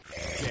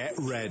Get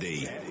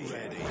ready.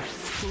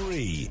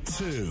 3,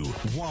 2,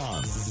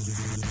 1,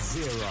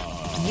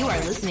 0. You are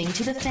listening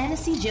to the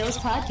Fantasy Joes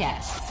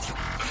Podcast.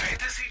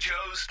 Fantasy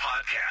Joes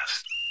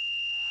Podcast.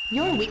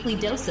 Your weekly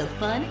dose of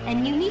fun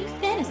and unique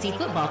fantasy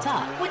football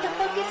talk with a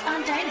focus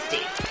on Dynasty.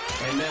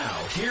 And now,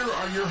 here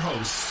are your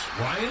hosts,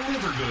 Ryan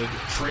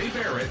Livergood, Trey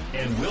Barrett,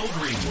 and Will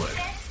Greenwood.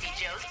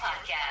 Fantasy Joes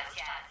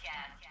Podcast.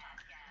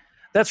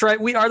 That's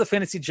right. We are the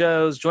Fantasy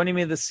Joes. Joining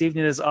me this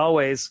evening, as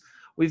always,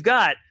 we've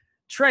got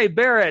Trey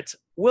Barrett,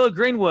 Will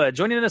Greenwood.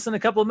 Joining us in a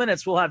couple of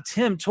minutes, we'll have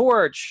Tim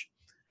Torch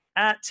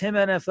at Tim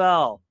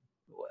NFL.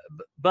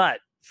 But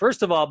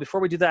first of all, before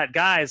we do that,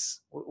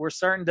 guys, we're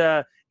starting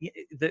to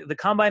the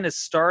combine has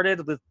started.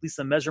 At least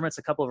the measurements,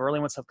 a couple of early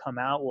ones have come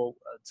out. We'll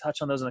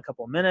touch on those in a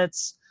couple of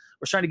minutes.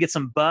 We're starting to get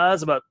some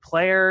buzz about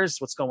players,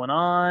 what's going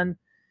on.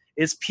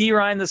 Is P.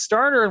 Ryan the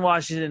starter in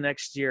Washington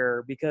next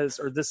year? Because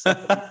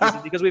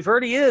we've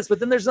heard he is, but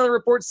then there's another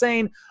report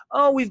saying,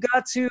 "Oh, we've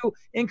got to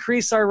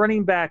increase our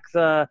running back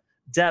the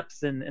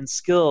depth and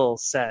skill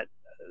set."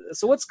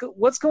 So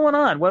what's going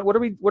on? What are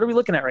we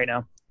looking at right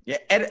now? Yeah,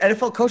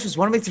 NFL coaches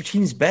want to make their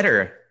teams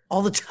better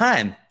all the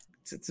time.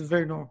 It's a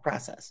very normal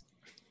process.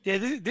 Yeah,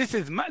 this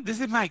is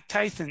Mike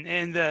Tyson,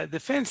 and the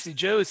Fantasy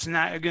Joes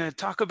tonight are going to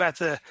talk about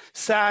the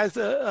size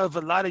of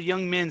a lot of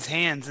young men's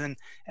hands, and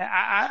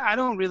I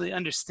don't really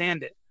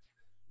understand it.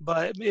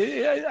 But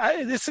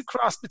it's a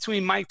cross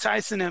between Mike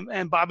Tyson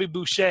and Bobby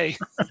Boucher.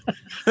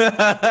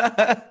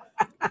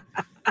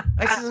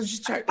 Let's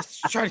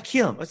try to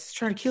kill him. Let's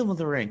try to kill him with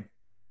the ring.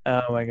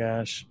 Oh, my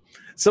gosh.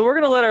 So we're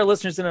going to let our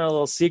listeners in on a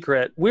little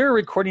secret. We're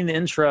recording the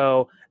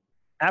intro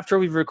after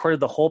we've recorded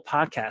the whole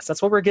podcast. That's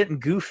why we're getting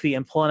goofy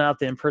and pulling out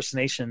the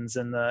impersonations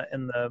and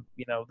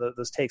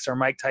those takes, our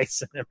Mike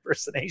Tyson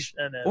impersonation.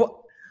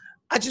 Well,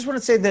 I just want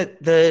to say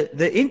that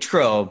the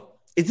intro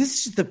this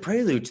is just the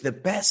prelude to the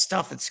best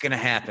stuff that's going to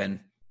happen.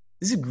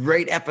 This is a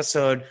great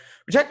episode.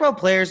 We're talking about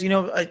players.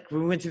 Like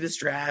we went through this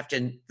draft,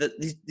 and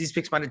these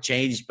picks might have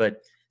changed, but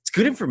it's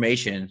good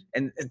information.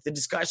 And the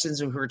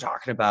discussions we were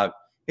talking about,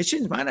 it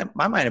changed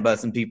my mind about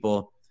some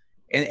people,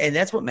 and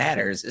that's what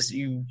matters. Is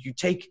you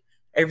take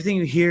everything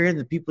you hear and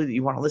the people that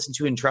you want to listen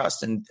to and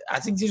trust. And I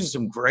think these are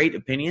some great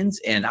opinions,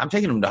 and I'm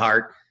taking them to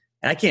heart.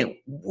 And I can't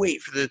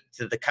wait for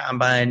the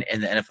combine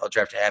and the NFL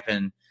draft to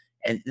happen.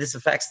 And this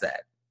affects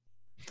that.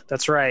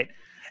 That's right.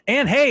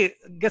 And hey,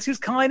 guess who's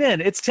calling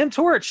in? It's Tim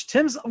Torch.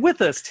 Tim's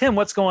with us. Tim,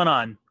 what's going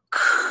on?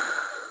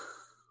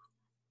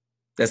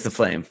 That's the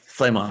flame.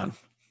 Flame on.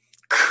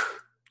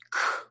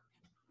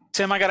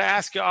 Tim, I got to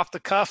ask you off the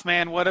cuff,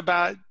 man. What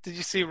about? Did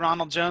you see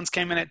Ronald Jones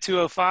came in at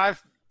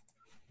 205?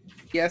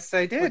 Yes,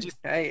 I did.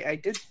 I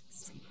did.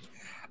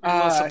 Were you a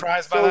little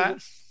surprised by that?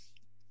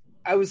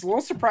 I was a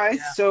little surprised.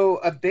 Yeah. So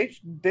a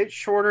bit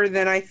shorter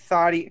than I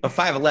thought.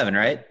 5'11",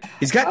 right?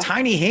 He's got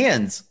tiny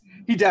hands.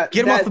 He does.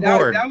 Get him off the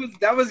board.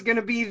 That was going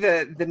to be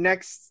the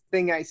next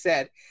thing I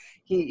said.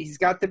 He's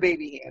got the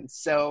baby hands.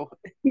 So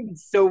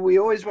we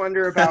always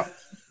wonder about.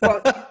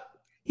 Well,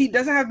 he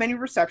doesn't have many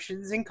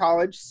receptions in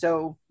college,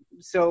 so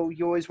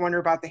you always wonder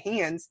about the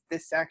hands.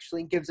 This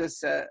actually gives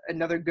us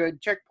another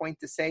good checkpoint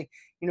to say,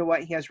 you know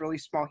what, he has really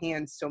small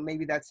hands. So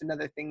maybe that's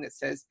another thing that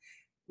says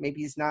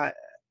maybe he's not.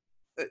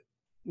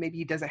 Maybe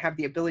he doesn't have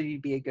the ability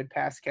to be a good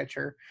pass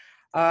catcher.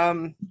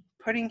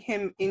 Putting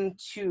him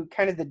into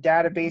kind of the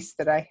database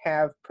that I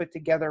have put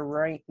together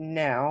right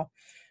now,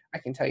 I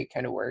can tell you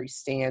kind of where he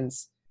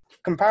stands.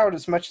 Compiled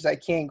as much as I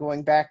can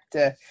going back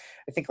to,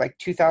 I think, like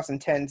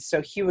 2010.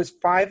 So he was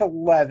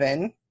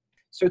 5'11".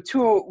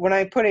 So when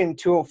I put in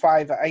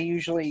 205, I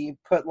usually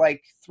put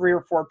like 3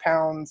 or 4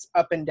 pounds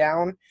up and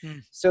down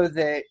so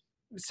that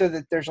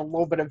there's a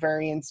little bit of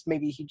variance.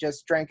 Maybe he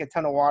just drank a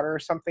ton of water or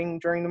something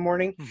during the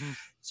morning. Mm-hmm.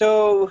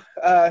 So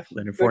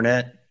Leonard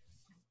Fournette.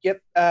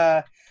 Yep.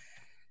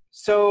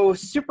 So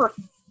super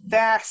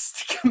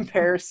fast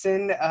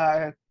comparison.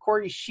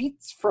 Corey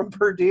Sheets from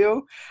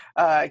Purdue,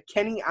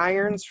 Kenny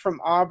Irons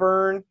from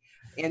Auburn,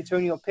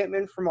 Antonio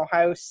Pittman from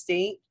Ohio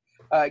State.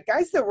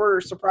 Guys that were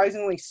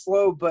surprisingly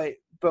slow, but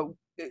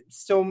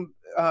still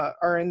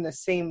are in the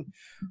same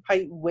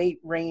height weight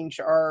range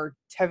are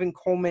Tevin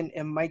Coleman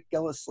and Mike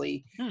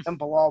Gillislee and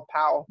Bilal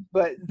Powell.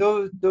 But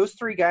those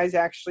three guys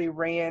actually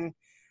ran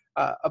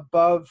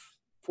above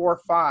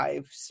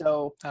 4.5.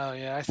 So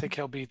I think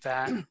he'll beat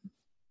that.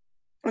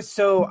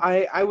 So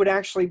I would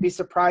actually be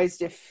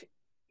surprised if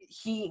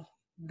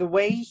the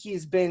way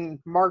he's been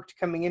marked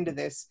coming into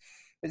this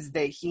is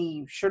that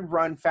he should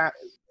run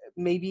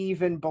maybe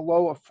even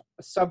below a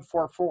sub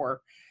 4.4.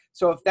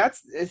 So if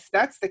that's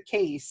the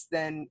case,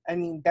 then I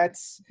mean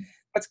that's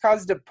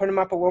cause to put him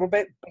up a little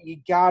bit, but you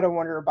gotta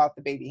wonder about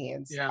the baby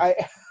hands. Yeah.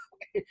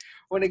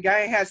 When a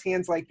guy has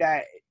hands like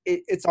that,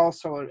 it's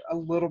also a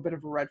little bit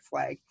of a red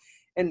flag.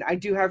 And I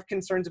do have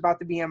concerns about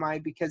the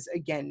BMI because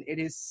again, it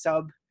is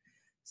sub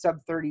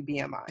 30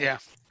 BMI. Yeah.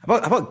 How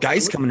about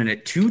guys coming in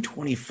at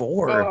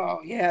 224?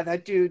 Oh yeah,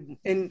 that dude.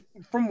 And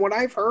from what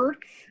I've heard,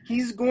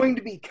 he's going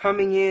to be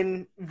coming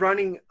in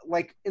running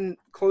like in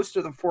close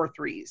to the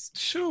 4.3s.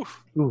 Shoo.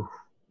 Ooh.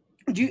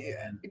 Do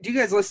you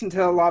guys listen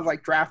to a lot of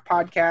like draft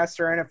podcasts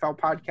or NFL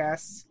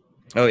podcasts?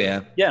 Oh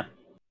yeah. Yeah.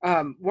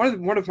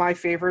 One of my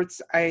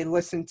favorites, I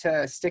listened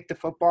to Stick to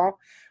Football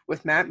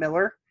with Matt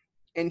Miller,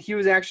 and he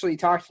was actually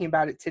talking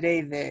about it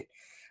today that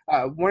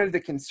one of the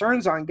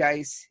concerns on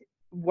guys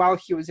while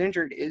he was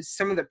injured is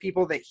some of the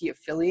people that he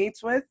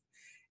affiliates with,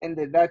 and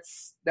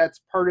that's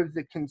part of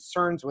the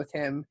concerns with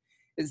him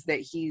is that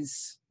he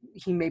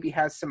maybe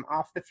has some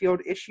off the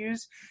field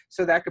issues,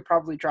 so that could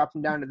probably drop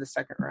him down to the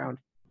second round.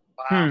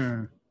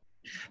 Wow.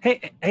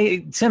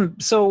 Hey, Tim.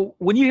 So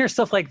when you hear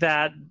stuff like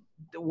that,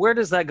 where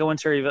does that go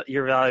into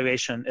your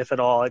evaluation, if at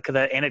all? Like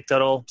that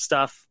anecdotal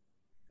stuff.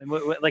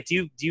 Like,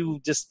 do you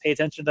just pay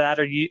attention to that,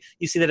 or you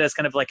see that as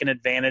kind of like an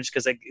advantage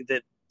because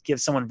that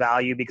gives someone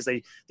value because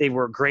they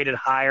were graded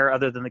higher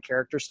other than the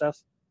character stuff?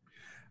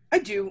 I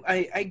do.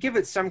 I give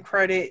it some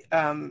credit.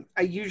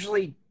 I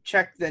usually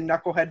check the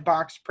knucklehead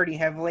box pretty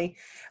heavily,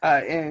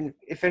 and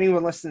if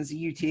anyone listens to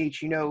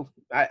UTH,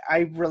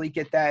 I really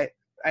get that.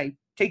 I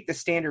take the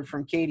standard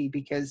from Katie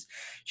because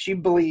she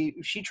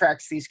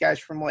tracks these guys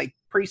from like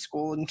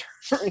preschool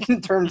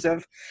in terms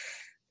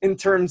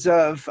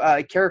of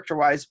character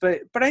wise,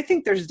 but I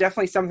think there's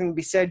definitely something to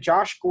be said.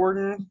 Josh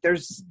Gordon,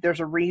 there's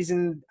a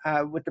reason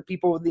with the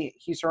people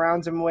he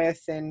surrounds him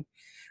with and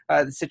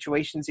the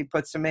situations he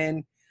puts them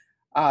in.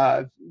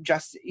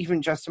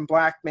 Even Justin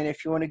Blackman,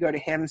 if you want to go to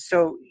him.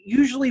 So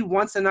usually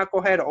once a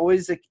knucklehead,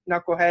 always a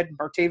knucklehead.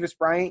 Martavis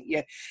Bryant,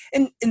 yeah.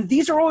 And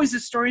these are always the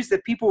stories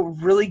that people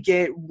really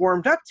get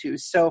warmed up to.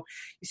 So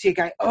you see a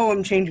guy,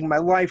 I'm changing my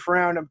life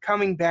around, I'm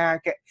coming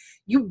back.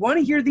 You want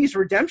to hear these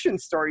redemption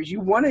stories. You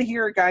want to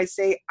hear a guy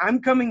say, I'm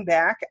coming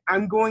back,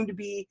 I'm going to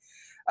be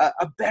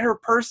a better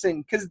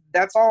person, because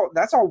that's all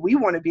we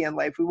want to be in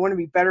life. We want to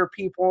be better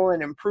people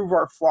and improve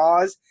our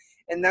flaws,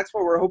 and that's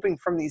what we're hoping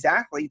from these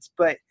athletes.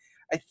 But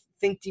I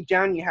think deep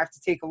down you have to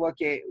take a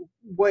look at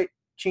what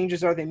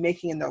changes are they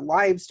making in their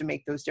lives to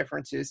make those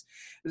differences.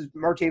 Is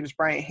Martavis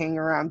Bryant hanging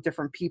around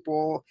different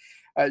people?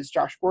 Is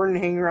Josh Gordon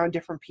hanging around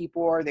different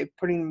people? Are they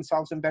putting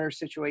themselves in better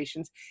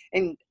situations?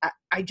 And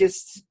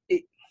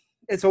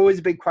it's always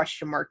a big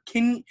question mark.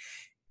 In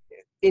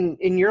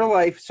your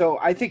life, so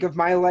I think of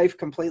my life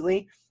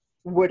completely,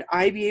 would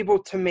I be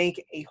able to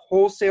make a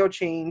wholesale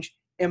change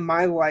in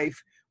my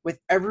life with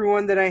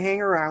everyone that I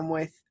hang around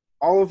with,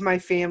 all of my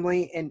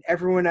family and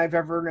everyone I've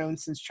ever known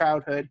since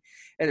childhood,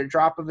 at a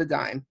drop of a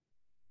dime?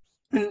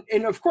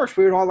 And of course,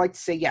 we would all like to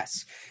say,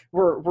 yes,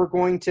 we're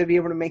going to be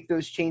able to make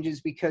those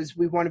changes because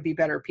we want to be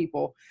better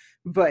people.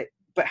 But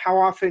how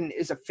often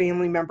is a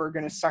family member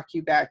going to suck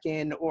you back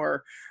in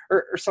or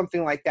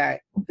something like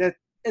that?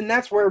 And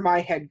that's where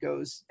my head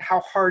goes, how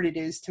hard it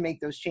is to make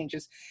those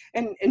changes.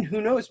 And who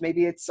knows,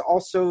 maybe it's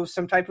also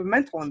some type of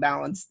mental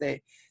imbalance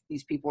that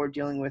these people are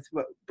dealing with.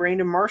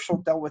 Brandon Marshall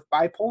dealt with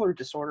bipolar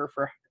disorder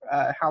for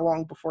how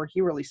long before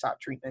he really sought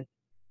treatment?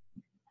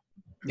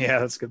 Yeah,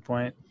 that's a good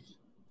point.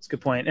 That's a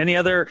good point. Any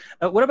other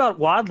what about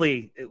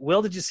Wadley?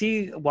 Will, did you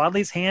see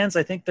Wadley's hands?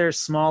 I think they're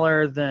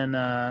smaller than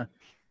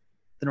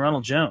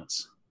Ronald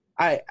Jones.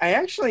 I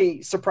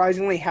actually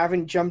surprisingly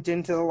haven't jumped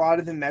into a lot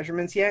of the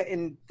measurements yet,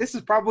 and this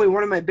is probably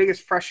one of my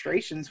biggest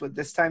frustrations with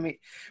this time,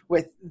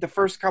 with the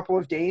first couple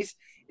of days,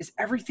 is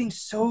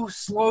everything's so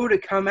slow to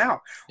come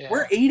out. Yeah.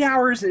 We're 8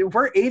 hours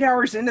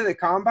into the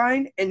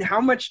combine, and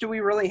how much do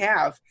we really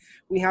have?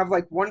 We have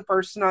like one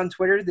person on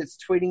Twitter that's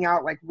tweeting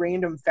out like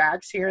random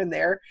facts here and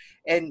there.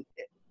 And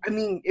I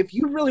mean, if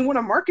you really want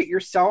to market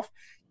yourself,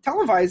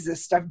 televise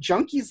this stuff.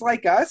 Junkies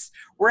like us,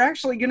 we're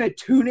actually going to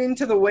tune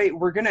into the way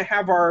we're going to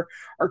have our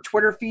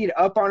Twitter feed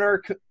up on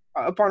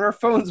our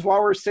phones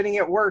while we're sitting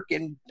at work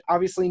and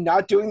obviously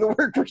not doing the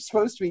work we're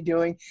supposed to be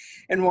doing,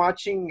 and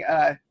watching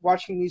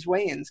these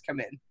weigh-ins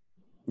come in.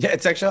 Yeah,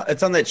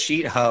 it's on that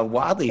sheet.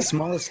 Wadley,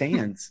 smallest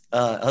hands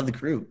of the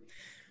group.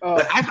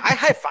 But I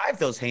high-fived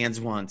those hands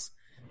once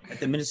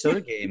at the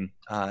Minnesota game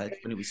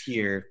when it was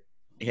here.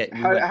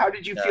 How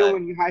did you feel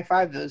when you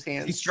high-fived those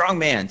hands? He's strong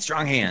man,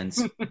 strong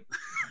hands.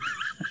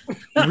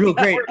 Real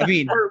great. I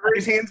mean, were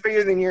his hands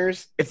bigger than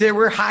yours? If there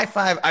were high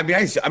five, I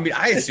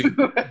assume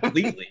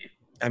completely.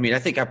 I mean, I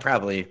think I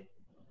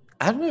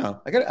don't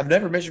know. I've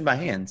never measured my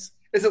hands.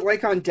 Is it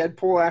like on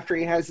Deadpool after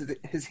he has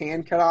his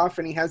hand cut off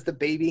and he has the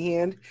baby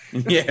hand?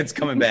 Yeah, it's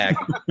coming back.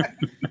 But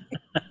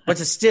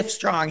it's a stiff,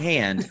 strong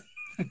hand.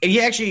 And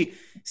he actually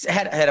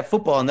had a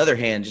football in the other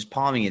hand, just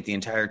palming it the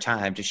entire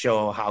time to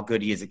show how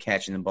good he is at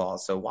catching the ball.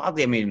 So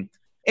Wadley, I mean,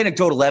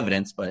 anecdotal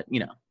evidence, but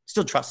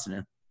still trusting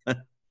him.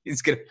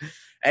 He's gonna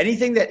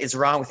anything that is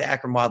wrong with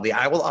Akram Wadley,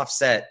 I will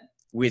offset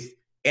with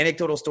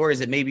anecdotal stories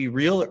that may be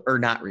real or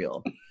not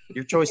real.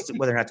 Your choice to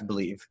whether or not to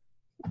believe.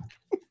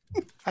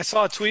 I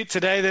saw a tweet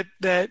today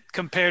that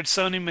compared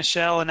Sony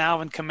Michel and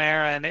Alvin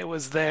Kamara, and it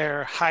was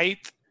their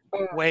height,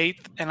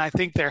 weight, and I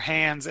think their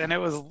hands, and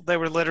they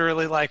were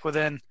literally like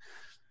within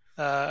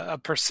a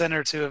percent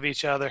or two of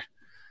each other.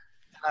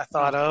 And I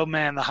thought, oh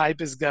man, the hype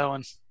is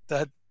going.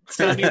 The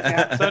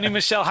Sony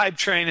Michel hype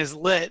train is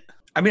lit.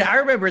 I mean, I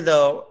remember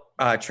though,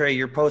 Trey,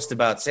 your post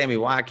about Sammy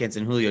Watkins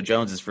and Julio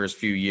Jones' first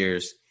few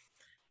years.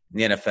 in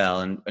the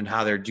NFL and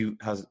how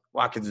how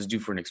Watkins is due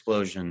for an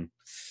explosion.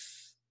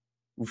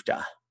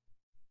 Oofda.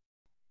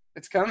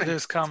 It's coming. It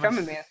is coming. It's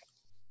coming, man.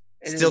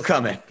 Still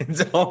coming.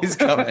 It's always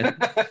coming.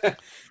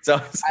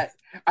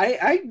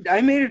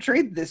 I made a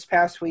trade this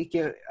past week,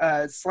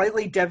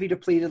 slightly Devi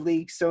depleted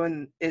league, so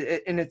and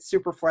it's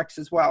Superflex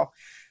as well.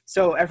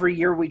 So every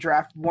year we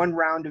draft one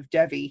round of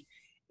Devi,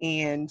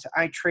 and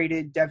I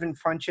traded Devin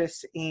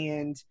Funchess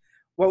and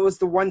what was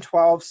the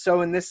 112.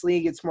 So in this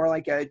league, it's more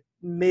like a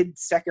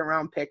mid-second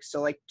round pick,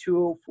 so like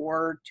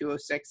 204,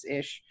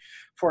 206-ish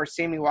for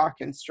Sammy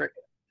Watkins.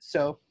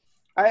 So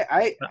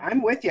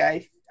I'm with you.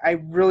 I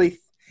really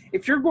 –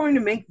 if you're going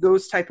to make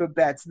those type of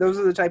bets, those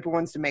are the type of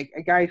ones to make.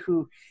 A guy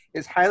who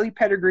is highly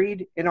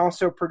pedigreed and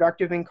also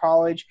productive in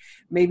college,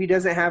 maybe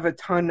doesn't have a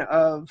ton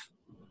of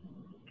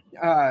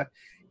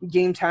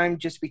game time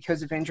just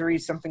because of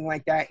injuries, something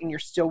like that, and you're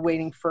still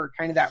waiting for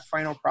kind of that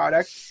final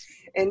product.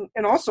 And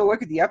also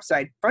look at the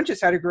upside.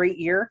 Funchess had a great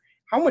year.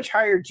 How much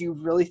higher do you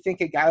really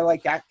think a guy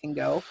like that can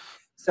go?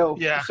 So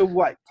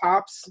what?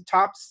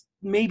 Tops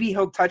maybe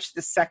he'll touch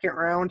the second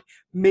round.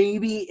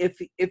 Maybe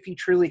if he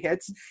truly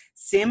hits.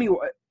 Sammy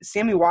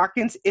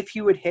Watkins, if he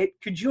would hit,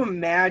 could you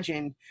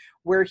imagine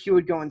where he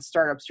would go in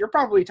startups? You're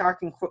probably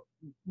talking,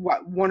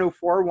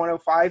 104,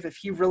 105 if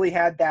he really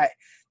had that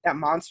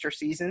monster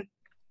season.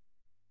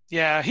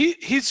 Yeah,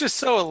 he's just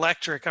so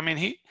electric. I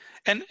mean,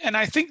 and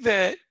I think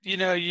that,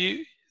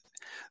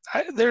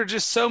 there are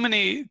just so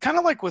many, kind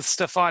of like with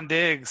Stephon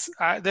Diggs,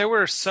 there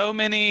were so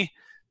many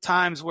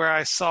times where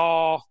I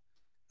saw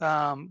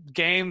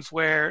games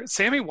where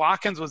Sammy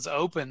Watkins was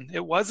open.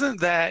 It wasn't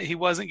that he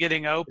wasn't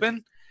getting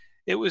open.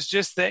 It was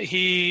just that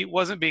he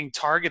wasn't being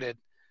targeted.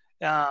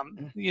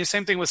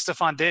 Same thing with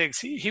Stephon Diggs.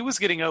 He was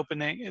getting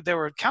open. There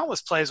were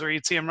countless plays where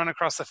you'd see him run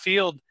across the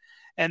field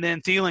and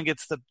then Thielen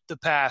gets the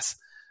pass.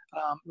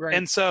 Right.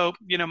 And so,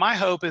 my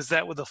hope is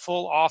that with a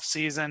full off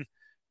season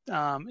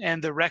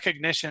and the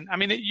recognition, I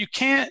mean, you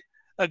can't,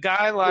 a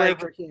guy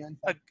like,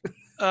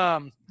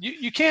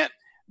 you can't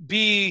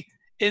be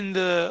in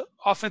the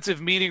offensive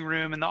meeting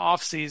room in the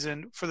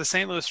offseason for the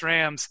St. Louis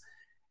Rams,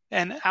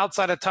 and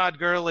outside of Todd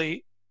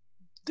Gurley,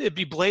 it'd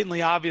be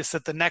blatantly obvious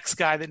that the next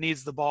guy that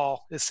needs the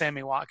ball is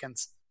Sammy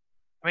Watkins.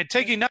 I mean,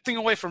 taking nothing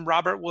away from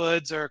Robert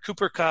Woods or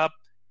Cooper Kupp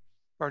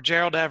or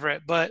Gerald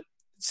Everett, but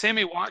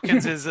Sammy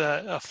Watkins is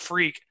a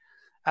freak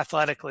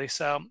athletically.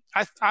 So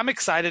I'm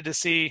excited to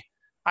see.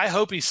 I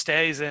hope he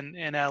stays in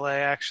LA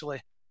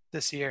actually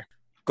this year.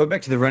 Going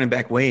back to the running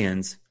back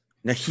weigh-ins,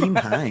 Naheem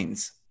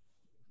Hines.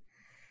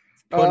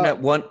 Putting at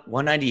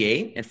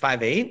 198 and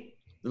 5'8", a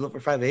little over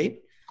 5'8",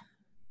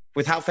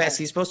 with how fast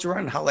he's supposed to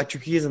run and how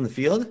electric he is on the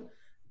field.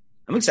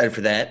 I'm excited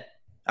for that.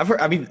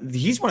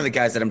 He's one of the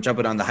guys that I'm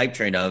jumping on the hype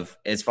train of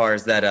as far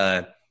as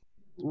that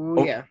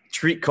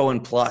Treat Cohen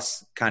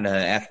plus kind of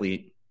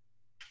athlete.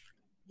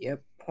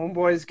 Yep.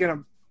 Homeboy is going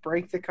to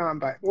break the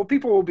combine. Well,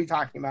 people will be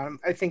talking about him.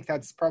 I think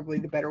that's probably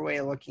the better way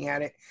of looking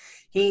at it.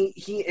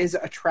 He is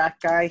a track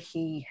guy.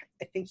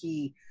 I think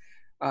he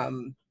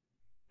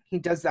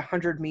does the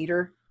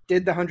 100-meter.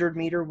 Did the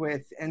 100-meter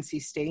with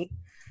NC State.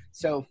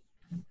 So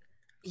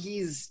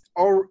he's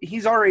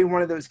already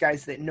one of those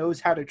guys that knows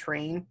how to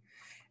train,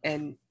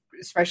 and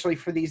especially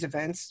for these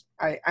events,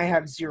 I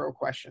have zero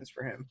questions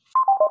for him.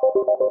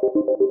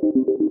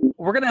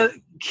 We're going to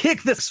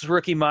kick this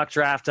rookie mock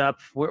draft up.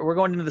 We're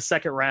going into the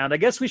second round. I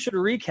guess we should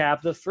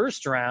recap the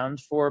first round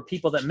for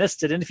people that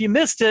missed it. And if you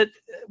missed it,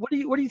 what are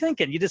you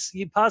thinking?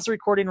 You pause the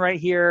recording right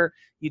here.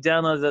 You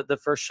download the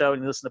first show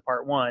and you listen to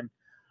part one.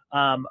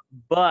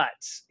 But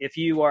if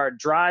you are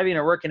driving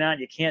or working out,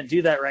 you can't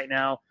do that right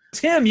now.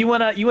 Tim, you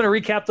wanna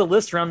recap the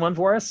list round one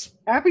for us?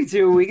 Happy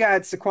to. We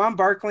got Saquon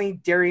Barkley,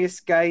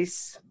 Darius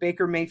Geis,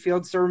 Baker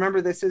Mayfield. So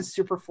remember, this is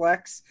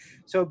Superflex.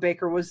 So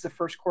Baker was the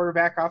first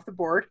quarterback off the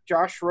board.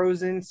 Josh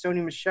Rosen,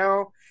 Sony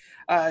Michel,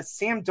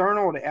 Sam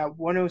Darnold at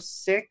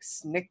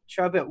 106, Nick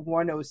Chubb at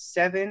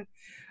 107,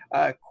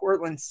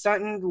 Cortland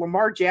Sutton,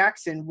 Lamar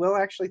Jackson. Will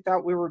actually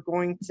thought we were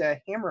going to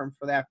hammer him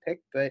for that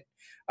pick, but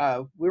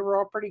we were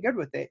all pretty good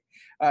with it.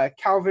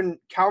 Calvin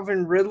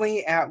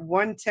Ridley at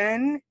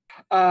 110.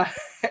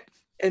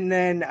 And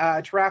then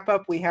to wrap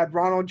up, we had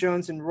Ronald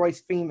Jones and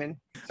Royce Feeman.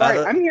 Sorry,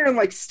 I'm hearing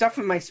like stuff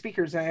in my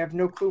speakers, and I have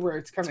no clue where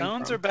it's coming from.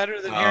 Tones are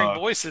better than hearing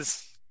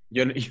voices.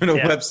 You know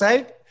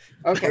website?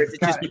 Okay. Or is it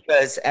just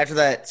because after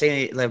that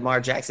saying Lamar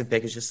Jackson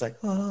pick is just like,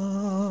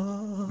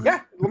 oh.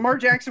 Yeah, Lamar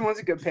Jackson was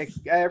a good pick.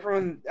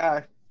 Everyone,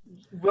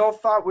 Will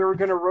thought we were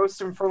going to roast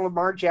him for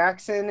Lamar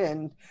Jackson,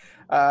 and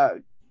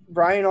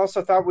Brian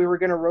also thought we were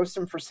going to roast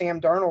him for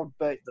Sam Darnold.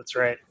 But that's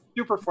right.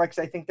 Superflex,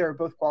 I think they're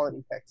both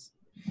quality picks.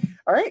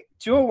 All right,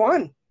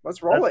 201.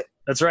 Let's roll it.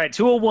 That's right,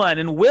 201.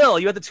 And Will,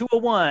 you had the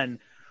 201.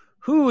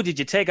 Who did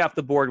you take off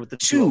the board with the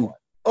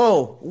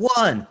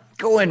 201?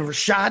 Going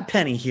Rashad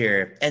Penny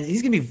here. And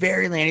he's going to be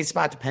very landing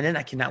spot dependent.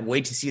 I cannot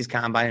wait to see his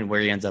combine and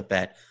where he ends up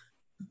at.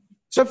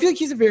 So I feel like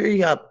he's a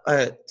very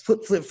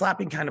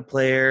flip-flopping kind of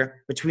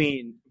player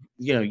between,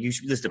 you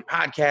listen to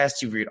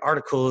podcasts, you read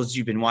articles,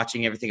 you've been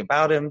watching everything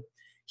about him.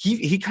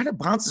 he kind of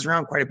bounces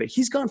around quite a bit.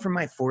 He's gone from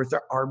my 4th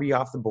RB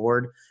off the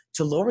board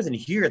to lower than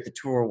here at the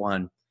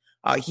 201.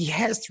 He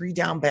has 3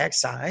 down back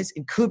size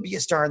and could be a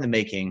star in the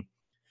making.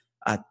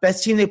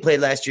 Best team they played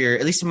last year,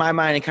 at least in my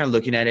mind and kind of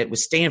looking at it,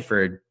 was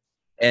Stanford.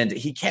 And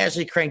he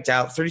casually cranked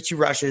out 32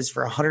 rushes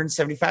for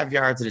 175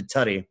 yards and a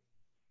tutty.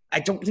 I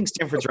don't think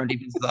Stanford's run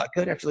defense is that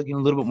good after looking a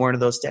little bit more into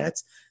those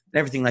stats and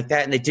everything like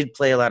that. And they did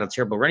play a lot of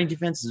terrible running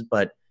defenses,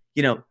 but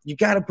you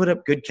got to put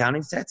up good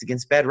counting stats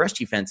against bad rush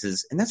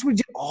defenses. And that's what he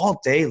did all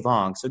day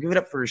long. So give it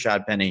up for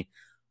Rashad Penny.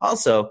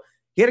 Also,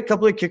 he had a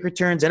couple of kick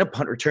returns and a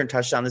punt return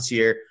touchdown this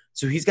year.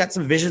 So he's got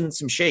some vision and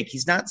some shake.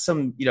 He's not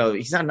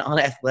he's not an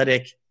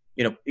unathletic,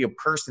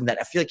 person that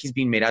I feel like he's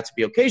being made out to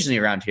be occasionally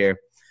around here.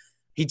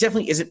 He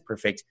definitely isn't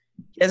perfect.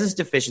 He has his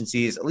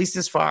deficiencies. At least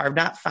this far, I've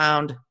not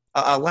found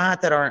a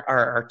lot that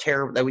are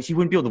terrible that he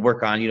wouldn't be able to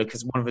work on,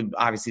 because one of them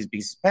obviously is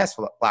because pass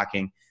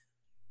blocking.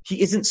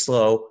 He isn't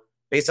slow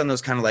based on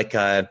those kind of like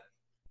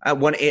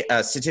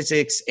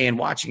statistics and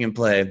watching him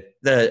play.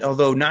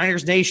 Although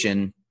Niners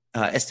Nation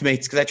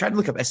estimates, because I tried to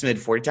look up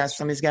estimated 40 times for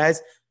some of these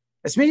guys,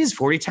 estimated his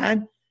 40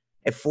 time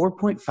at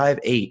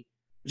 4.58,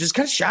 which is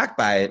kind of shocked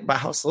by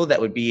how slow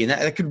that would be, and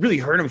that could really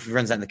hurt him if he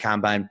runs that in the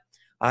combine.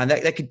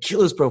 That could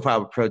kill his profile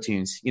with pro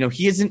teams.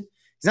 He's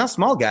not a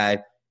small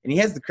guy, and he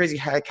has the crazy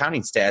high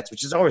counting stats,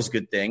 which is always a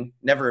good thing.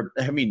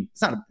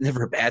 It's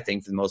never a bad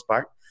thing for the most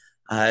part.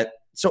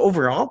 So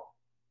overall,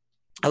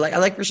 I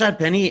like Rashad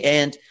Penny,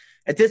 and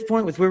at this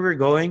point with where we're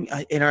going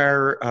in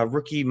our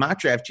rookie mock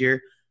draft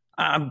here,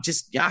 I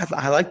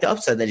like the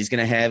upside that he's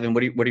going to have and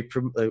what he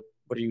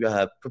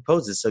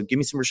proposes. So give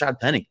me some Rashad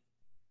Penny.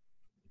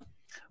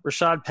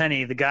 Rashad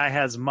Penny, the guy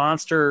has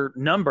monster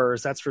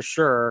numbers, that's for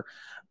sure.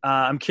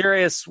 I'm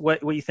curious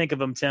what you think of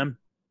him, Tim.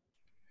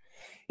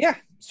 Yeah,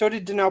 so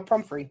did Donnell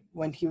Pumphrey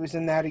when he was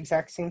in that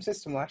exact same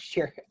system last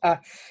year.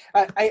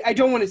 I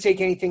don't want to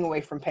take anything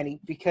away from Penny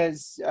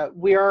because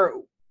we are,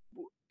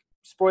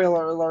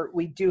 spoiler alert,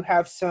 we do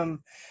have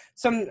some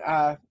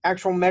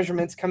actual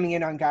measurements coming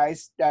in on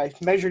guys.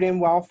 Measured in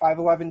well,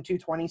 5'11",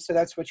 220, so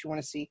that's what you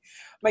want to see.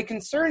 My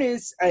concern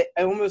is I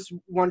almost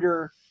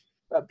wonder –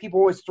 people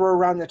always throw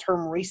around the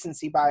term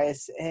recency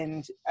bias,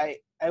 and I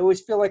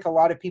always feel like a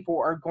lot of people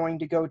are going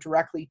to go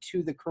directly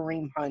to the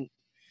Kareem Hunt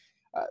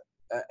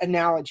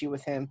analogy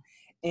with him.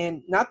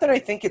 And not that I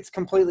think it's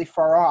completely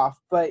far off,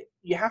 but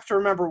you have to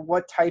remember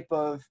what type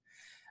of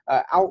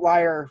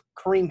outlier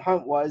Kareem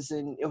Hunt was,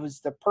 and it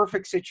was the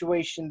perfect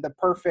situation, the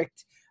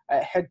perfect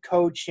head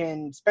coach,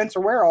 and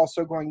Spencer Ware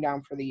also going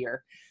down for the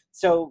year.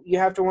 So you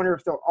have to wonder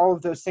if all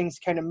of those things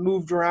kind of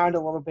moved around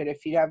a little bit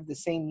if he'd have the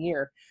same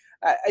year.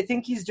 I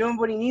think he's doing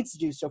what he needs to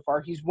do so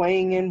far. He's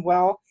weighing in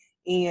well.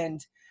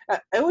 And I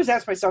always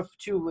ask myself,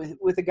 too,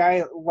 with a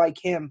guy like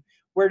him,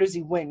 where does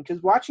he win?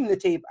 Because watching the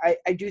tape,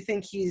 I do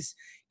think he's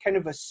kind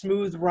of a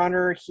smooth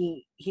runner.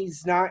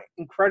 He's not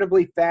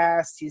incredibly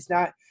fast. He's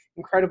not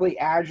incredibly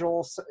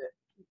agile. So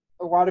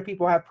a lot of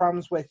people have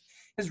problems with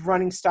his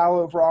running style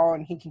overall,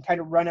 and he can kind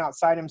of run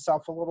outside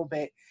himself a little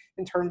bit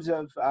in terms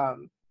of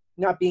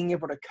not being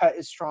able to cut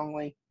as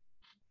strongly.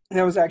 And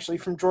that was actually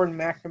from Jordan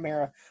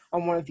McNamara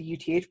on one of the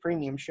UTH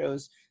premium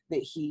shows that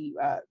he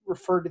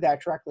referred to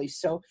that directly.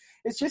 So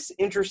it's just an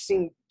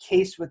interesting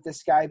case with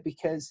this guy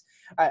because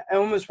I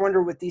almost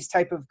wonder with these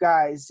type of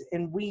guys,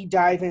 and we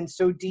dive in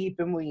so deep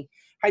and we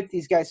hype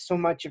these guys so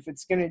much, if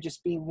it's going to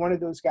just be one of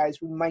those guys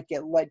we might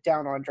get let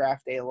down on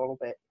draft day a little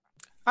bit.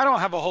 I don't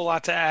have a whole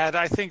lot to add.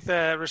 I think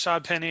that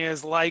Rashad Penny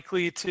is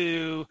likely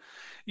to,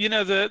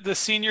 the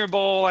Senior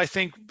Bowl, I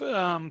think,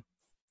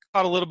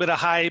 caught a little bit of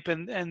hype,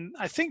 and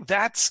I think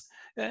that's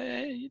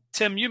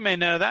Tim, you may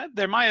know that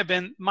there might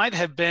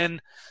have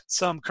been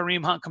some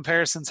Kareem Hunt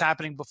comparisons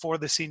happening before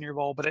the Senior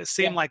Bowl, but it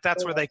seemed like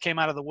that's where they came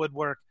out of the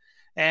woodwork.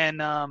 And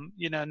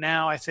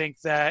now I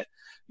think that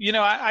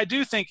I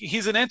do think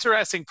he's an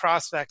interesting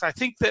prospect. I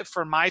think that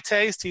for my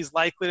taste, he's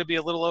likely to be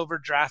a little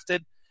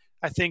overdrafted.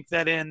 I think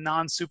that in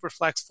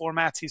non-Superflex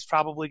formats, he's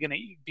probably going to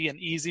be an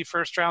easy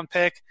first-round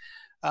pick.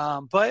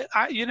 But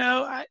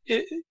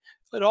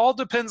it all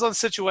depends on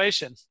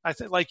situation. I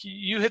think, like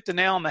you hit the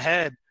nail on the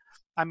head.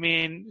 I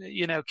mean,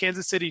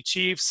 Kansas City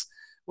Chiefs,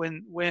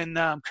 when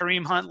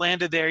Kareem Hunt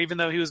landed there, even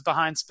though he was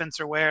behind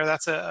Spencer Ware,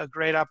 that's a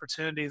great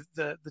opportunity.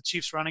 The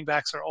Chiefs running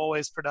backs are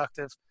always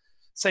productive.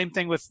 Same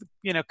thing with,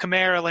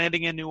 Kamara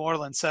landing in New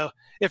Orleans. So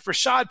if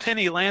Rashad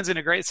Penny lands in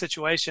a great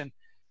situation,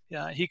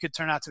 he could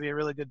turn out to be a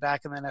really good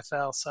back in the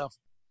NFL. So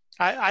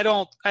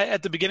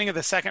at the beginning of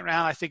the second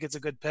round, I think it's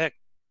a good pick.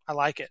 I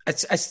like it.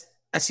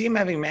 I see him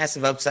having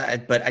massive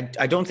upside, but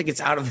I don't think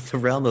it's out of the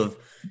realm of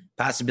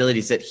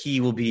possibilities that he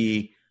will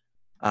be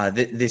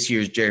this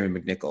year's Jeremy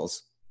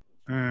McNichols.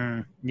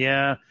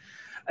 Yeah,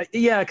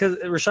 because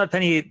Rashad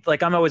Penny,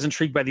 I'm always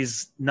intrigued by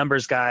these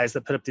numbers guys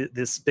that put up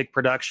this big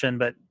production,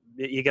 but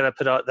you got to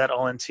put that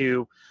all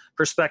into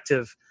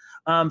perspective.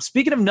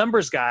 Speaking of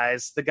numbers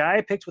guys, the guy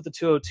I picked with the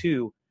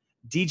 202,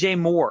 DJ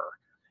Moore,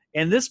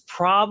 and this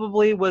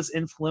probably was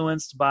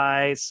influenced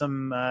by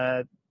some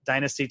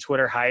Dynasty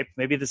Twitter hype.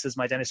 Maybe this is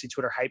my Dynasty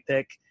Twitter hype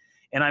pick.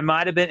 And I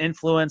might have been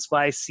influenced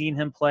by seeing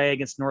him play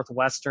against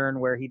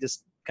Northwestern, where he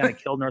just kind of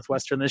killed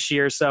Northwestern this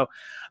year. So,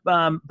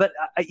 but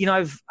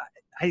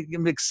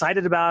I'm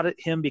excited about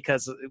him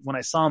because when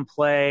I saw him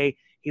play,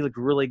 he looked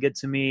really good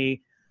to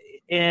me.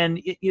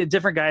 And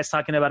different guys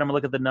talking about him.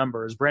 Look at the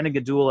numbers. Brandon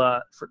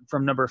Gadula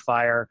from Number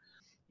Fire.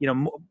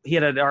 He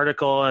had an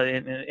article,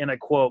 and I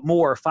quote,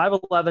 Moore,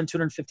 5'11",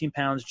 215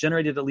 pounds,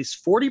 generated at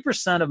least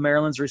 40% of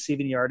Maryland's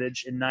receiving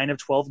yardage in 9 of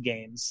 12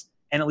 games,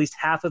 and at least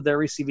half of their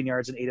receiving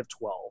yards in 8 of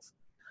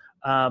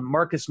 12.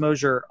 Marcus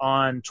Mosier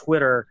on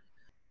Twitter,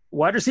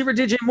 wide receiver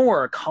DJ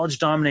Moore, college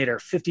dominator,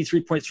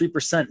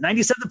 53.3%,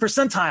 97th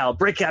percentile,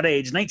 breakout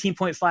age,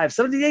 19.5,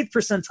 78th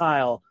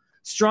percentile,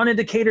 strong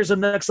indicators of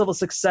next level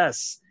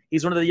success.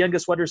 He's one of the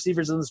youngest wide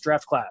receivers in this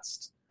draft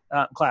class.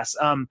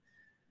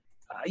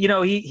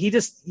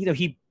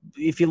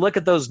 If you look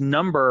at those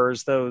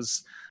numbers,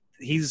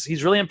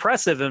 he's really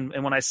impressive.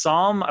 And when I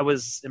saw him, I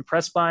was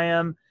impressed by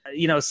him.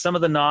 Some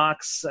of the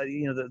knocks,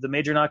 the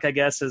major knock, I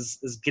guess,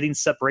 is getting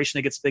separation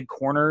against big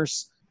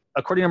corners.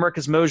 According to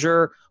Marcus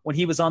Mosier, when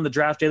he was on the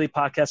Draft Daily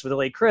podcast with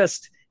L.A.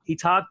 Christ, he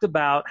talked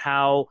about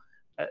how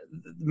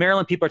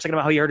Maryland people are talking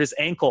about how he hurt his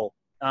ankle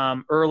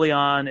early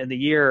on in the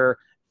year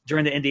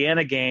during the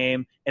Indiana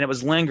game, and it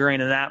was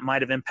lingering, and that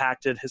might have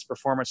impacted his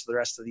performance for the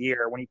rest of the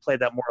year when he played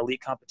that more elite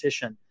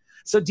competition.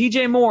 So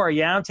DJ Moore,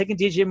 I'm taking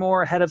DJ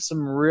Moore ahead of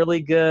some really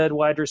good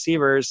wide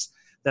receivers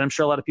that I'm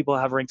sure a lot of people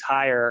have ranked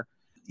higher.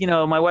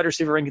 My wide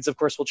receiver rankings, of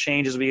course, will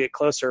change as we get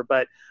closer,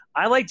 but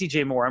I like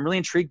DJ Moore. I'm really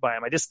intrigued by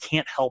him. I just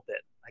can't help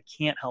it.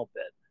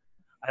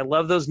 I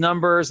love those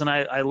numbers, and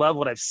I love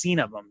what I've seen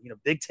of him.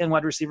 Big Ten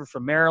wide receiver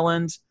from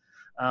Maryland.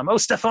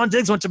 Stephon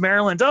Diggs went to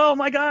Maryland. Oh,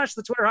 my gosh,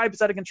 the Twitter hype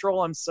is out of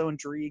control. I'm so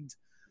intrigued.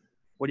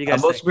 What do you guys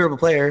think? Most memorable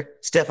player,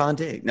 Stephon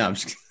Diggs. No, I'm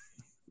just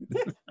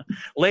kidding.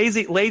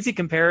 lazy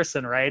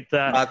comparison, right?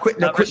 Quick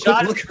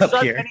look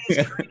up here.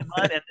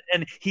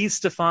 and he's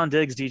Stephon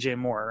Diggs, DJ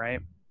Moore,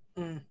 right?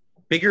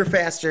 Bigger,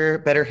 faster,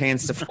 better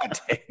hands, Stephon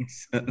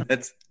Diggs.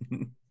 That's.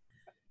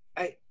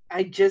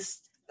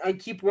 I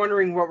keep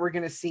wondering what we're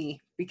going to see,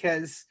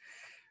 because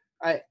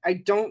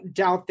I don't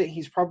doubt that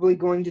he's probably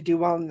going to do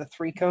well in the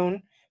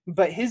 3-cone,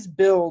 but his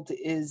build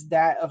is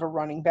that of a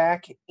running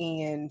back,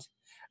 and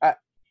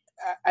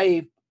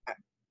I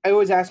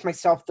always ask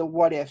myself the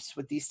what ifs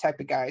with these type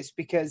of guys,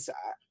 because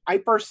I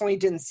personally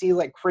didn't see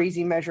like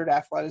crazy measured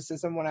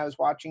athleticism when I was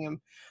watching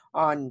him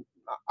on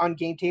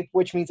game tape,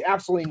 which means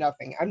absolutely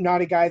nothing. I'm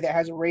not a guy that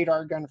has a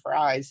radar gun for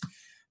eyes,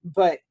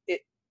 but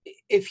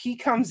if he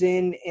comes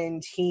in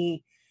and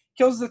he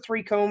kills the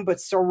 3-cone but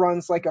still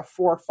runs like a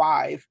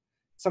 4.5,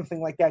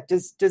 something like that,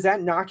 does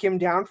that knock him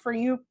down for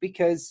you?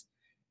 Because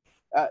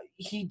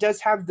he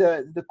does have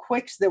the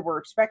quicks that we're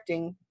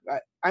expecting.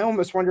 I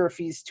almost wonder if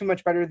he's too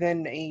much better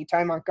than a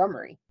Ty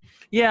Montgomery.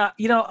 Yeah,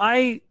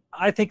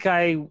 I think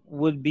I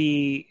would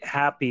be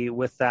happy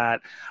with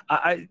that.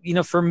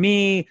 For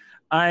me,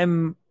 I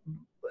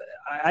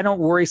don't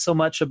worry so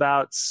much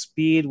about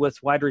speed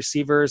with wide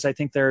receivers. I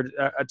think there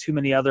are too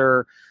many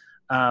other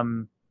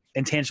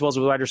intangibles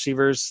with wide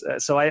receivers.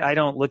 So I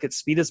don't look at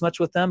speed as much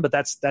with them, but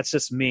that's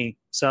just me.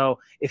 So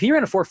if he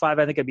ran a 4.5,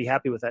 I think I'd be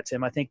happy with that,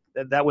 Tim. I think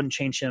that wouldn't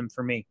change him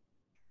for me.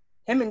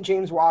 Him and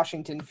James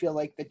Washington feel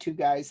like the two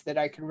guys that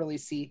I could really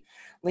see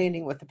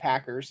landing with the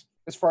Packers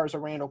as far as a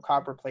Randall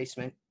Cobb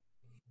replacement.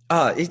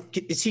 Is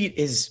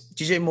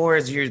DJ Moore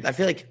I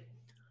feel like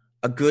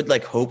a good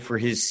hope for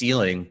his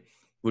ceiling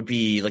would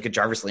be like a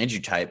Jarvis Landry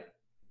type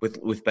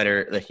with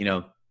better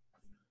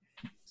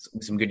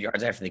some good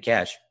yards after the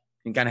catch.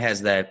 He kind of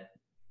has that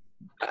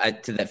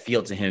to that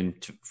feel to him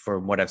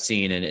from what I've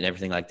seen and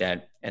everything like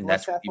that. And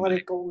that's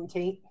athletic Golden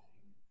Tate.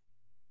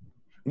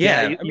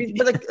 Yeah,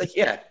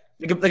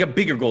 like a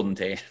bigger Golden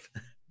Tate,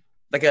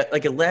 like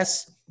a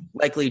less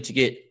likely to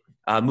get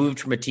moved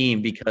from a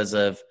team because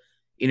of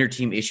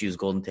inter-team issues.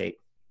 Golden Tate.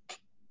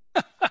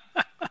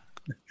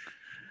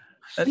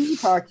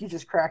 You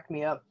just cracked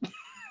me up.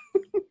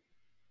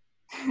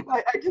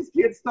 I just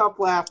can't stop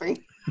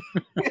laughing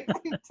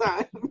every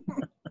time.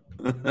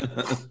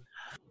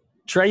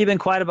 Trey, you've been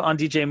quiet on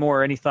DJ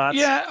Moore. Any thoughts?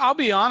 Yeah, I'll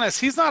be honest.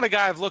 He's not a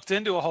guy I've looked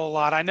into a whole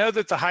lot. I know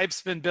that the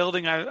hype's been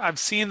building. I've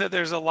seen that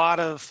there's a lot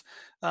of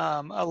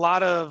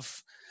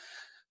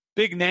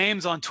big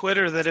names on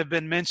Twitter that have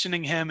been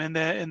mentioning him in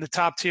the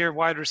top tier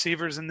wide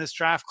receivers in this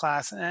draft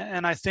class.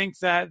 And I think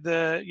that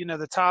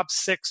the top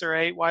 6 or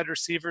 8 wide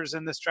receivers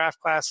in this draft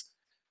class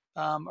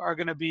are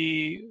going to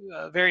be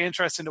very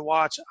interesting to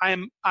watch.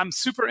 I'm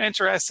super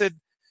interested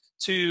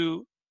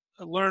to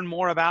learn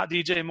more about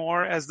DJ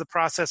Moore as the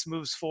process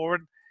moves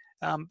forward.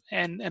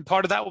 And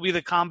part of that will be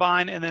the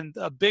combine. And then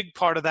a big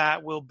part of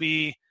that will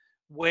be,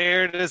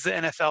 where does the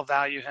NFL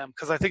value him?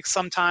 Because I think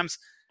sometimes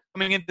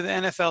coming into the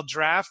NFL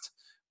draft,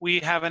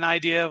 we have an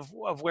idea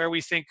of where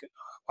we think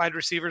wide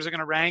receivers are going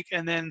to rank,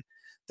 and then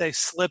they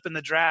slip in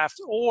the draft,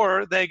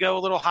 or they go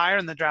a little higher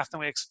in the draft than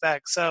we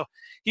expect. So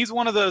he's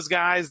one of those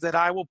guys that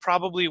I will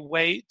probably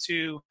wait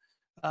to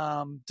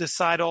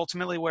decide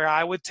ultimately where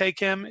I would take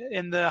him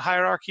in the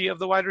hierarchy of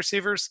the wide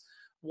receivers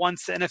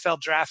once the NFL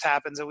draft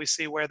happens and we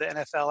see where the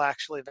NFL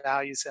actually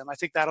values him. I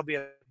think that'll be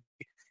an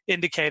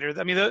indicator.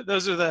 I mean,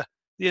 those are the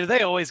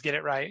they always get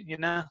it right,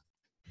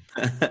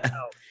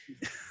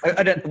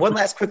 One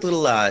last quick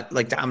little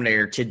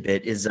dominator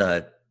tidbit is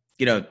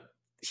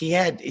he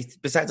had,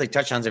 besides like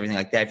touchdowns, everything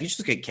like that. If you just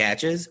look at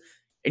catches,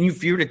 and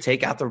if you were to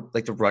take out the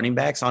running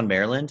backs on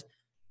Maryland,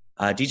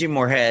 DJ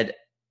Moore had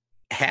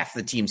half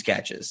the team's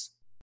catches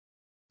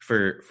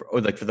for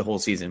the whole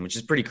season, which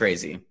is pretty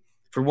crazy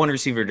for one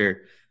receiver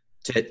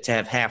to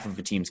have half of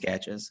a team's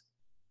catches.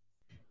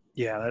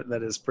 Yeah,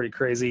 that is pretty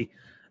crazy.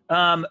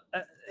 And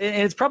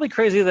it's probably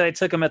crazy that I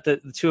took him at the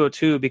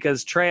 202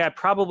 because, Trey, I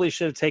probably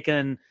should have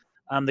taken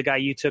the guy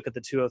you took at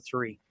the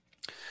 203.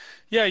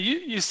 Yeah,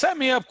 you set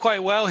me up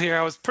quite well here.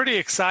 I was pretty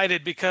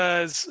excited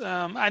because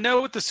I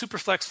know with the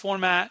Superflex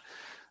format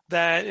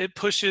that it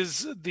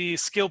pushes the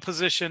skill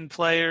position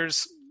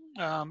players,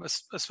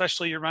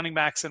 especially your running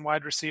backs and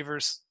wide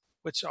receivers,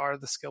 which are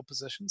the skill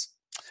positions,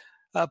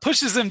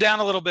 pushes them down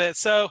a little bit.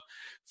 So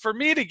for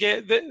me to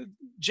get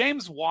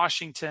James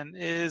Washington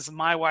is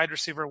my wide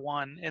receiver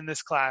 1 in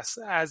this class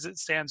as it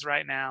stands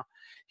right now.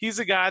 He's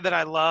a guy that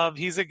I love.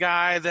 He's a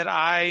guy that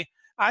I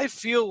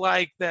feel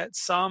like that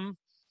some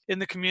in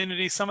the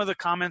community, some of the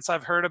comments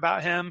I've heard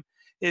about him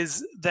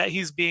is that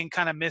he's being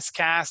kind of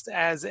miscast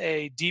as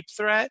a deep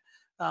threat,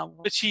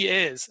 which he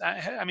is.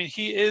 I mean,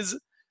 he is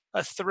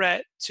a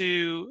threat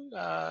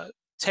to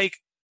take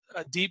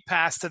a deep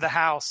pass to the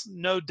house,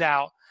 no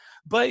doubt.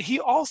 But he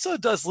also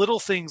does little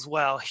things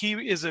well. He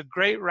is a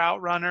great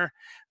route runner.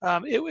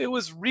 It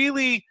was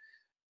really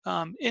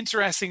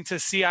interesting to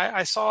see.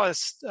 I saw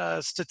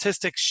a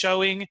statistic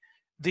showing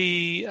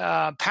the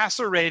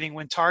passer rating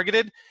when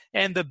targeted,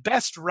 and the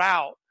best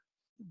route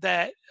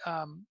that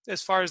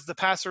as far as the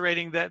passer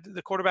rating that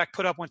the quarterback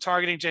put up when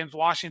targeting James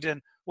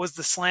Washington was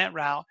the slant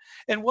route.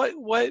 And what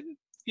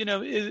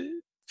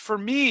for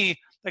me,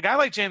 a guy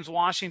like James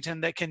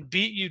Washington that can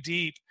beat you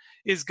deep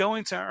is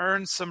going to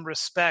earn some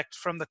respect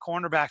from the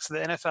cornerbacks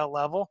at the NFL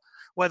level,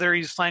 whether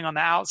he's playing on the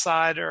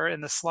outside or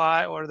in the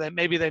slot, or that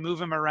maybe they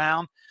move him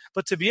around.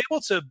 But to be able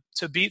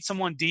to beat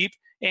someone deep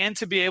and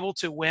to be able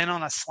to win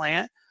on a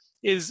slant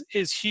is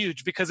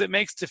huge, because it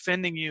makes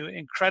defending you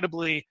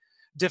incredibly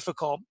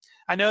difficult.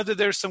 I know that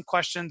there's some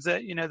questions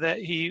that, that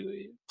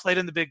he played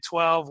in the Big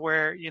 12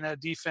 where,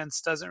 defense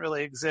doesn't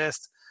really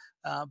exist.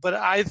 But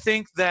I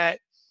think that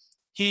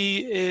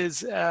he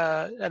is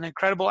an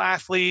incredible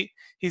athlete.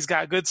 He's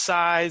got good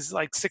size,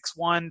 like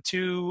 6'1",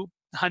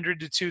 200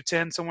 to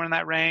 210, somewhere in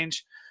that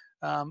range.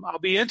 I'll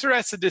be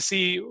interested to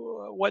see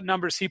what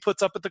numbers he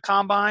puts up at the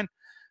combine.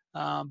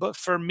 But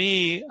for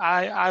me,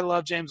 I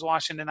love James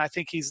Washington. I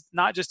think he's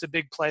not just a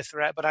big play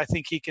threat, but I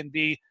think he can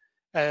be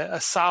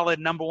a solid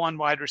number 1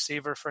 wide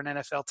receiver for an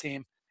NFL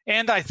team.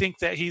 And I think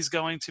that he's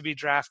going to be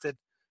drafted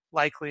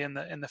likely in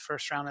the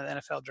first round of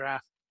the NFL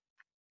draft.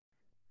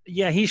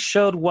 Yeah, he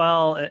showed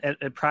well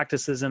at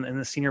practices in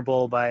the Senior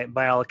Bowl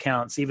by all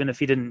accounts, even if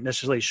he didn't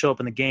necessarily show up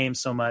in the game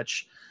so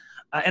much.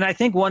 And I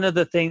think one of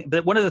the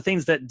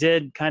things that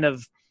did kind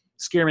of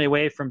scare me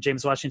away from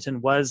James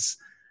Washington was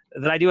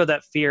that I do have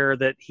that fear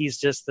that he's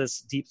just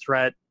this deep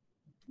threat,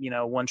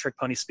 one-trick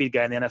pony speed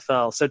guy in the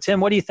NFL. So,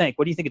 Tim, what do you think?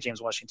 What do you think of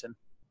James Washington?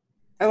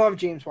 I love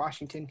James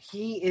Washington.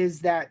 He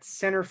is that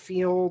center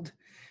field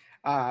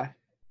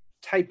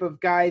type of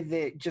guy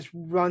that just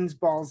runs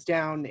balls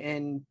down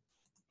and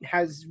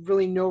has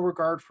really no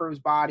regard for his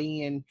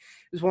body and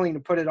is willing to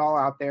put it all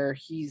out there.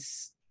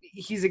 He's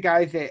a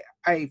guy that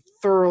I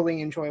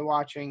thoroughly enjoy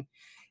watching,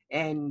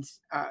 and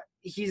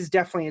he's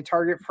definitely a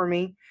target for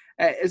me.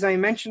 As I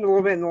mentioned a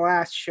little bit in the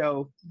last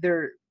show,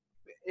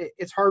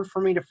 it's hard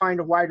for me to find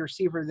a wide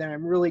receiver that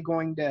I'm really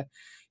going to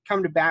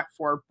come to bat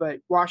for, but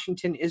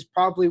Washington is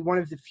probably one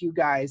of the few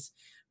guys.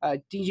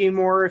 DJ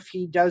Moore, if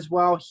he does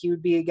well, he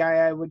would be a guy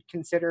I would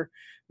consider.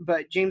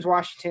 But James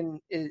Washington,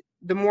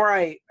 the more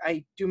I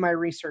do my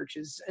research,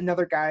 is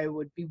another guy I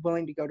would be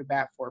willing to go to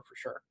bat for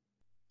sure.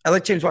 I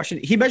like James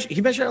Washington. He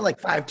measured out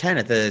like 5'10"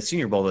 at the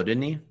Senior Bowl, though,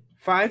 didn't he?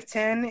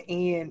 5'10",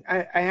 and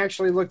I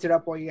actually looked it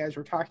up while you guys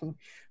were talking.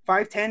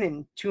 5'10"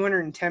 and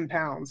 210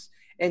 pounds,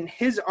 and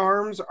his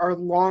arms are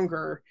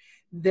longer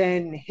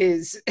than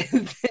his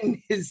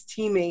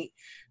teammate,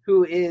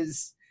 who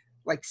is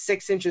like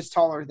 6 inches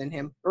taller than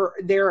him, or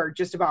they're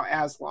just about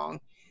as long.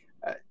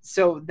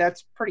 So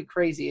that's pretty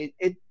crazy.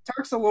 It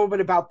talks a little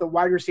bit about the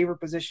wide receiver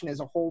position as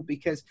a whole,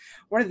 because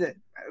I'm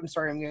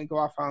going to go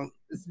off on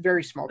this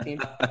very small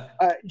team.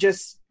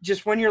 Just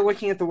when you're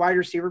looking at the wide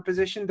receiver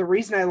position, the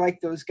reason I like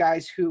those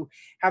guys who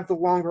have the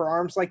longer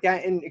arms like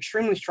that and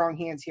extremely strong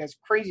hands, he has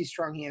crazy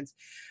strong hands,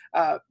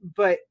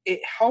 but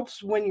it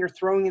helps when you're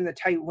throwing in the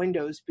tight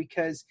windows,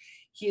 because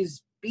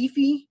he's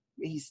beefy,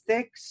 he's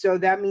thick, so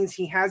that means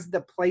he has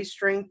the play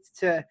strength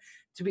to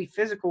be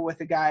physical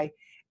with a guy.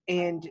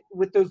 And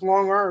with those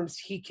long arms,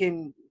 he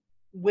can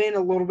win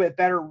a little bit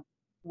better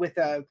with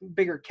a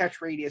bigger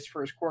catch radius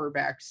for his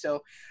quarterback.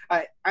 So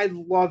I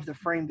love the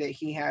frame that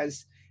he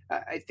has.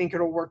 I think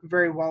it'll work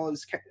very well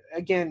as,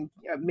 again,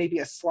 maybe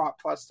a slot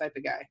plus type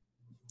of guy.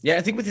 Yeah,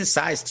 I think with his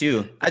size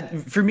too.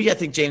 For me, I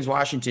think James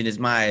Washington is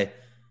my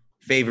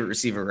favorite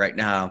receiver right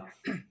now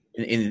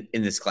in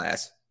this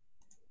class.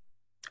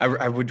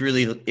 I would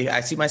really –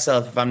 I see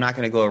myself, if I'm not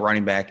going to go a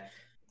running back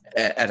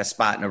at a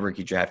spot in a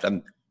rookie draft,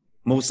 I'm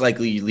most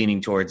likely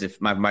leaning towards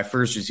if my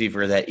first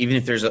receiver that even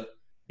if there's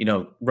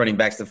running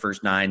backs the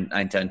first 9,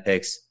 10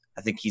 picks,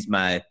 I think he's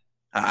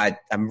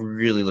I'm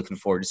really looking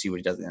forward to see what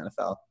he does in the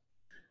NFL.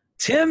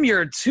 Tim,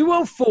 you're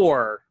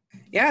 204.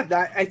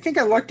 Yeah, I think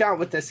I lucked out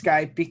with this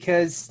guy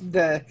because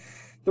the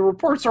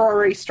reports are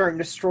already starting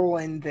to stroll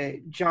in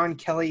that John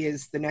Kelly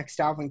is the next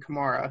Alvin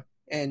Kamara.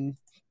 And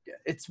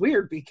it's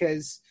weird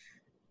because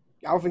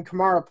Alvin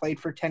Kamara played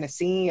for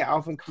Tennessee.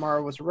 Alvin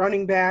Kamara was a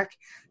running back.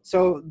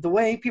 So the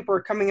way people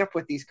are coming up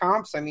with these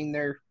comps, I mean,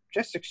 they're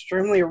just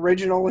extremely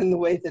original in the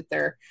way that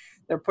they're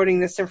putting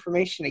this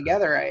information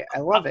togetger. I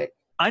love it.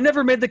 I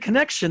never made the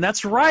connection.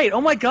 That's right.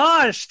 Oh my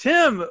gosh,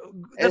 Tim,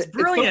 that's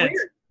brilliant.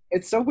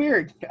 It's so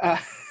weird.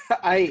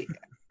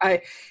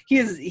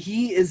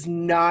 He is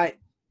not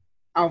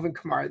Alvin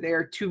Kamara. They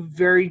are two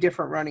very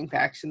different running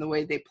backs in the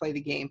way they play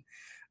the game.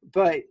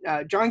 But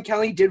John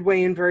Kelly did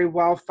weigh in very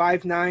well,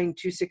 5'9",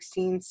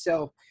 216.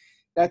 So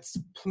that's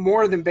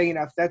more than big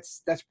enough.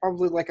 That's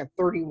probably like a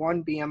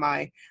 31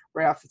 BMI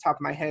right off the top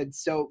of my head.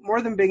 So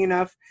more than big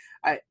enough.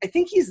 I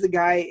think he's the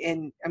guy,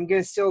 and I'm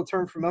going to steal a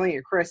term from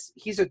Elliot Chris.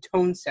 He's a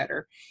tone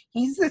setter.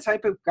 He's the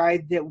type of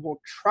guy that will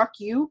truck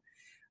you.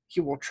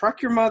 He will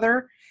truck your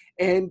mother,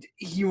 and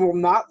he will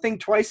not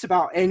think twice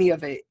about any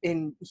of it.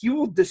 And he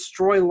will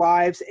destroy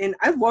lives. And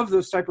I love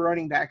those type of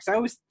running backs. I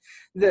always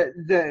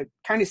the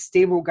kind of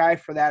stable guy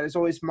for that is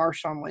always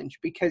Marshawn Lynch,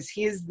 because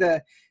he is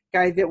the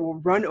guy that will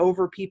run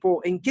over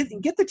people and get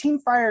the team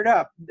fired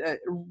up.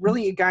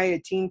 Really a guy a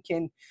team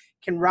can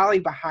rally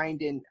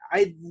behind. And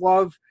I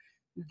love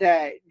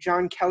that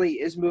John Kelly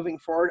is moving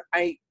forward.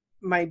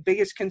 My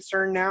biggest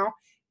concern now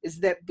is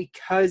that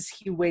because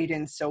he weighed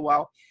in so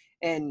well,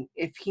 and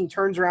if he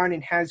turns around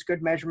and has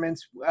good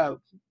measurements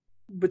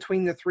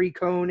between the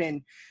 3-cone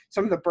and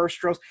some of the burst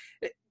drills,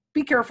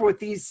 be careful with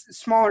these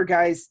smaller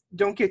guys.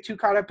 Don't get too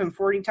caught up in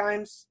 40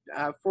 times.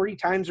 40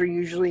 times are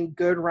usually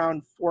good,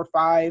 around 4 or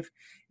 5.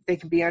 If they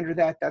can be under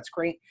that, that's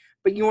great.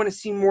 But you want to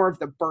see more of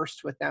the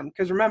burst with them.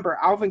 Because remember,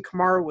 Alvin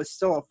Kamara was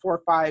still a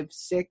 4, 5,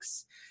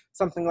 6,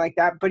 something like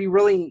that. But he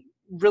really,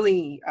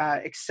 really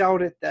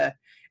excelled at the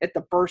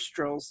burst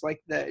drills, like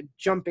the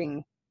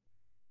jumping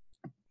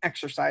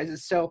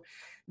exercises. So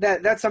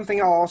that's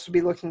something I'll also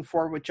be looking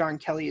for with John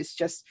Kelly, is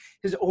just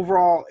his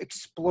overall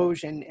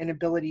explosion and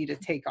ability to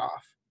take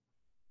off.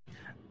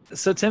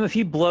 So Tim, if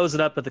he blows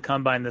it up at the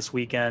combine this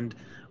weekend,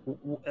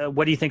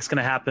 what do you think is going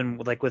to happen?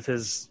 Like with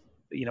his,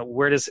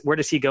 where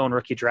does he go in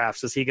rookie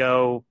drafts? Does he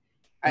go?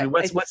 I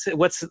mean,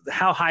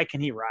 how high can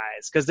he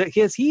rise? Because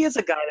he is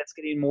a guy that's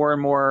getting more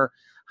and more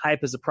hype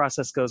as the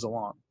process goes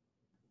along.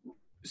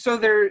 So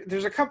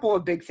there's a couple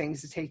of big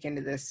things to take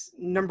into this.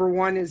 Number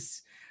one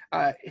is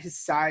his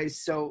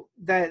size. So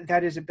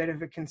that is a bit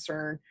of a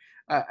concern.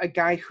 A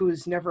guy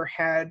who's never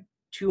had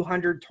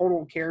 200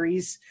 total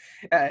carries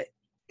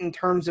in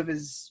terms of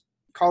his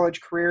college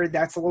career,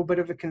 that's a little bit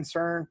of a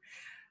concern.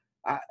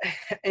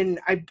 And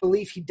I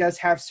believe he does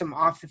have some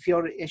off the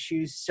field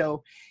issues.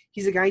 So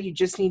he's a guy you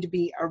just need to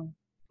be a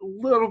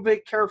little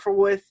bit careful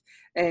with.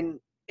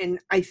 And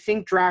I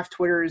think draft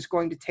Twitter is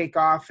going to take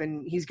off,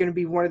 and he's going to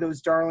be one of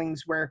those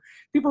darlings where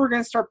people are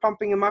going to start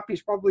pumping him up.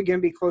 He's probably going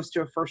to be close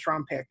to a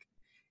first-round pick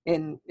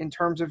in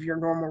terms of your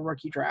normal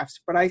rookie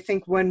drafts. But I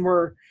think when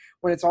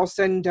it's all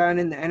said and done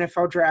and the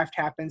NFL draft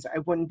happens, I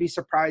wouldn't be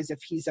surprised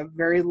if he's a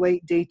very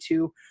late day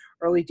 2,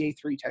 early day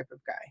 3 type of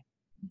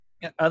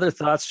guy. Other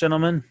thoughts,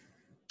 gentlemen?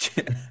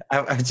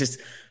 I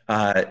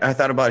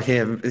thought about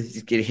him.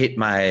 It hit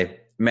my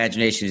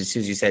imagination as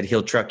soon as you said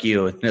he'll truck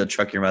you and he'll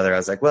truck your mother. I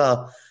was like,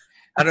 well,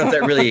 I don't know if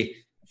that really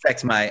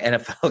affects my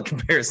NFL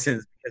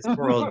comparisons, because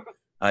poor old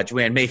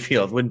Joanne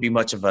Mayfield wouldn't be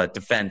much of a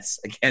defense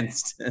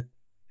against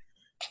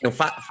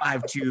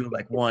 5'2",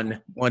 like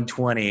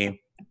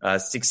 120,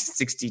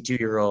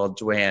 62-year-old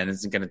Joanne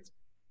isn't gonna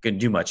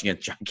do much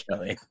against John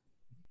Kelly.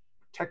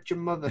 Protect your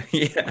mother.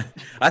 Yeah,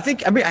 I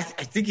think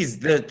he's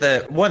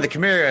the one of the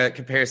Kamara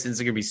comparisons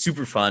are gonna be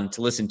super fun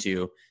to listen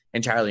to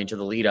entirely into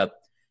the lead up.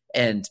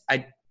 And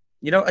I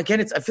feel like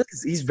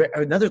he's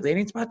another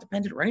landing spot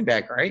dependent running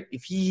back, right?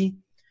 If he,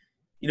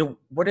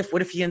 what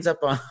if he ends up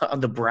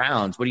on the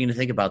Browns? What are you gonna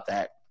think about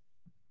that?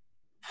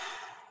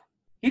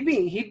 He'd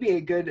be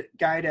a good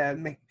guy to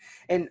make,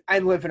 and I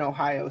live in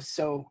Ohio,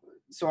 so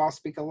I'll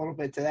speak a little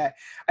bit to that.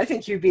 I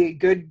think he'd be a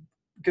good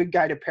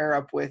guy to pair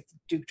up with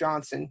Duke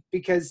Johnson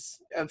because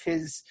of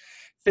his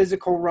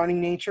physical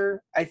running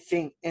nature. I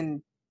think,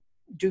 and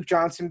Duke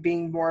Johnson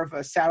being more of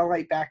a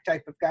satellite back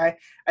type of guy,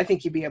 I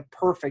think he'd be a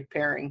perfect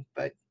pairing,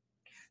 but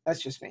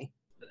that's just me.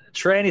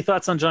 Trey, any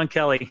thoughts on John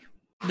Kelly?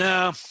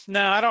 No,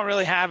 I don't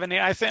really have any.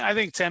 I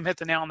think Tim hit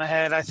the nail on the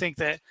head. I think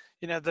that,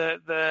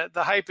 the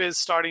hype is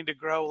starting to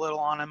grow a little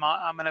on him.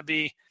 I'm going to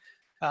be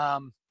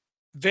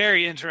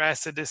very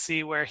interested to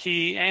see where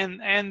he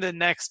and the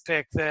next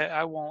pick that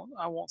I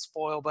won't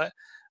spoil, but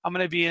I'm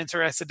going to be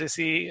interested to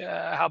see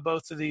how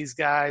both of these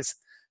guys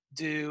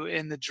do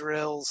in the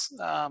drills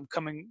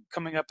coming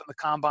up in the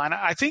combine.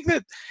 I think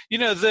that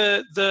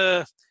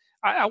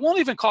I won't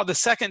even call it the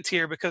second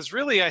tier, because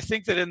really I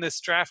think that in this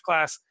draft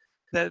class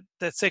that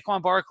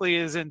Saquon Barkley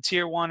is in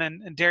tier 1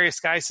 and Darius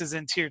Geis is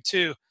in tier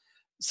 2.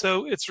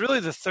 So it's really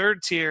the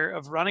third tier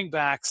of running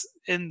backs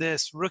in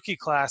this rookie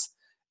class.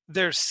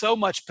 There's so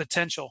much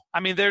potential. I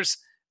mean, there's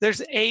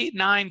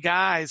 8-9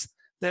 guys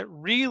that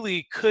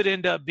really could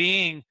end up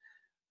being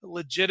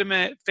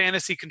legitimate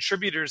fantasy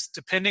contributors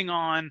depending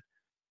on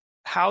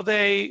how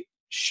they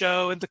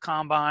show at the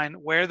combine,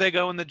 where they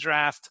go in the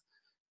draft,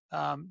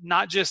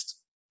 not just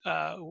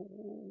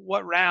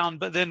what round,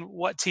 but then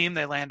what team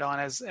they land on,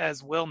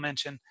 as Will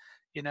mentioned,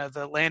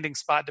 the landing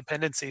spot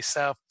dependency.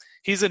 So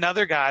he's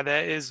another guy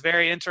that is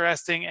very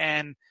interesting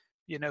and,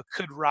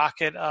 could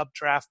rocket up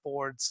draft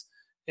boards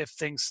if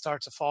things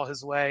start to fall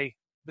his way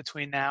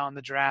between now and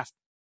the draft.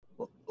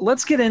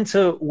 Let's get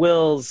into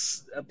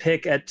Will's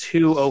pick at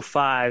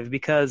 205,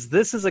 because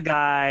this is a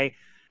guy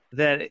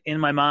that, in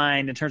my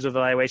mind, in terms of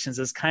evaluations,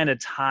 is kind of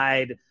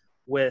tied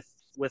with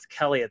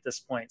Kelly at this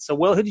point. So,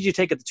 Will, who did you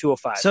take at the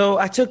 205? So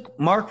I took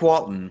Mark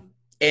Walton,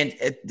 and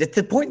at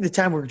the point in the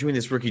time we were doing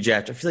this rookie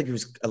draft, I feel like it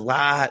was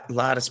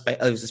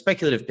it was a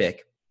speculative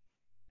pick,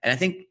 and I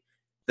think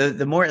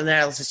the more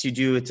analysis you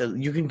do,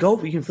 you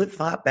can flip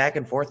flop back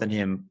and forth on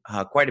him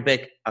quite a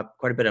bit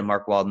on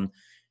Mark Walton.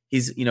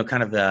 He's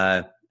kind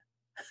of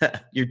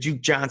your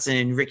Duke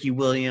Johnson, Ricky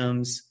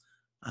Williams,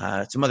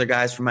 some other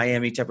guys from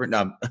Miami. No,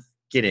 I'm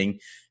kidding.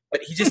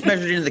 But he just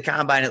measured into the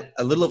combine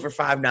a little over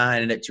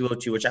 5'9" and at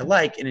 202, which I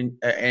like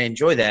and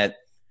enjoy that.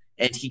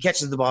 And he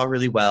catches the ball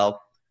really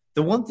well.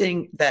 The one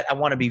thing that I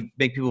want to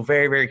make people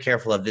very, very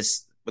careful of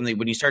this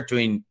when you start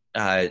doing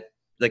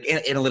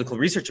analytical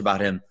research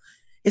about him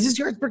is his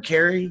yards per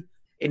carry.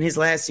 In his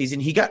last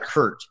season, he got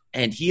hurt,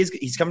 and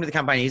he's coming to the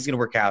combine. He's going to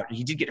work out.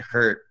 He did get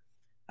hurt.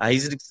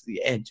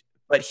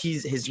 But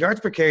his yards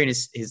per carry in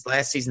his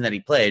last season that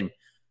he played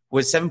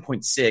was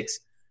 7.6.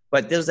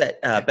 But there's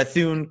that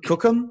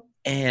Bethune-Cookman,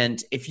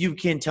 and if you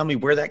can tell me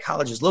where that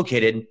college is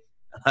located,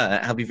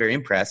 I'll be very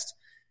impressed.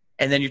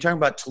 And then you're talking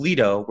about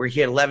Toledo, where he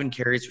had 11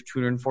 carries for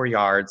 204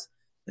 yards,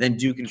 and then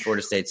Duke and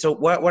Florida State. So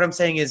what I'm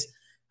saying is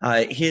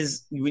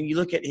when you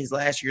look at his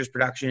last year's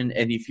production,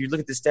 and if you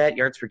look at the stat,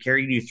 yards per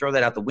carry, you throw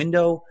that out the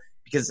window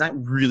because it's not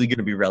really going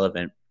to be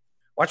relevant.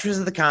 Watch results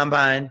of the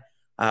combine.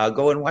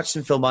 Go and watch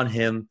some film on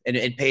him and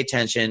pay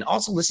attention.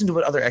 Also, listen to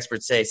what other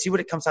experts say. See what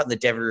it comes out in the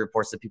Devery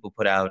reports that people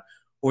put out,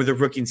 or the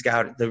rookie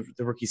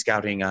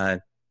scouting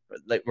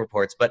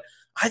reports. But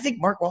I think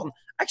Mark Walton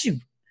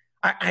actually.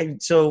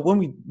 So when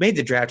we made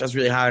the draft, I was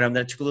really high on him.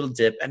 Then I took a little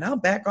dip, and now I'm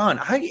back on.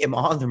 I am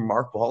on the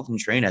Mark Walton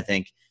train. I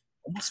think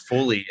almost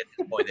fully at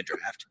this point in the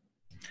draft.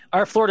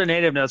 Our Florida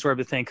native knows where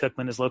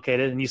Bethune-Cookman is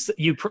located, and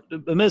you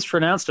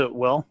mispronounced it,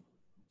 Will.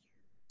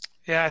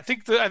 Yeah, I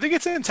think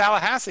it's in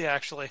Tallahassee,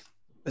 actually.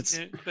 It's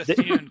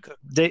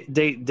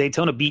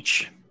Daytona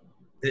Beach.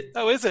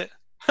 Oh, is it?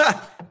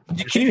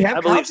 Can you have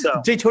I believe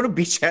so. Daytona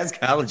Beach has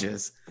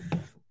colleges.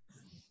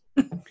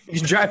 You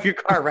can drive your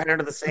car right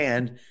under the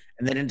sand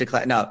and then into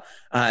class. Now,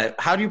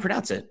 how do you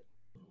pronounce it?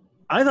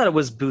 I thought it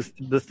was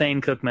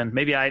Bethune-Cookman.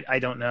 Maybe I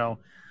don't know.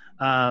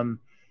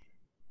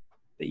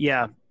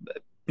 Yeah.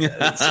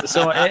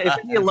 So if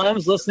any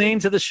alums listening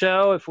to the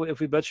show, if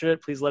we butcher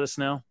it, please let us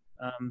know.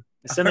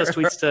 Send those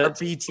tweets to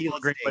BT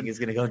rating is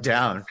going to go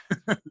down.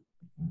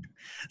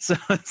 So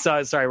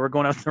sorry, we're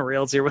going off the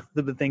rails here with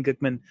the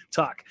Bethune-Cookman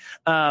talk.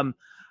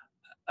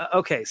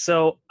 Okay,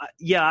 so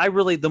I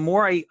really, the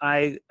more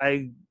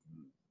I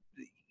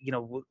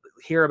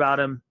hear about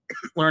him,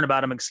 learn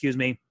about him. Excuse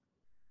me,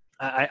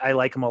 I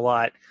like him a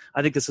lot.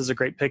 I think this is a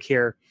great pick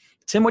here.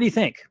 Tim, what do you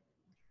think?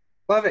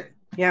 Love it.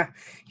 Yeah,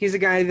 he's a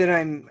guy that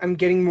I'm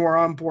getting more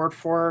on board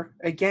for.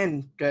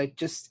 Again,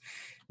 just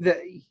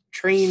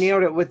Trey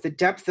nailed it with the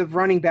depth of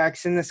running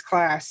backs in this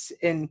class.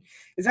 And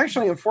it's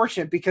actually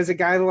unfortunate because a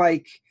guy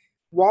like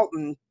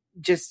Walton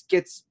just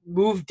gets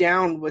moved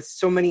down with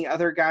so many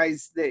other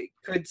guys that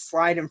could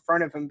slide in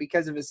front of him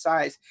because of his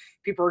size.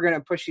 People are going to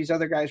push these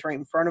other guys right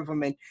in front of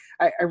him. And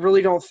I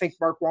really don't think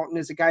Mark Walton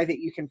is a guy that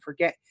you can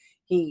forget.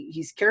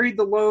 He's carried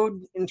the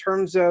load in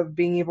terms of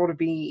being able to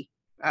be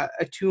a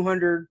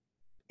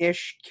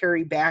 200-ish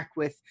carry back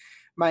with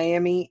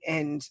Miami,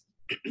 and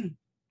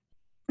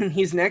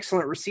he's an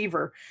excellent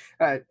receiver.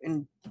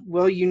 And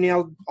Will,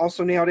 you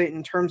also nailed it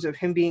in terms of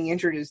him being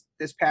injured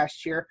this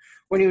past year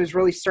when he was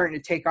really starting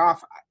to take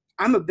off.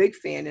 I'm a big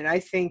fan, and I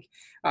think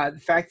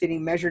the fact that he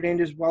measured in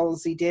as well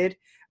as he did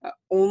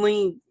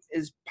only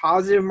is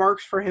positive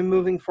marks for him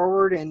moving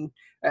forward, and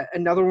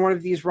another one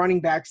of these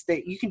running backs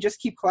that you can just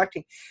keep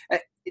collecting.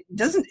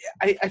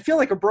 I feel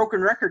like a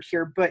broken record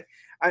here, but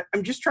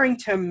I'm just trying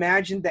to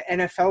imagine the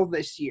NFL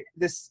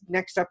this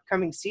next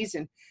upcoming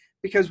season,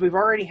 because we've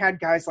already had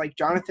guys like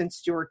Jonathan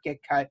Stewart get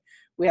cut.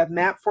 We have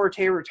Matt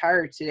Forte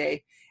retired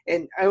today.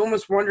 And I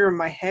almost wonder in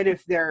my head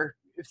if they're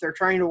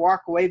trying to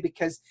walk away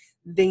because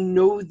they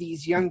know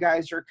these young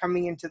guys are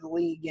coming into the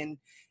league and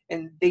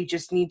they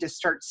just need to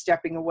start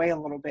stepping away a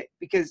little bit.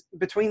 Because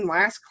between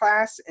last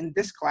class and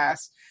this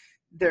class,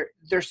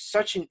 there's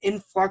such an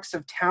influx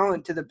of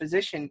talent to the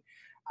position.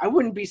 I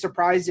wouldn't be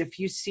surprised if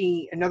you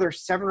see another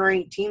 7 or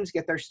 8 teams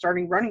get their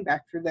starting running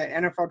back through the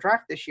NFL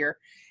draft this year.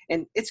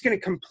 And it's going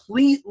to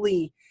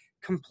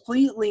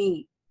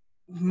completely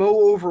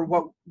mow over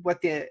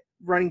what the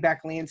running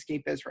back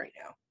landscape is right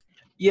now.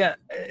 Yeah,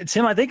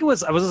 Tim, I think I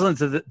was listening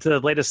to the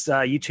latest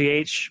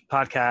UTH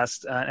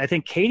podcast. I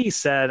think Katie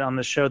said on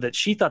the show that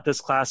she thought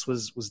this class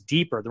was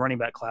deeper, the running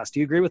back class. Do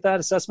you agree with that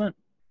assessment?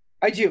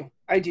 I do.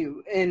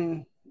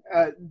 And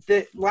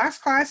the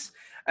last class,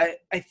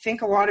 I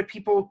think a lot of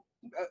people,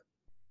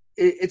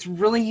 it's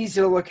really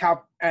easy to look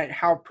at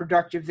how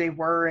productive they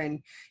were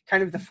and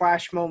kind of the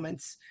flash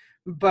moments.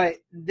 But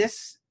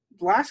this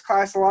last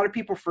class, a lot of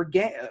people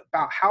forget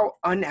about how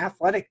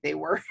unathletic they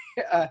were.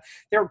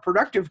 They're a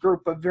productive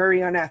group, but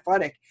very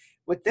unathletic.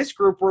 With this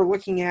group, we're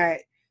looking at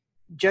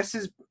just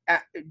as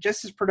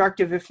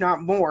productive, if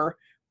not more.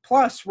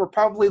 Plus, we're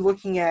probably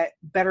looking at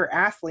better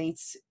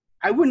athletes.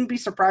 I wouldn't be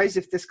surprised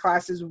if this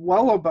class is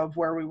well above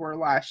where we were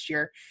last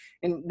year,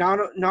 and not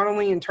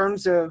only in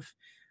terms of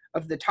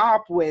the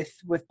top with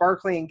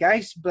Barkley and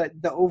Geis, but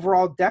the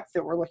overall depth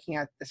that we're looking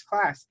at this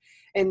class.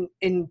 And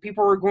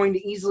people are going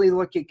to easily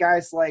look at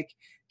guys like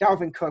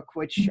Dalvin Cook,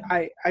 which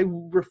I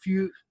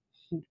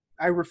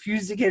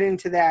refuse to get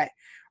into that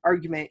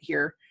argument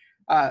here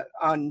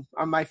on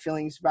my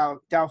feelings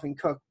about Dalvin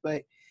Cook.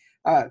 But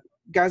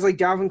guys like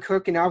Dalvin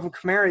Cook and Alvin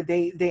Kamara,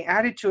 they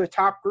added to a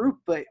top group,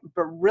 but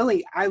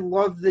really I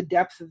love the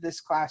depth of this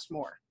class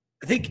more.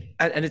 I think,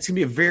 and it's going to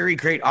be a very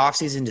great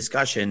offseason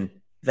discussion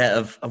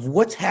of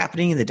what's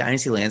happening in the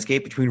dynasty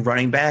landscape between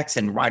running backs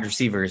and wide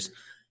receivers,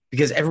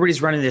 because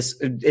everybody's running this,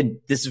 and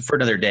this is for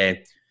another day.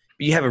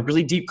 But you have a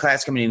really deep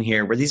class coming in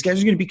here where these guys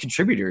are going to be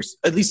contributors,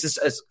 at least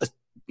as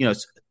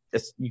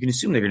you can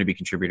assume they're going to be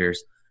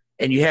contributors.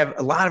 And you have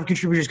a lot of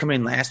contributors coming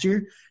in last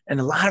year and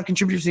a lot of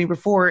contributors the year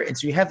before. And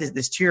so you have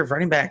this tier of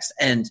running backs.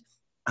 And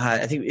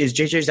I think is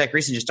JJ Zach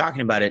Reason just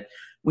talking about it.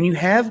 When you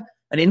have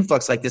an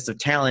influx like this of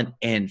talent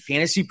and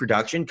fantasy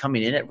production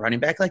coming in at running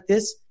back like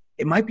this,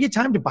 it might be a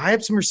time to buy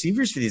up some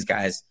receivers for these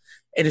guys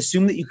and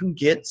assume that you can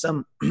get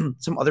some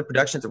other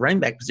production at the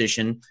running back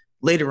position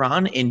later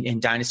on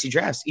in dynasty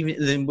drafts, even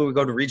then when we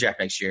go to redraft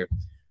next year.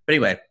 But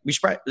anyway,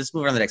 let's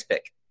move on to the next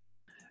pick.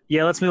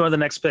 Yeah, let's move on to the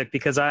next pick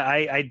because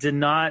I did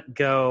not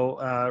go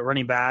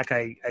running back.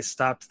 I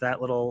stopped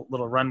that little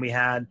run we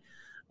had.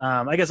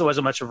 I guess it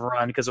wasn't much of a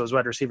run because it was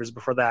wide receivers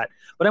before that.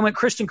 But I went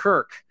Christian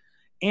Kirk.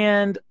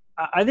 And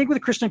I think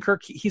with Christian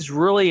Kirk, he's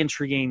really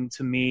intriguing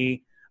to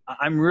me.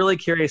 I'm really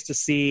curious to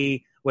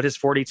see what his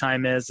 40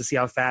 time is, to see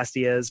how fast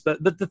he is.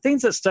 But the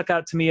things that stuck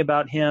out to me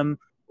about him,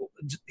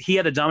 he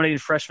had a dominating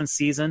freshman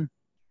season.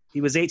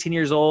 He was 18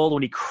 years old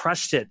when he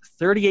crushed it,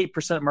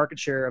 38% market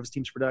share of his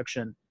team's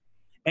production.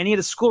 And he had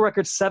a school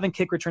record 7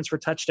 kick returns for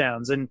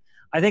touchdowns. And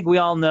I think we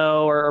all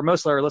know, or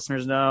most of our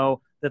listeners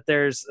know, that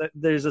there's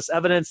this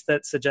evidence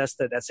that suggests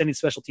that outstanding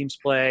special teams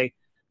play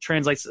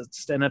translates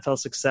to NFL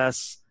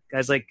success.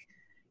 Guys like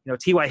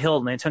T.Y.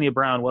 Hilton, Antonio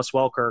Brown, Wes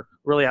Welker,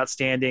 really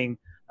outstanding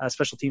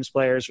special teams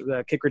players,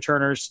 kick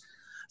returners.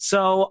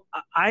 So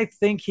I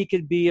think he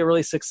could be a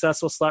really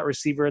successful slot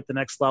receiver at the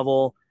next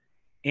level.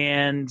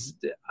 And,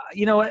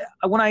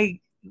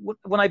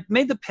 when I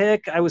made the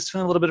pick, I was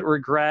feeling a little bit of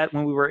regret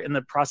when we were in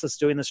the process of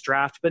doing this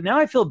draft, but now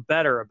I feel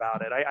better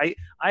about it.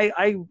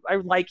 I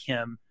like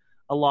him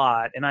a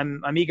lot, and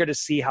I'm eager to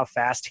see how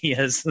fast he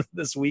is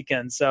this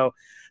weekend. So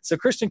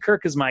Christian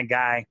Kirk is my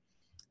guy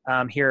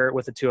here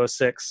with the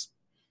 206.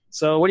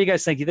 So what do you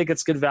guys think? You think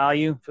it's good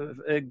value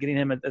getting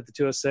him at the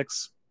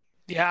 206?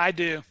 Yeah, I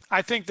do.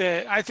 I think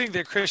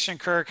that Christian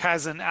Kirk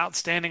has an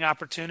outstanding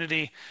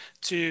opportunity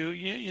to,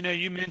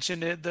 you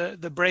mentioned it,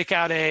 the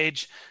breakout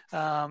age.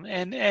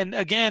 And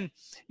again,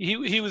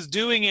 he was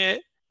doing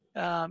it,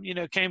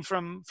 came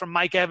from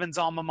Mike Evans'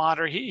 alma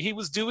mater. He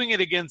was doing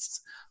it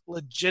against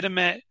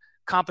legitimate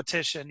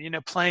competition,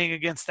 playing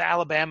against the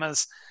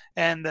Alabamas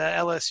and the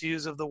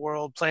LSUs of the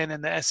world, playing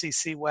in the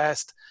SEC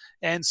West.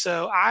 And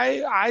so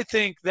I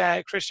think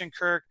that Christian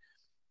Kirk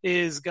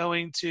is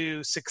going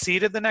to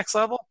succeed at the next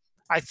level.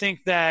 I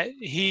think that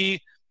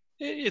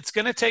it's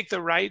going to take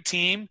the right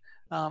team.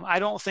 I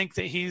don't think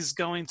that he's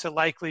going to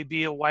likely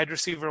be a wide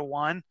receiver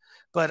 1,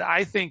 but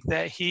I think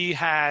that he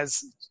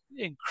has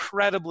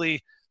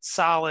incredibly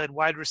solid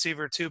wide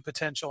receiver 2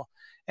 potential.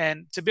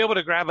 And to be able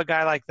to grab a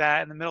guy like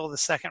that in the middle of the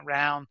second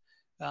round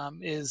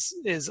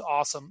is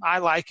awesome. I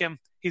like him.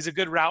 He's a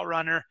good route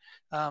runner.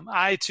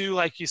 I too,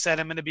 like you said,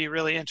 I'm going to be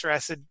really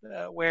interested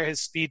where his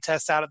speed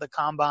tests out at the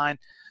combine.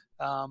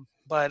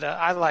 But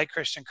I like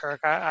Christian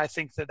Kirk. I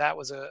think that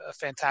was a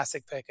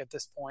fantastic pick at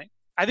this point.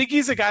 I think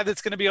he's a guy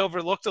that's going to be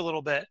overlooked a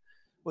little bit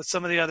with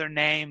some of the other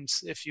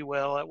names, if you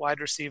will, at wide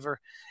receiver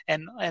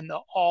and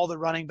all the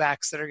running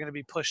backs that are going to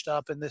be pushed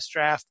up in this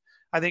draft.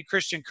 I think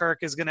Christian Kirk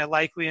is going to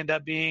likely end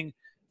up being,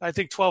 I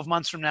think 12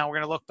 months from now, we're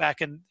going to look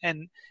back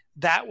and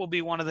that will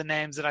be one of the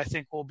names that I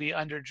think will be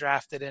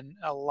underdrafted in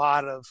a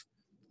lot of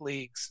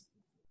leagues.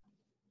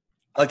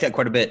 I like that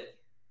quite a bit.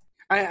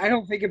 I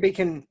don't think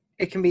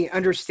it can be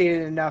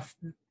understated enough.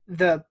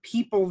 The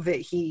people that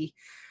he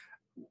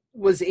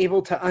was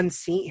able to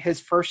unseat his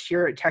first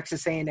year at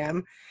Texas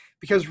A&M,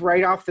 because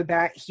right off the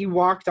bat, he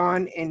walked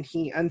on and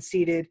he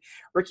unseated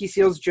Ricky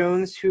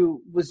Seals-Jones,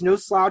 who was no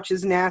slouch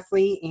as an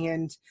athlete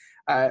and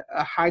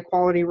a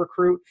high-quality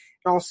recruit.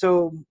 And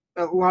also,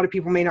 a lot of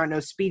people may not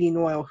know Speedy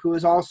Noyle, who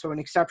is also an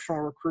exceptional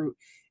recruit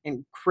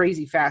and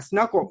crazy fast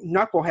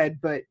knucklehead.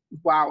 But,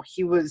 wow,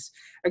 he was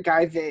a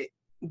guy that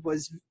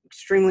was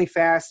extremely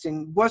fast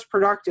and was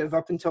productive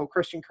up until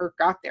Christian Kirk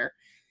got there.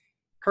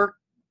 Kirk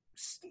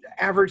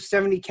averaged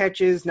 70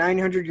 catches,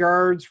 900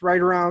 yards, right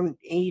around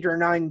 8 or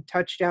 9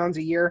 touchdowns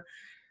a year.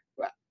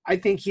 I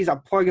think he's a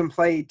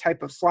plug-and-play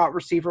type of slot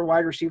receiver,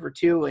 wide receiver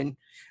too. And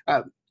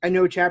I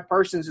know Chad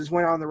Parsons has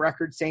went on the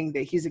record saying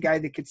that he's a guy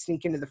that could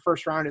sneak into the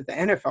first round of the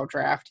NFL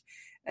draft.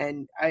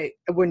 And I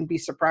wouldn't be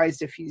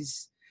surprised if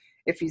he's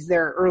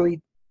there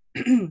early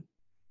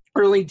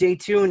early day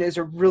 2 and is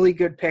a really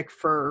good pick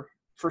for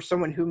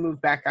someone who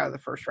moved back out of the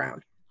first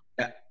round.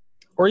 Yeah.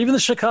 Or even the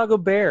Chicago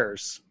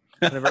Bears.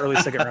 Kind of early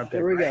second round pick.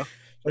 There we go.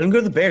 Let them go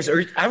to the Bears.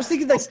 Or I was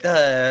thinking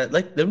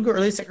let them go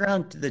early second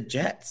round to the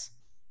Jets.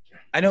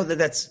 I know that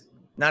that's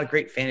not a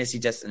great fantasy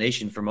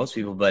destination for most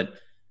people, but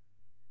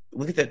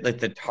look at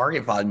the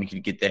target volume you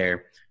could get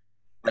there.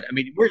 But I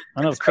mean,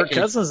 I know if Kirk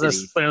Cousins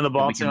is playing the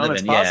ball,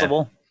 it's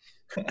possible.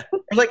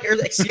 or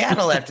like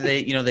Seattle after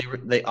they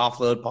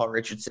offload Paul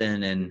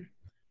Richardson and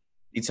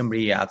need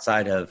somebody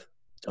outside of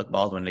Doug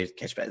Baldwin to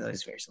catch back. That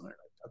is very similar to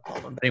Doug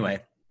Baldwin. But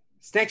anyway.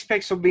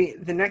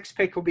 The next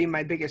pick will be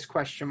my biggest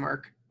question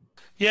mark.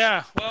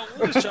 Yeah, well,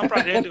 we'll just jump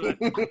right into it.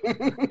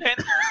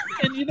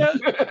 And you know,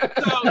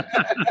 so,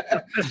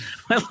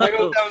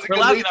 we're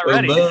laughing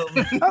already.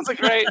 That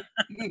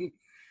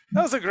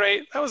was a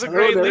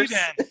great lead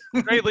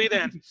in. Great lead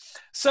in.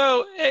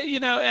 So,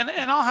 you know,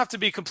 and I'll have to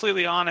be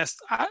completely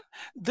honest.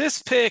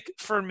 This pick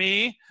for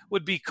me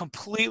would be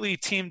completely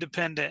team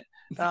dependent.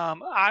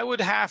 I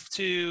would have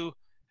to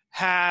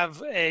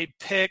have a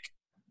pick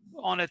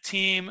on a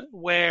team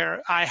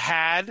where I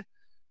had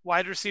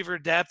wide receiver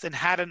depth and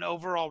had an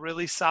overall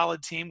really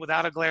solid team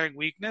without a glaring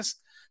weakness,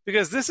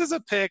 because this is a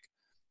pick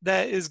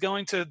that is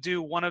going to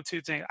do one of two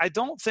things. I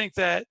don't think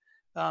that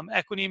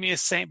Equanimeous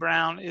St.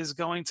 Brown is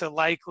going to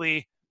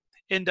likely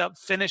end up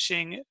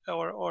finishing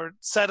or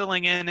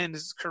settling in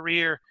his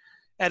career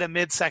at a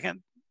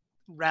mid-second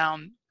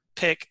round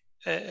pick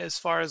as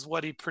far as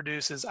what he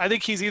produces. I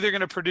think he's either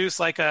going to produce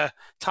like a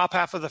top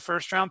half of the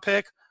first round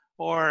pick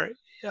or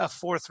a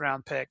fourth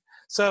round pick.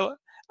 So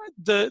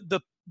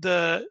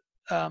the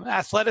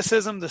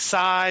athleticism, the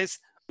size,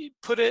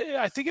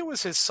 I think it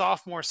was his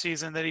sophomore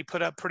season that he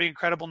put up pretty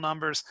incredible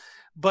numbers,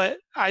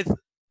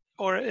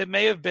 or it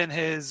may have been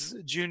his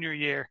junior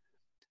year.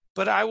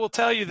 But I will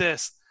tell you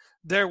this,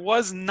 there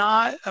was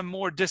not a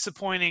more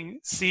disappointing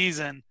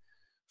season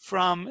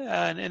from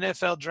an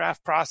NFL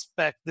draft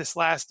prospect this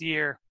last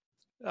year,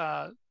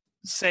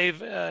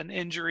 save an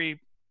injury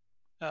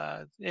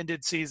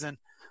ended season,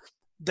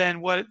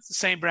 than what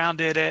St. Brown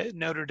did at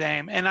Notre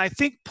Dame. And I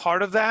think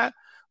part of that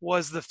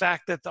was the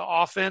fact that the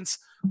offense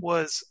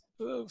was,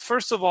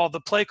 first of all, the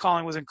play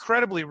calling was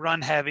incredibly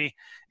run heavy,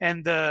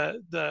 and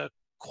the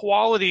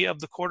quality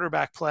of the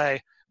quarterback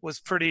play was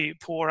pretty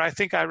poor. I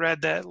think I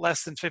read that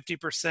less than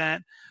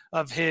 50%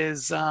 of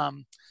his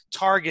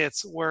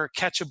targets were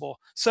catchable.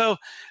 So,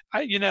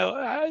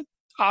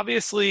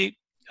 obviously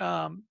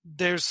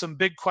there's some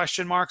big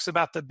question marks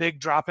about the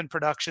big drop in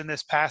production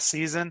this past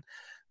season.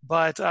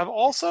 But I've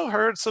also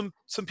heard some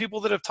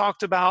people that have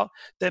talked about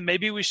that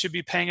maybe we should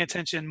be paying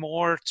attention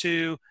more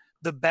to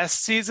the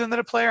best season that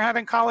a player had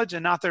in college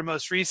and not their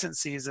most recent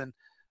season.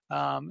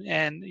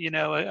 And,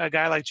 a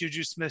guy like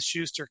Juju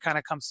Smith-Schuster kind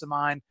of comes to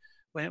mind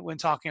when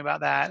talking about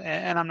that.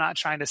 And I'm not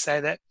trying to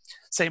say that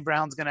St.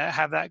 Brown's going to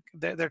have that.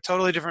 They're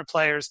totally different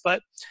players.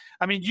 But,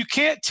 I mean, you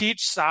can't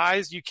teach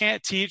size. You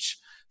can't teach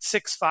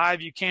 6'5".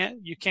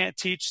 You can't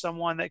teach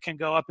someone that can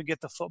go up and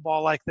get the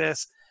football like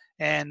this.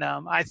 And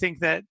I think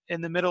that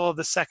in the middle of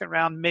the second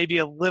round, maybe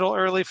a little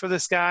early for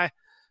this guy,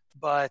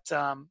 but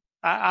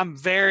I'm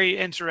very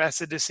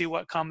interested to see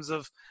what comes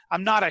of.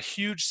 I'm not a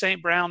huge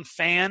St. Brown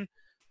fan,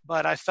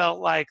 but I felt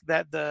like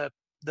that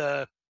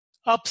the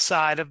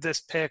upside of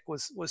this pick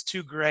was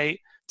too great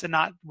to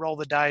not roll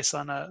the dice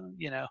on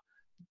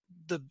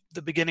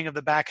the beginning of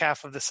the back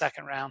half of the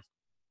second round.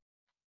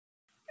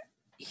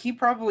 He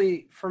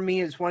probably, for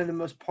me, is one of the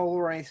most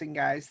polarizing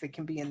guys that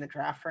can be in the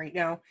draft right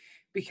now,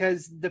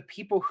 because the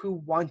people who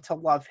want to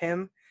love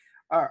him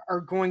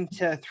are going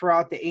to throw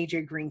out the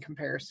AJ Green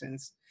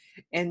comparisons.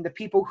 And the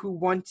people who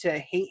want to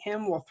hate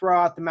him will throw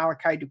out the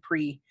Malachi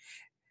Dupree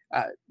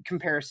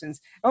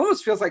comparisons. It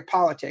almost feels like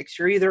politics.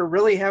 You're either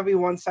really heavy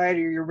one side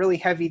or you're really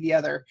heavy the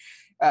other.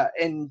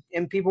 And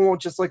people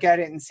won't just look at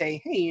it and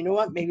say, hey, you know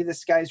what? Maybe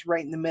this guy's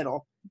right in the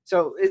middle.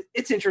 So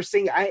it's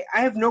interesting. I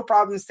have no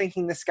problems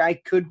thinking this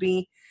guy could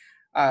be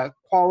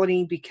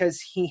quality because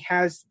he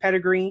has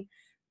pedigree.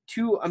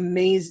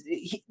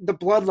 The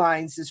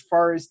bloodlines as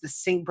far as the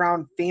St.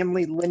 Brown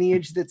family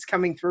lineage that's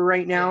coming through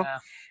right now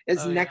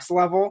is next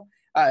level.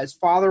 His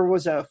father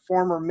was a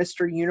former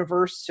Mr.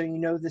 Universe, so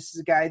this is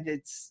a guy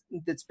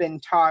that's been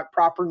taught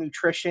proper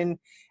nutrition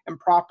and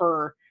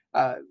proper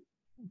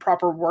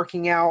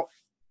working out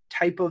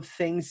type of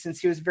things since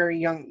he was a very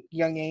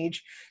young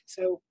age.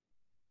 So,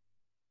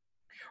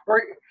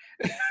 or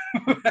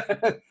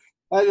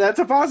that's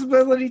a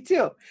possibility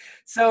too.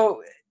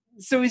 So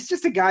he's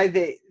just a guy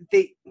that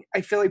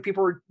I feel like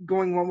people are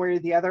going one way or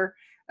the other.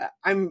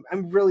 I'm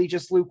really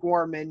just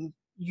lukewarm, and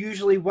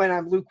usually when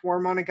I'm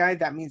lukewarm on a guy,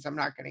 that means I'm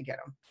not going to get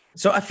him.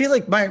 So I feel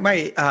like my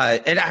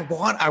and I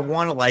want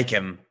to like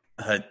him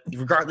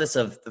regardless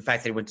of the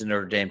fact that he went to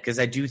Notre Dame, because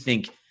I do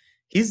think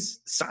his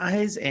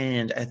size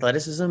and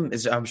athleticism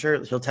is, I'm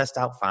sure he'll test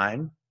out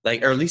fine,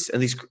 like, or at least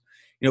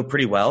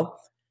pretty well.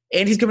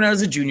 And he's coming out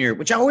as a junior,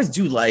 which I always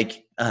do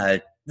like.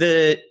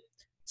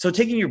 So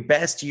taking your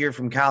best year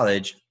from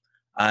college,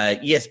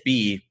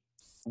 ESB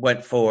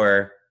went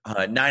for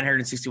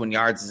 961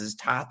 yards as his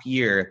top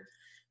year,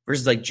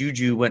 versus like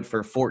Juju went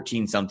for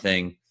 14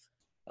 something,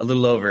 a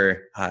little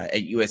over at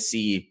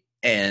USC.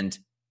 And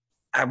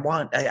I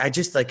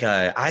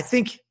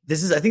think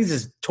this is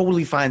a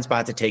totally fine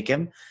spot to take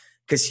him,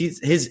 because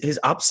his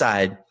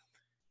upside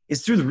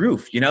is through the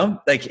roof.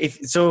 Like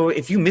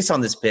if you miss on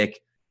this pick,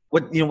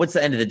 what's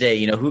the end of the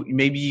day? Who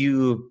maybe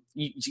you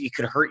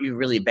could hurt you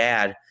really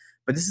bad.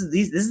 But this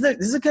is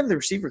the kind of the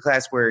receiver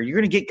class where you're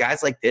going to get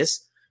guys like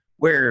this,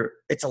 where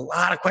it's a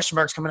lot of question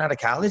marks coming out of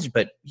college,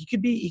 but he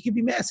could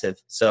be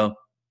massive. So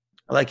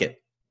I like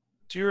it.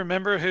 Do you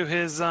remember who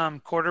his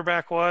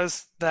quarterback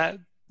was that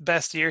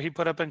best year he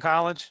put up in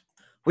college?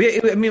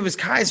 It was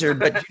Kaiser,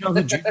 but do you know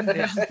who Juju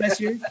Smith's best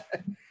year?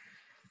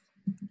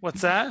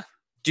 What's that?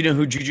 Do you know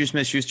who Juju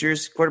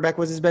Smith-Schuster's quarterback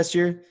was his best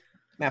year?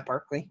 Matt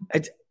Barkley.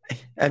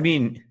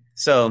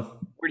 So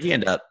where'd he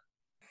end up?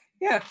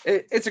 Yeah,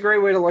 it's a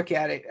great way to look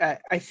at it.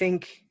 I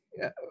think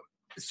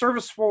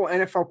serviceable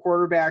NFL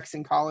quarterbacks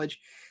in college,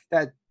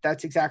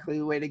 that's exactly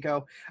the way to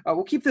go.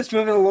 We'll keep this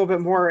moving a little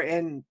bit more,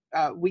 and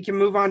we can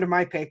move on to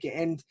my pick,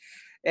 and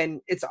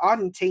it's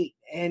Auden Tate.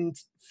 And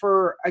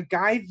for a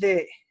guy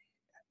that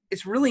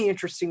it's really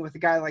interesting with a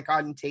guy like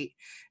Auden Tate,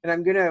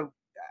 and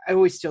I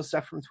always steal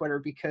stuff from Twitter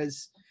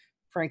because,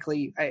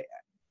 frankly,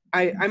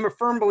 I'm a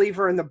firm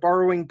believer in the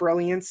borrowing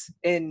brilliance,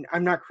 and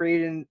I'm not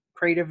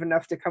creative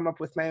enough to come up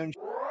with my own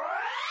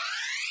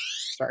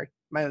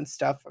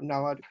stuff. I'm not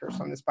allowed to curse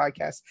on this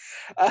podcast.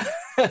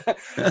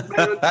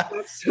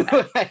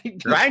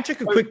 Ryan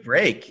took a quick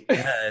break.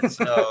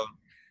 So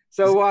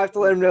we'll have to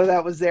let him know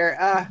that was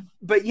there.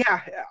 But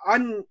yeah,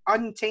 on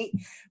Tate,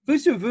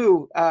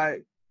 Vusuvu,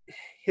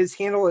 his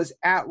handle is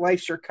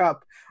 @LifeSureCup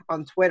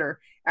on Twitter,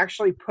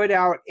 actually put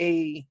out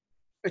a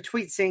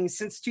tweet saying,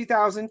 since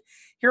 2000,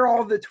 here are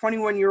all the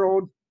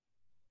 21-year-old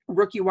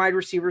rookie wide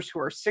receivers who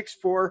are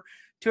 6'4",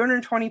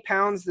 220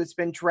 pounds that's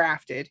been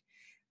drafted.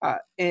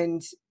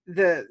 And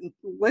the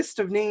list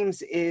of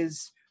names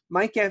is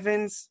Mike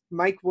Evans,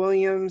 Mike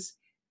Williams,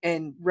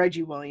 and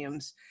Reggie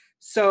Williams.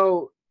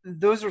 So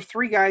those are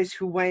three guys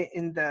who went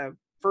in the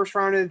first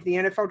round of the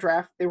NFL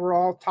draft. They were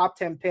all top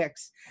 10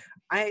 picks.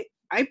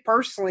 I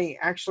personally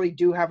actually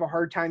do have a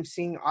hard time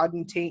seeing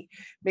Auden Tate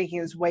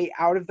making his way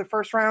out of the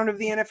first round of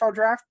the NFL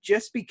draft,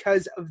 just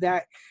because of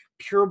that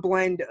pure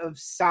blend of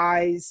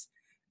size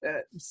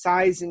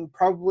and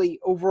probably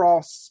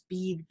overall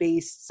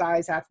speed-based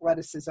size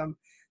athleticism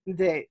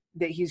that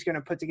he's going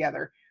to put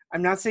together.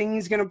 I'm not saying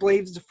he's going to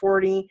blaze the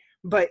 40,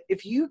 but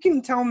if you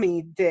can tell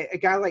me that a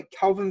guy like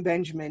Kelvin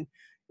Benjamin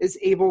is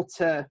able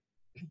to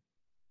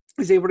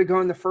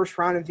go in the first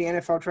round of the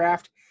NFL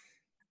draft,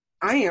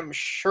 I am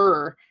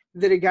sure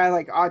that a guy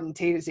like Auden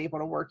Tate is able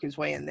to work his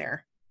way in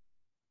there.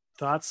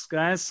 Thoughts,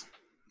 guys?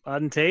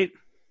 Auden Tate?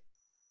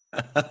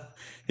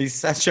 He's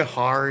such a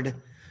hard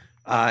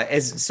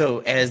as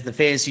the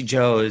Fantasy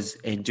Joes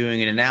and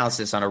doing an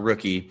analysis on a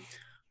rookie,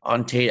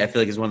 Auden Tate, I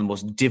feel like, is one of the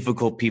most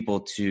difficult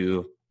people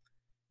to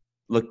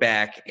look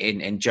back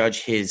and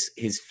judge his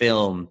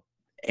film,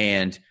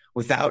 and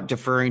without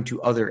deferring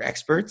to other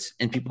experts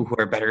and people who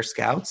are better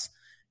scouts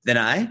than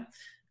I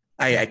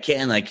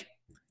can, like,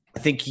 I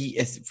think he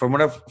is, from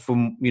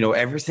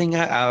everything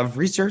I've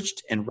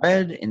researched and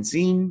read and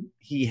seen,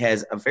 he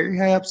has a very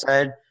high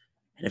upside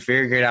and a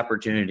very great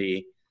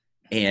opportunity.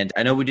 And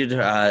I know we did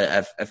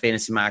a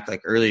fantasy mock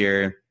like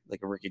earlier,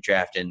 like a rookie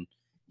draft, and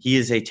he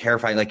is a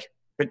terrifying,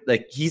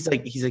 he's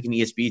like an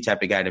ESB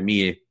type of guy to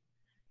me,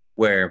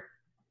 where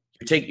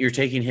you're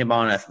taking him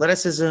on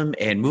athleticism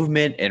and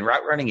movement and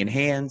route running and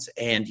hands,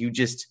 and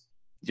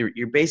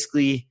you're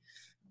basically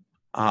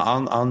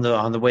on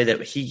the way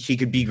that he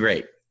could be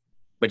great,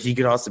 but he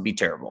could also be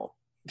terrible.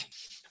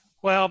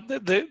 Well,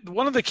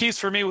 one of the keys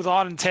for me with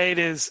Auden Tate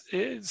is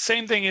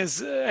same thing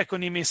as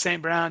Equinemi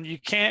St. Brown. You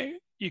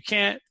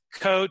can't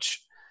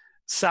coach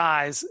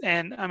size,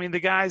 and I mean, the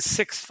guy's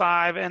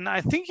 6'5", and I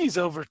think he's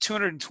over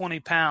 220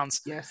 pounds.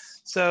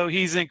 Yes. So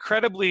he's an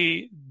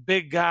incredibly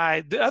big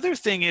guy. The other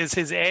thing is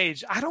his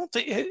age. I don't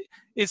think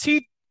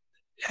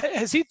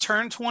has he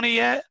turned 20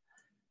 yet?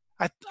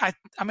 I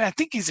mean, I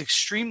think he's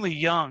extremely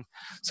young.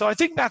 So I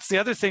think that's the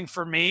other thing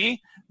for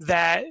me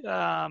that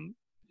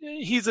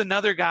he's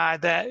another guy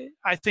that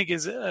I think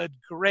is a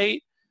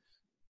great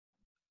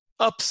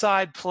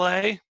upside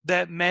play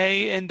that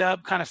may end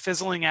up kind of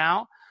fizzling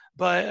out.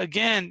 But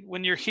again,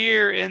 when you're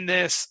here in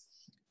this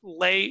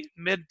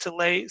mid to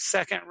late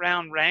second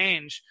round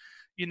range,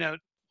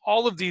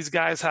 all of these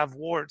guys have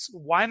warts.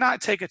 Why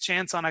not take a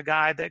chance on a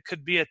guy that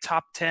could be a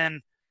top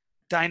 10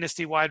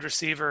 dynasty wide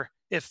receiver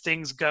if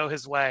things go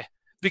his way?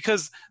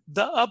 Because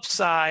the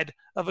upside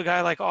of a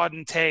guy like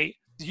Auden Tate,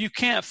 you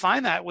can't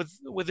find that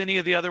with any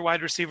of the other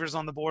wide receivers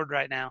on the board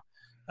right now.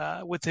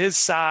 With his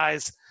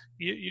size,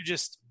 you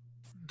just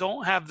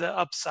don't have the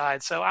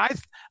upside. So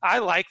I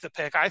like the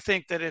pick. I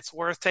think that it's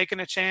worth taking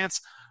a chance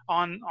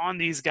on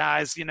these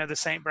guys, the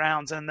St.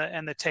 Browns and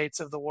the Tates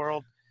of the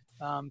world,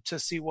 to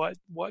see what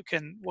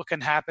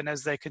can happen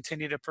as they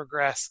continue to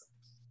progress.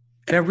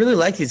 And I really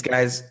like these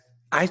guys.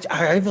 I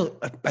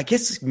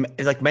guess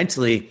like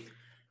mentally,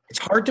 it's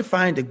hard to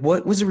find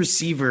what was a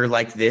receiver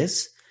like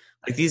this,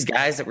 like these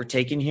guys that we're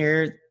taking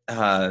here,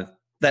 that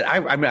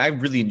I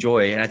really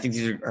enjoy, and I think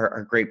these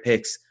are great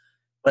picks.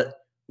 But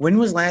when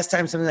was last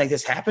time something like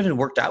this happened and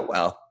worked out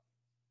well?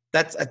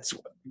 That's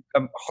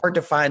hard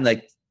to find,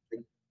 like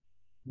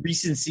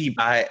recency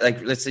by,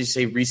 like, let's just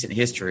say recent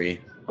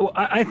history. Well,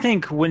 I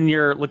think when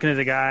you're looking at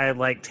a guy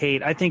like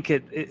Tate, I think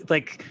it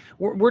like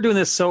we're doing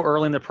this so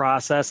early in the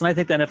process, and I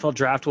think the NFL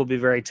draft will be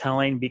very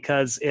telling,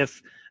 because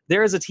if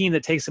there is a team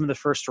that takes him in the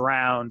first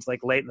round, like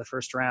late in the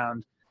first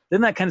round,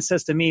 then that kind of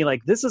says to me,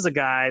 like, this is a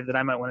guy that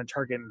I might want to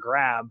target and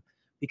grab,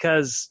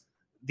 because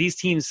these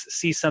teams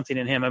see something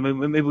in him. I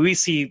mean, maybe we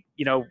see,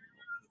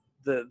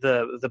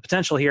 the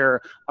potential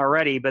here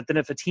already, but then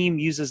if a team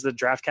uses the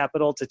draft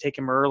capital to take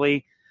him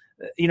early,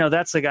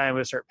 that's the guy I'm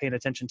going to start paying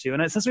attention to.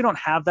 And since we don't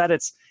have that,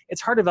 it's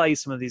hard to value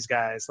some of these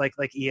guys like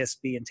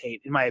ESB and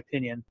Tate, in my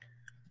opinion.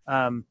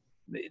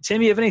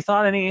 Tim, you have any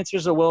thought, any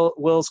answers to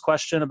Will's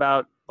question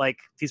about like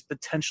these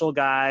potential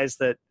guys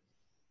that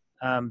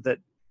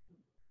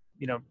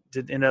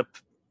did end up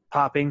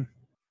popping?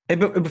 Hey,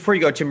 but before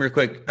you go, Tim, real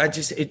quick,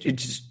 it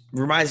just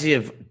reminds me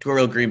of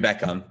Dorial Green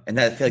Beckham, and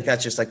I feel like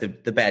that's just like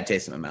the bad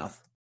taste in my mouth.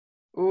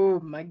 Oh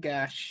my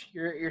gosh,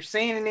 you're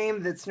saying a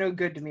name that's no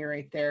good to me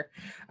right there.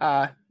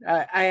 I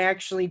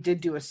actually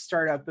did do a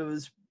startup. It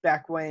was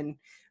back when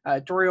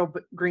Dorial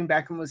Green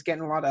Beckham was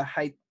getting a lot of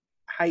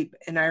hype,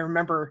 and I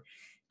remember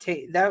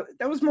that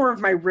was more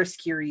of my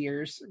riskier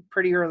years.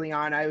 Pretty early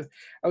on, I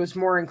was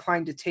more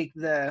inclined to take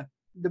the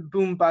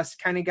boom bust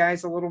kind of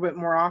guys a little bit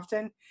more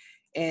often,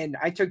 and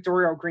I took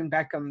Dorial Green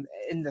Beckham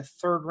in the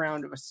third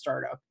round of a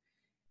startup,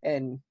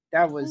 and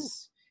that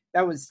was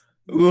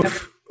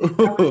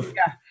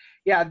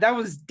yeah, that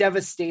was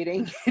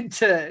devastating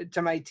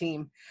to my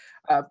team.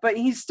 But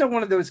he's still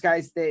one of those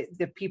guys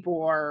that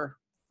people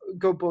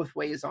go both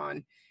ways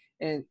on,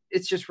 and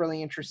it's just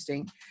really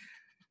interesting.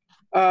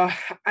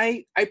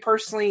 I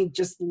personally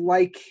just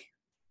like,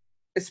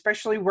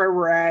 especially where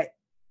we're at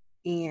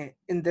in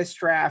this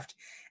draft,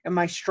 and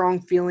my strong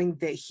feeling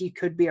that he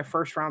could be a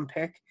first round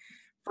pick.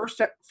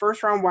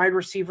 First round wide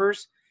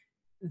receivers,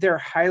 they're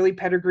highly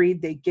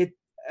pedigreed. They get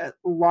a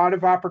lot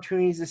of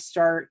opportunities to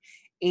start,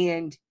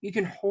 and you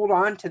can hold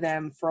on to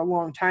them for a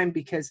long time,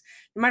 because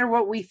no matter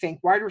what we think,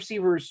 wide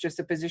receiver is just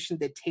a position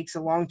that takes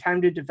a long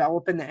time to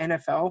develop in the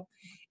NFL.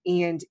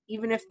 And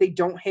even if they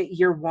don't hit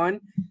year one,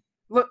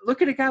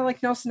 look at a guy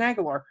like Nelson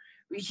Aguilar.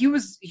 He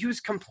was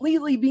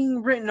completely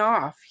being written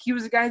off. He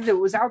was a guy that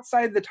was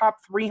outside the top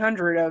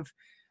 300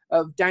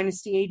 of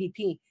Dynasty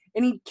ADP.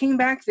 And he came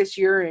back this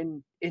year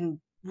and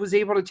was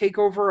able to take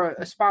over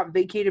a spot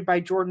vacated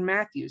by Jordan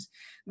Matthews.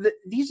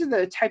 These are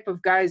the type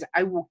of guys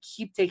I will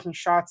keep taking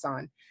shots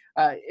on.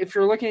 If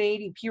you're looking at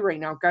ADP right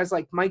now, guys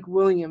like Mike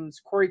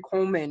Williams, Corey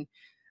Coleman,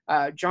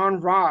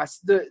 John Ross,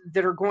 that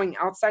are going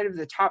outside of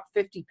the top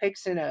 50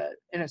 picks in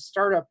a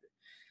startup,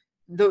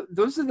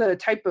 those are the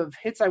type of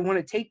hits I want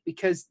to take,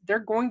 because they're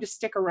going to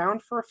stick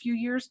around for a few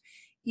years.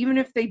 Even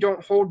if they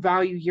don't hold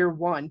value year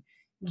one,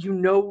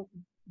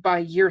 by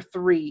year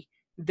three,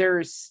 there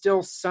is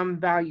still some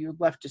value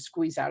left to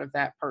squeeze out of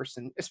that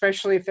person,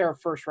 especially if they're a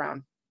first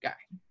round guy.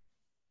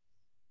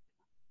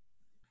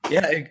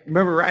 Yeah, I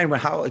remember, Ryan,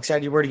 how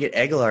excited you were to get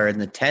Aguilar in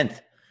the 10th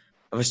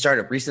of a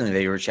startup recently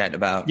that you were chatting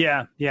about.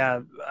 Yeah,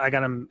 I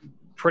got him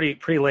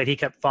pretty late. He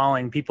kept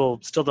falling. People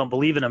still don't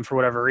believe in him for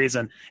whatever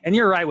reason. And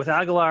you're right, with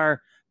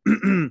Aguilar,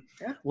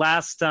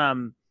 last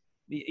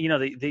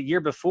the year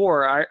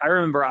before, I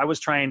remember I was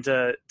trying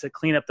to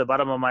clean up the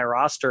bottom of my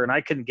roster, and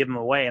I couldn't give him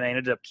away, and I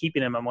ended up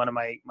keeping him on one of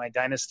my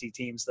dynasty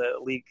teams, the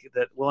league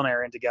that Will and I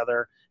are in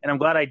together. And I'm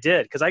glad I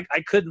did, because I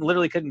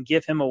couldn't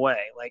give him away,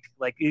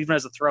 like even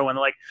as a throw in.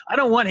 Like, I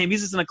don't want him.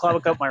 He's just going to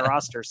club up my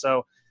roster.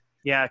 So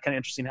yeah, kind of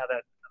interesting how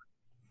that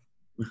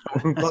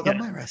club up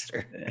my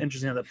roster.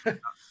 Interesting how that.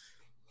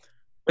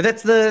 But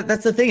that's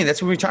the thing, and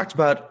that's what we talked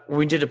about when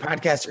we did a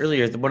podcast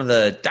earlier. One of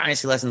the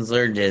dynasty lessons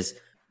learned is,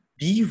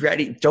 be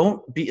ready.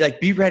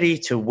 Be ready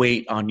to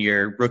wait on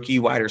your rookie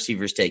wide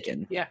receivers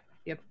taken. Yeah.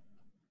 Yep.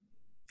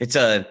 It's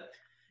a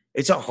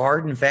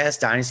hard and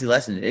fast dynasty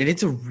lesson, and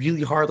it's a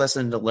really hard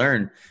lesson to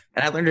learn.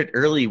 And I learned it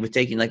early with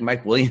taking like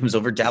Mike Williams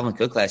over Dalvin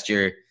Cook last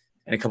year.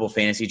 in a couple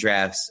fantasy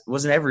drafts. It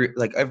wasn't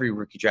every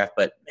rookie draft,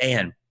 but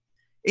man,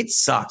 it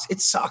sucks. It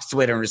sucks to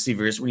wait on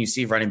receivers when you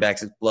see running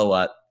backs blow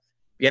up.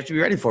 You have to be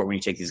ready for it when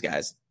you take these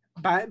guys.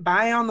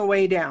 Buy on the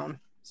way down.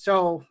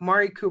 So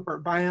Mari Cooper,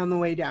 buy on the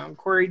way down.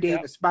 Corey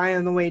Davis, buy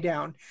on the way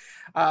down.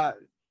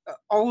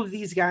 All of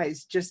these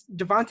guys, just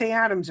Devontae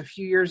Adams a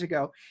few years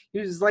ago, he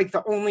was like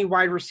the only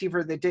wide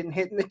receiver that didn't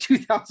hit in the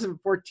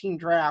 2014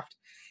 draft,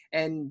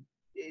 and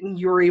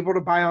you were able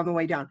to buy on the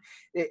way down.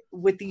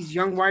 With these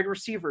young wide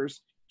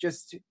receivers,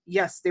 just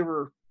yes,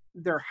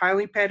 they're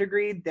highly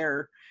pedigreed,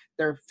 they're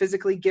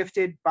physically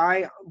gifted.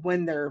 Buy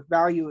when their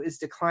value is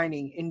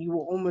declining, and you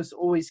will almost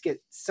always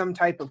get some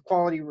type of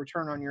quality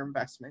return on your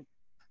investment.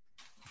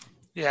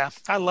 Yeah,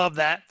 I love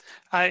that.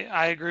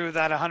 I agree with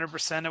that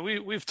 100%.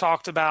 And we've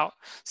talked about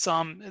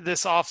some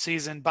this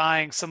offseason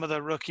buying some of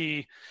the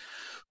rookie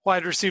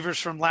wide receivers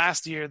from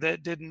last year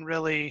that didn't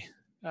really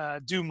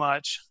do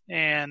much.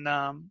 And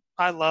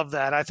I love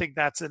that. I think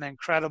that's an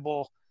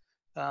incredible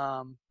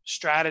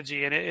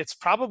strategy. And it's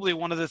probably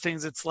one of the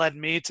things that's led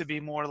me to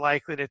be more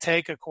likely to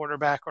take a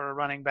quarterback or a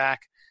running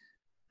back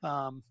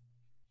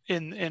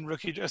in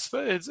rookie. It's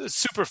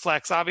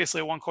Superflex, obviously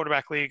a one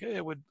quarterback league.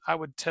 I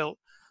would tilt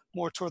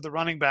more toward the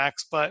running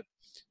backs, but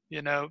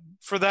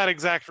for that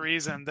exact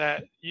reason,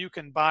 that you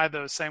can buy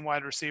those same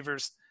wide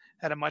receivers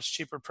at a much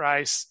cheaper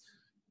price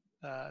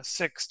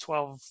 6,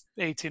 12,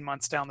 18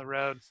 months down the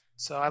road.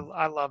 So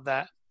I love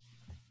that.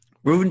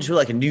 We're moving to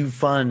like a new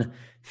fun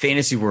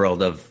fantasy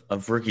world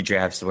of rookie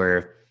drafts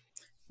where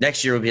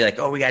next year we'll be like,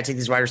 oh, we got to take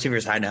these wide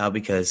receivers high now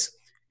because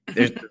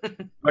the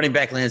running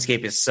back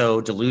landscape is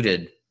so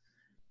diluted.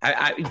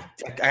 I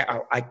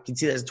can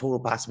see that as a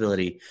total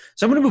possibility.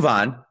 So I'm going to move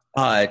on.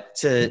 So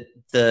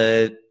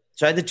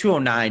I had the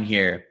 209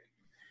 here,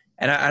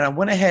 and I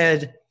went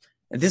ahead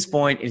at this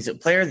point. He's a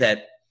player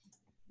that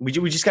we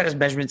just got his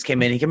measurements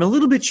came in. He came a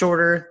little bit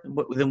shorter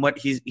than what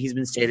he's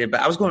been stated, but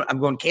I'm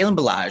going Kalen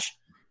Ballage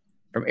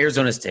from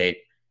Arizona State,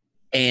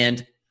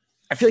 and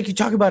I feel like you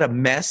talk about a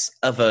mess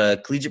of a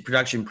collegiate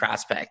production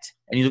prospect,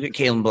 and you look at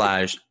Kalen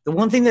Ballage. The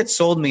one thing that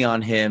sold me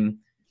on him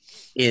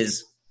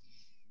is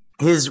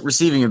his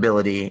receiving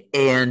ability,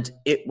 and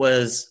it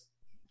was,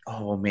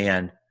 oh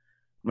man,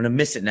 I'm going to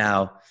miss it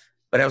now,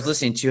 but I was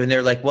listening to, and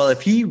they're like, well,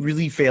 if he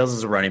really fails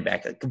as a running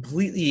back, like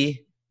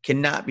completely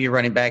cannot be a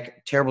running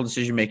back, terrible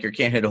decision maker,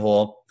 can't hit a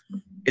hole,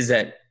 is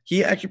that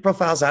he actually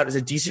profiles out as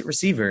a decent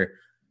receiver.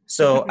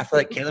 So I feel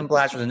like Kalen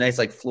Ballage was a nice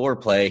like floor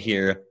play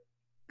here.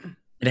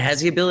 It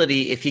has the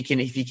ability, if he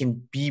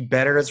can be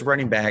better as a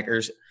running back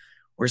or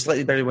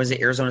slightly better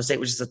than Arizona State,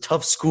 which is a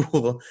tough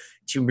school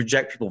to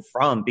reject people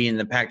from, being in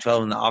the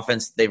Pac-12 and the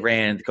offense they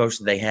ran, the coach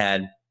that they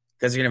had,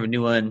 because they're going to have a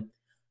new one.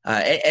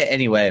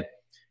 Anyway,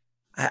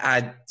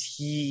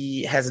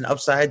 he has an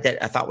upside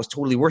that I thought was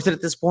totally worth it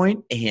at this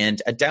point,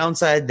 and a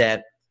downside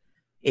that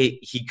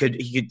he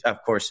could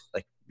of course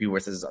like be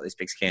worth it as all these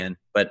picks can.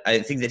 But I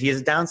think that he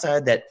has a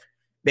downside that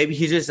maybe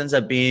he just ends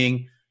up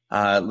being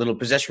a little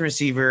possession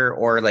receiver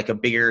or like a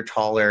bigger,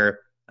 taller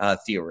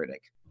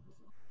theoretic.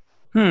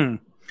 No,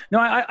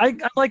 I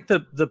like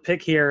the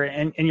pick here,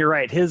 and you're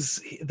right.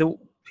 His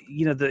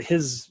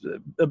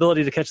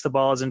ability to catch the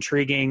ball is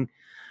intriguing.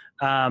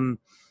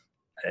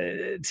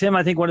 Tim,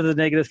 I think one of the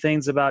negative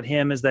things about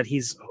him is that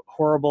he's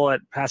horrible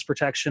at pass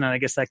protection, and I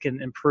guess that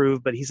can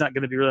improve. But he's not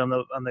going to be really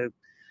on the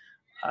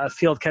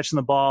field catching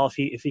the ball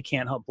if he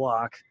can't help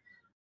block.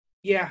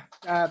 Yeah,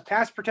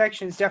 pass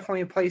protection is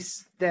definitely a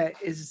place that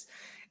is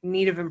in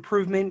need of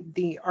improvement.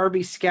 The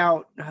RB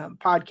Scout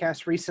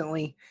podcast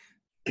recently,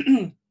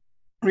 we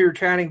were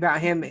chatting about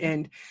him,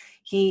 and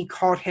he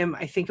called him,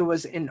 I think it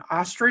was an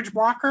ostrich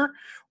blocker,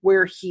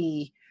 where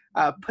he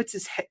puts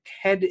his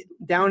head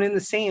down in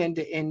the sand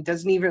and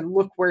doesn't even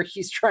look where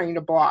he's trying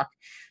to block.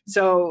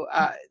 So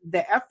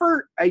the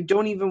effort, I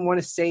don't even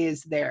want to say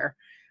is there.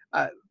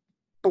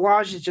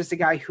 Ballage is just a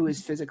guy who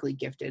is physically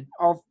gifted.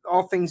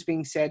 All things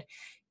being said,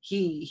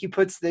 he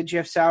puts the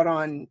GIFs out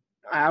on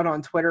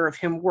Twitter of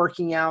him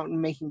working out and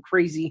making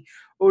crazy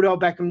Odell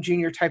Beckham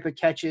Jr. type of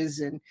catches.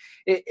 And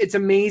it's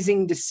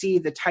amazing to see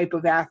the type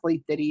of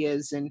athlete that he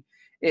is. And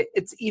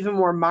it's even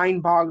more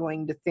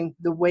mind-boggling to think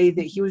the way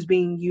that he was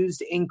being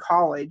used in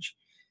college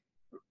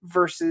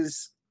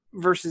versus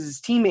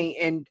his teammate.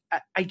 And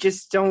I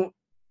just don't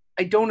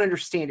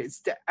understand it.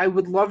 I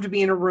would love to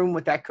be in a room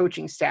with that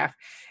coaching staff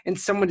and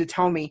someone to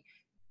tell me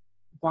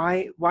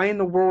why in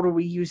the world are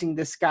we using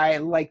this guy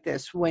like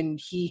this when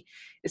he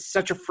is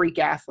such a freak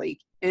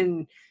athlete?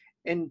 And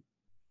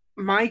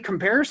my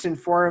comparison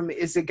for him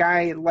is a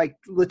guy like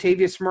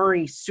Latavius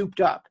Murray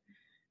souped up.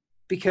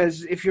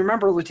 Because if you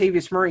remember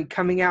Latavius Murray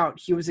coming out,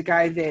 he was a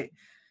guy that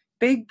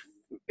big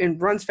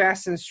and runs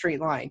fast in a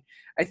straight line.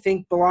 I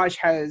think Ballage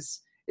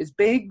is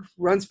big,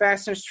 runs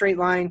fast in a straight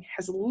line,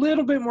 has a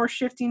little bit more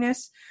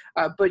shiftiness,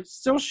 but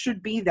still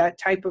should be that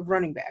type of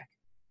running back.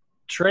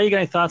 Trey, you got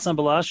any thoughts on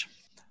Ballage?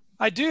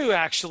 I do,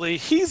 actually.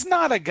 He's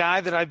not a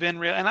guy that I've been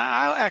real, and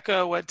I'll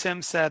echo what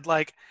Tim said.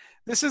 Like,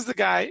 this is the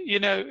guy,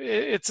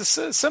 it's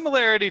a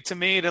similarity to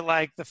me to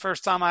like the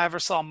first time I ever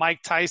saw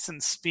Mike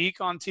Tyson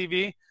speak on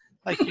TV.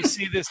 Like you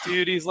see this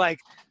dude, he's like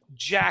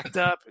jacked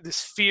up,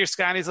 this fierce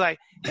guy, and he's like,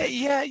 hey,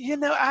 yeah,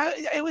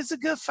 it was a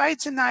good fight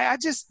tonight. I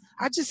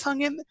just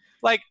hung in.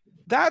 Like,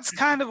 that's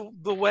kind of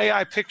the way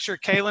I picture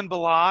Kalen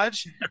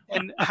Ballage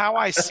and how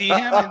I see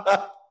him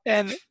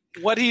and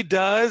what he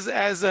does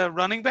as a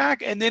running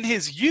back, and then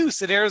his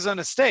use at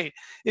Arizona State.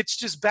 It's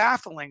just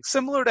baffling.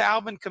 Similar to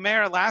Alvin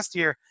Kamara last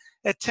year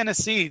at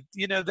Tennessee,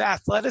 the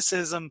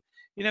athleticism,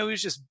 he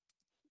was just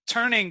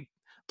turning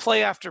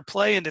play after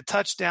play into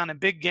touchdown and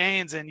big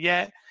gains, and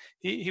yet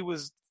he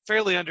was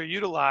fairly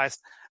underutilized.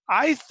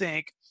 I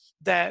think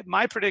that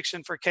my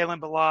prediction for Kalen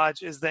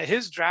Ballage is that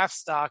his draft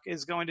stock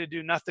is going to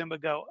do nothing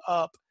but go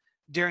up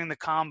during the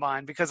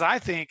combine, because I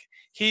think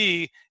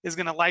he is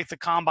going to light the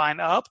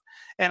combine up.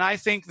 And I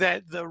think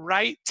that the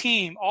right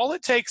team, all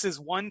it takes is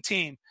one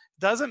team.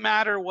 Doesn't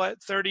matter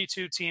what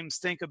 32 teams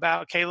think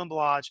about Kalen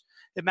Ballage.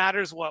 It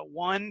matters what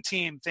one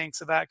team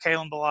thinks about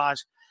Kalen Ballage.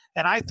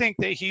 And I think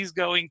that he's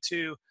going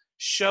to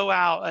show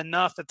out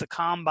enough at the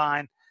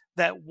combine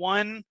that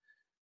one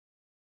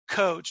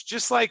coach,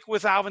 just like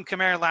with Alvin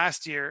Kamara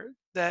last year,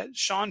 that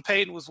Sean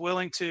Payton was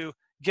willing to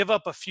give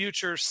up a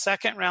future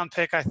second-round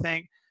pick, I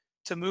think,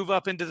 to move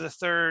up into the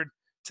third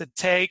to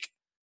take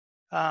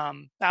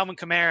Alvin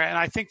Kamara. And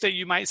I think that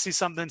you might see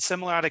something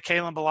similar out of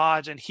Kalen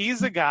Ballage, and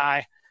he's a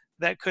guy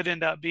that could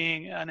end up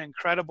being an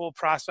incredible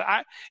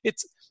prospect.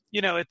 It's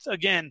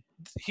again,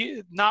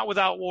 he not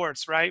without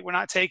warts, right? We're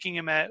not taking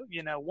him at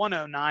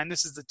 109.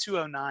 This is the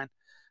 209,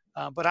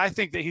 but I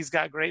think that he's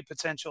got great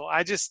potential.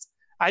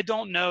 I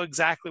don't know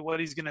exactly what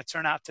he's going to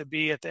turn out to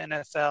be at the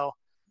NFL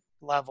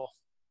level,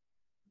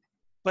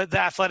 but the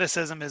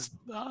athleticism is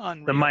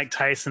unreal. The Mike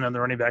Tyson of the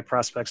running back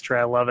prospects, Trey.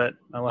 I love it.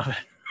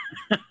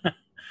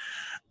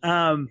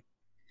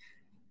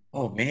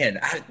 Oh man,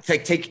 I'd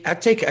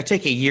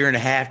take a year and a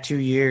half, 2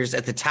 years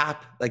at the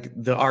top, like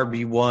the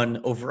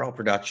RB1 overall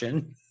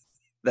production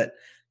that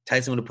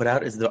Tyson would have put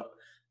out is the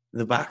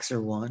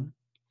boxer one.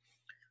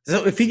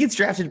 So if he gets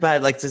drafted by,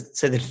 like, to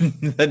say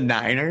the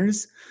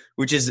Niners,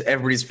 which is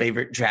everybody's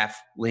favorite draft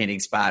landing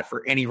spot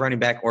for any running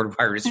back or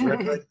wide receiver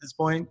at this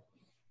point,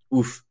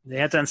 oof. They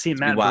have to unseat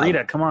Matt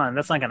Breida. Come on,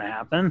 that's not going to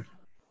happen.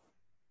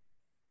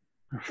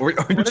 Or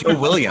Joe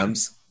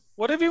Williams.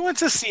 What if he went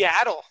to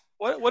Seattle?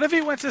 What if he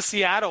went to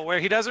Seattle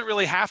where he doesn't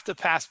really have to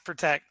pass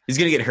protect? He's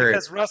going to get hurt.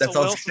 Because Russell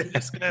Wilson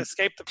is going to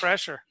escape the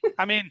pressure.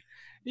 I mean,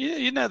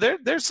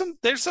 there's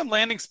some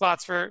landing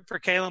spots for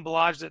Kalen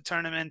Ballage that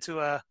turn him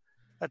into a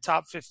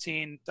top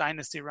 15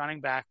 dynasty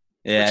running back.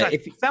 Yeah,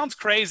 which sounds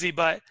crazy,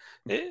 but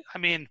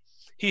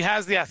he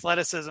has the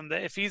athleticism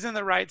that if he's in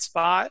the right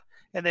spot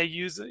and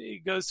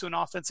he goes to an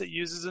offense that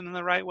uses him in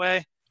the right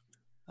way,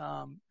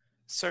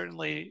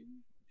 certainly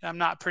I'm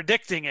not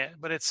predicting it,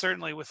 but it's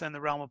certainly within the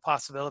realm of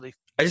possibility.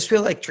 I just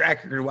feel like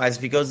track record wise,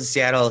 if he goes to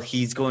Seattle,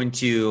 he's going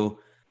to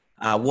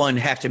one,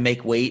 have to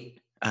make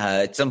weight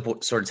at some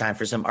sort of time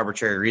for some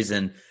arbitrary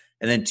reason,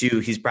 and then two,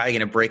 he's probably going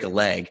to break a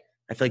leg.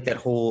 I feel like that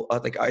whole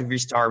like every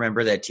star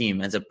member of that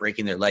team ends up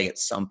breaking their leg at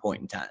some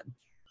point in time.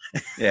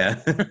 Yeah.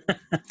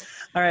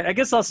 All right, I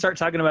guess I'll start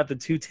talking about the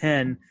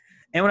 210.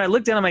 And when I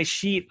looked down on my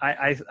sheet,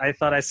 I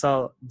thought I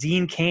saw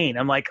Dean Cain.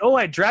 I'm like, oh,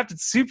 I drafted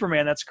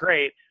Superman. That's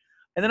great.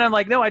 And then I'm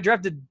like, no, I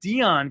drafted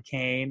Deion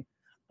Cain.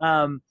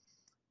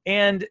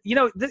 And,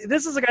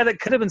 this is a guy that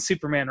could have been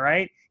Superman,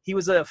 right? He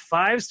was a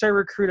 5-star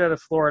recruit out of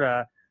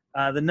Florida,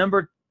 the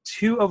number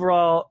 2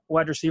 overall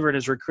wide receiver in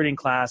his recruiting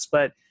class.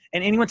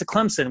 And he went to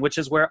Clemson, which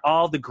is where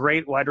all the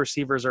great wide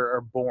receivers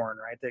are born,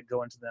 right, that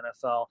go into the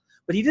NFL.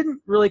 But he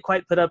didn't really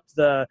quite put up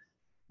the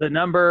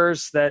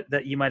numbers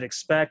that you might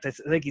expect. I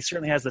think he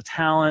certainly has the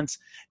talent.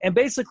 And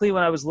basically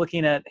when I was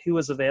looking at who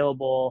was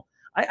available,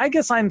 I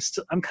guess I'm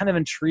kind of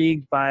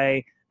intrigued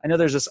by – I know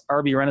there's this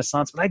RB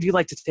renaissance, but I do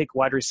like to take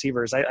wide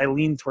receivers. I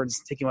lean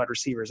towards taking wide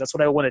receivers. That's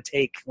what I want to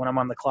take when I'm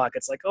on the clock.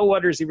 It's like, oh,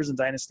 wide receivers in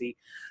Dynasty.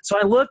 So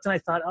I looked and I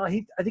thought, I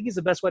think he's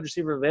the best wide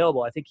receiver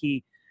available. I think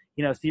he,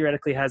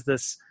 theoretically has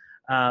this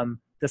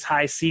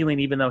high ceiling,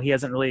 even though he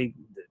hasn't really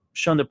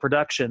shown the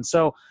production.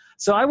 So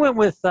I went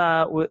with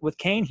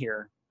Cain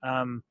here.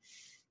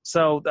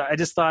 So I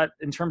just thought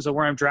in terms of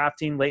where I'm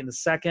drafting late in the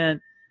second,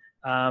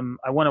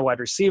 I want a wide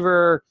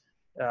receiver.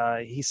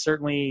 He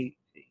certainly,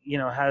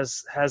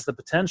 has the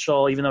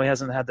potential, even though he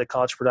hasn't had the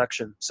college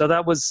production. So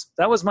that was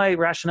my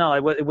rationale.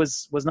 It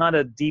was not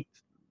a deep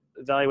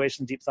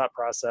evaluation, deep thought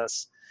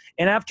process.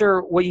 And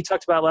after what you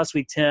talked about last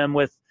week, Tim,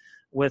 with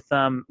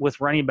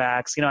running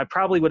backs, I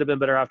probably would have been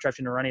better off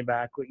drafting a running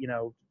back,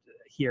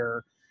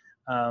 here,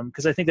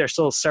 because I think there's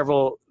still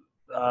several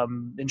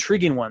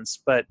intriguing ones.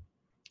 But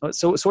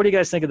so what do you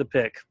guys think of the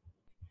pick?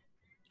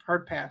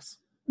 Hard pass.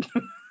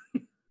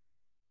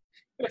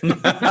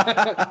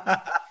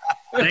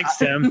 Thanks,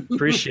 Tim.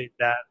 Appreciate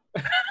that.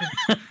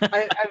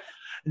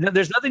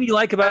 There's nothing you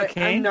like about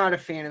Cain? I'm not a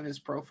fan of his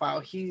profile.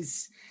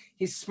 He's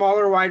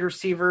smaller wide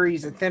receiver.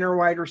 He's a thinner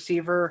wide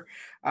receiver.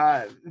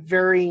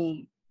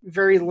 Very,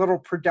 very little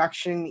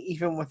production,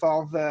 even with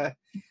all the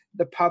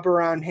pub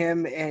around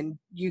him. And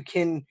you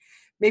can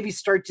maybe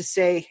start to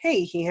say,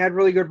 hey, he had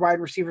really good wide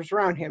receivers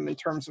around him in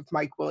terms of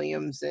Mike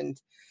Williams and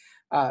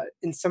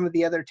and some of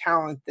the other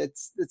talent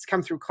that's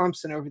come through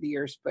Clemson over the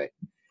years. But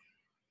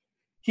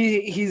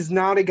he's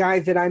not a guy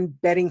that I'm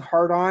betting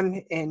hard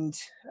on. And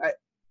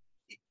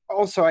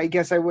also, I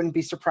guess I wouldn't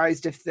be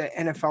surprised if the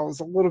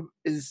NFL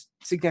is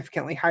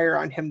significantly higher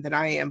on him than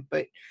I am,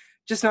 but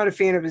just not a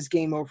fan of his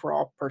game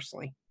overall,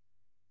 personally.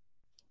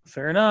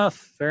 Fair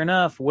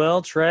enough.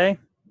 Will, Trey,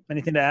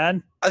 anything to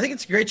add? I think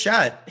it's a great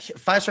shot.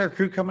 5-star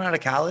recruit coming out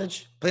of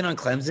college, playing on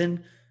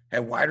Clemson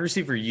at wide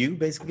receiver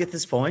basically at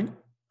this point.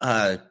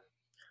 I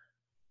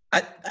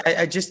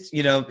just,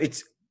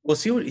 we'll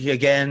see what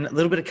again, a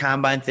little bit of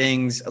combine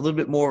things, a little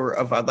bit more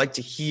of, I'd like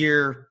to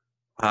hear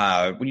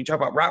when you talk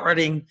about route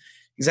running,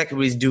 exactly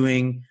what he's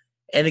doing.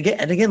 And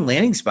again,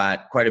 landing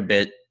spot quite a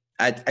bit.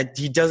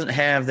 He doesn't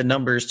have the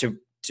numbers to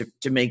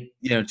make,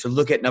 to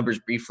look at numbers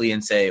briefly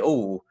and say,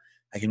 oh,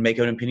 I can make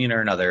an opinion or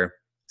another.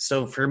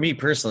 So for me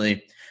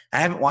personally, I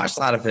haven't watched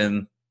a lot of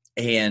him,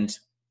 and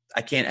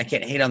I can't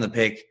hate on the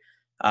pick.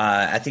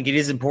 I think it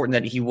is important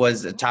that he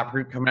was a top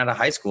recruit coming out of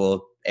high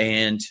school,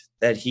 and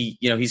that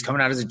he's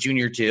coming out as a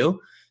junior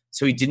too.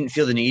 So he didn't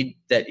feel the need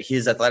that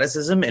his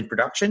athleticism and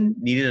production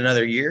needed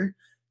another year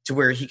to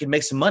where he could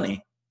make some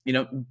money.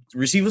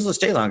 Receivers will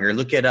stay longer.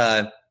 Look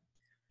at,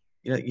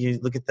 you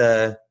look at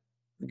the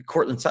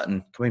Cortland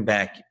Sutton coming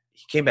back.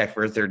 He came back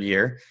for a third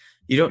year.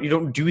 You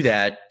don't do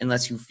that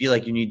unless you feel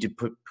like you need to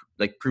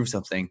prove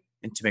something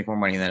and to make more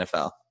money in the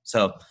NFL.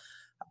 So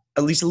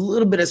at least a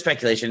little bit of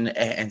speculation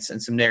and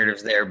some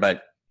narratives there,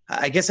 but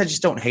I guess I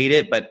just don't hate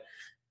it. But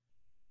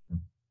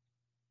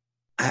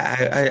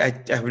I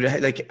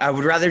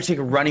would rather take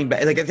a running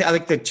back. I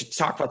like to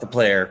talk about the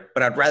player,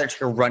 but I'd rather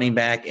take a running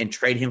back and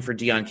trade him for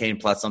Deion Kane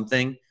plus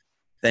something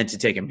than to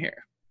take him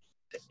here.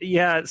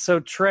 Yeah. So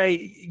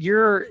Trey,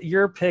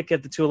 your pick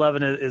at the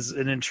 211 is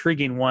an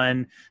intriguing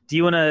one. Do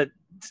you want to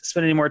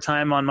spend any more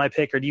time on my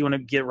pick, or do you want to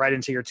get right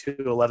into your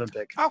 211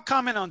 pick? I'll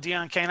comment on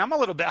Deion Kane. I'm a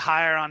little bit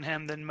higher on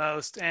him than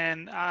most,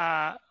 and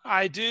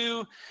I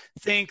do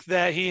think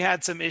that he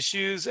had some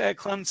issues at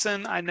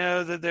Clemson. I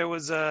know that there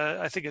was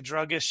I think a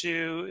drug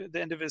issue at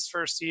the end of his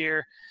first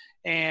year,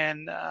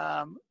 and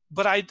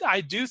but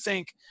I do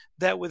think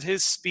that with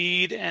his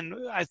speed, and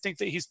I think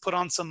that he's put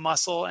on some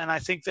muscle, and I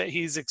think that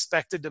he's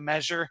expected to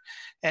measure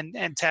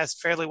and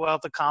test fairly well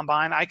at the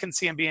combine. I can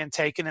see him being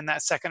taken in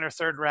that second or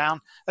third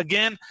round.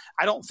 Again,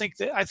 I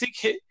think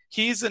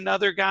he's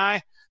another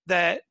guy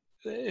that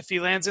if he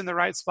lands in the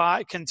right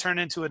spot can turn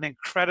into an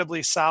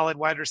incredibly solid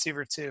wide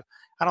receiver 2.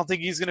 I don't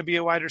think he's going to be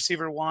a wide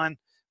receiver 1,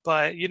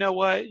 but you know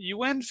what? You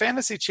win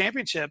fantasy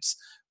championships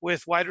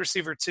with wide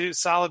receiver 2,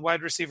 solid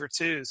wide receiver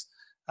 2s.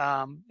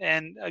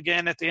 And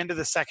again, at the end of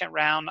the second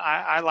round,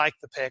 I like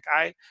the pick.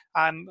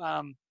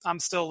 I'm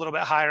still a little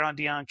bit higher on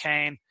Deion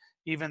Kane,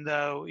 even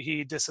though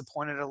he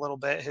disappointed a little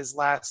bit his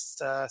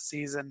last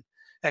season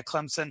at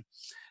Clemson.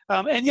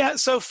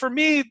 So for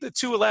me, the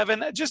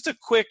 211, just a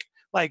quick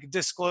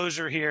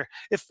disclosure here.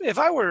 If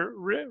I were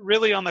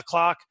really on the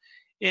clock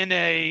in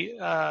a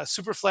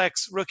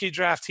Superflex rookie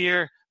draft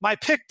here, my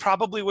pick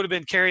probably would have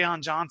been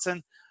Kerryon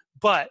Johnson,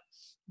 but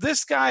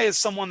this guy is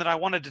someone that I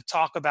wanted to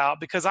talk about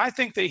because I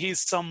think that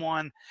he's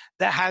someone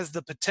that has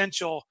the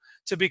potential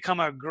to become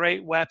a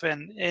great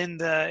weapon in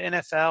the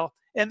NFL.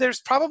 And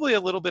there's probably a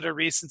little bit of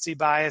recency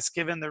bias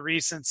given the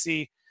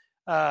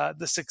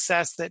the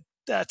success that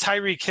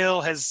Tyreek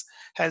Hill has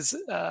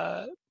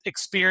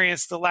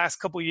experienced the last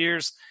couple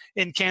years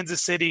in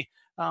Kansas City.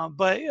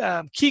 But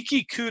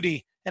Kiki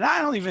Kuti, and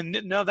I don't even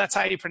know that's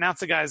how you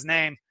pronounce the guy's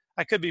name.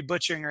 I could be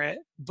butchering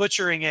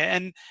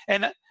it.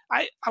 And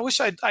I wish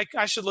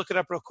I should look it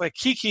up real quick.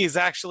 Kiki is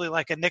actually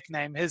like a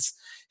nickname.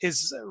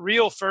 His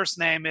real first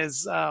name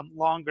is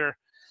longer,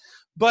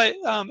 but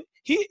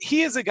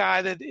he is a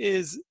guy that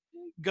is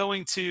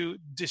going to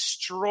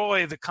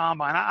destroy the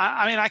combine.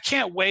 I mean, I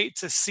can't wait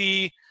to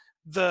see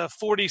the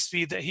 40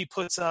 speed that he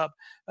puts up.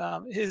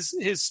 His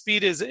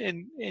speed is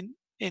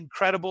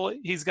incredible.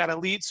 He's got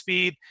elite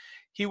speed.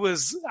 He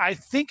was, I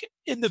think,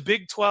 in the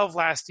Big 12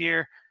 last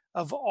year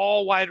of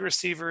all wide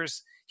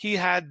receivers. He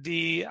had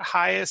the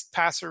highest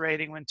passer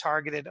rating when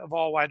targeted of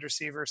all wide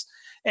receivers.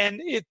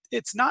 And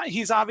it's not –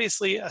 he's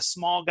obviously a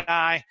small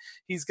guy.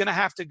 He's going to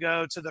have to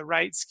go to the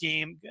right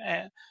scheme.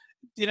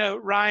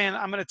 Ryan,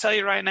 I'm going to tell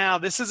you right now,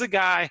 this is a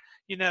guy,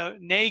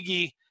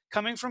 Nagy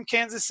coming from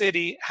Kansas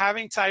City,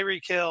 having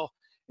Tyreek Hill,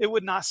 it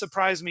would not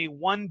surprise me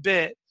one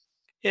bit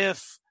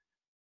if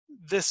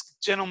this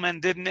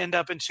gentleman didn't end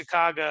up in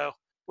Chicago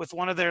with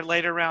one of their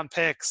later round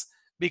picks,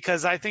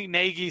 because I think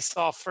Nagy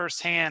saw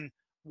firsthand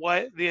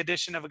what the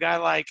addition of a guy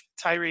like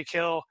Tyreek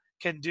Hill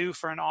can do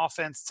for an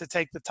offense to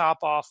take the top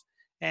off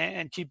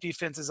and keep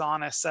defenses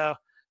honest. So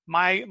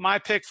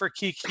my pick for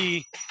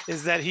Kiki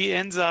is that he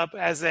ends up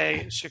as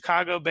a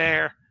Chicago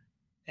Bear,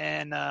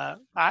 and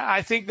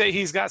I think that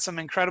he's got some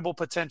incredible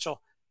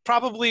potential.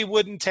 Probably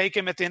wouldn't take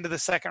him at the end of the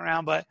second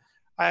round, but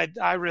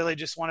I really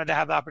just wanted to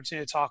have the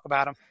opportunity to talk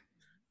about him.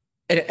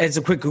 As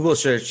a quick Google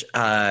search,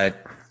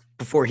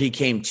 before he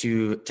came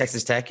to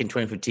Texas Tech in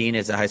 2015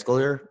 as a high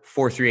schooler,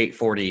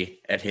 4.3840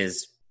 at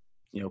his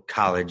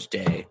college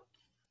day.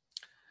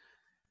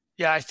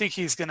 Yeah, I think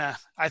he's gonna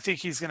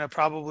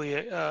probably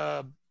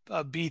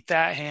beat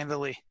that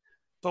handily,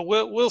 but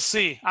we'll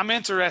see. I'm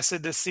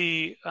interested to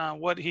see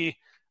what he.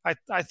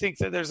 I think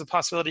that there's a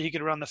possibility he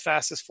could run the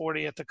fastest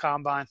 40 at the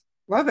combine.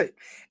 Love it.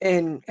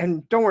 And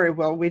don't worry,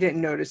 Will, we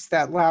didn't notice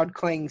that loud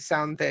clang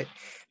sound that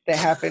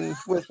happened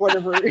with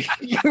whatever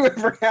you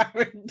ever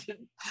happened to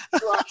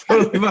drop.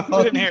 Totally my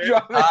fault. I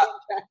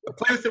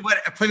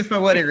I played with my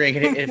wedding ring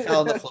and it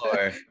fell on the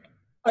floor.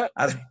 I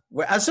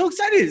was so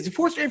excited. It's a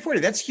fourth year 40.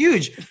 That's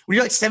huge. When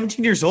you're like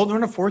 17 years old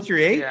and run a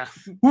 4.38, Yeah,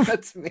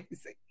 that's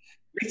amazing.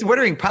 makes the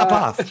wedding ring pop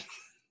off.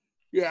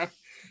 Yeah,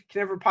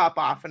 can never pop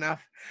off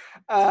enough.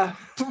 I'm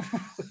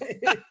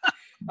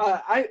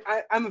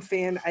a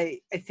fan. I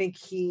think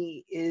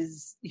he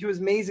was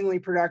amazingly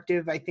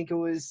productive. I think it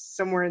was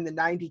somewhere in the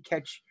 90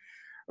 catch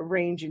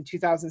range in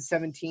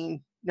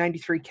 2017,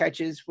 93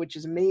 catches, which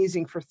is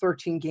amazing for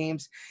 13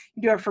 games.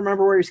 You do have to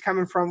remember where he's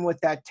coming from with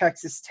that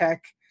Texas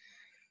Tech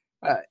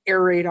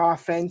air raid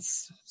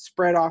offense,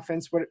 spread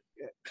offense,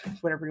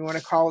 whatever you want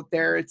to call it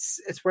there. It's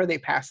where they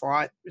pass a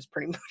lot is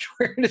pretty much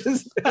where it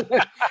is.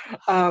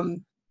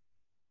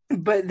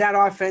 But that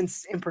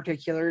offense in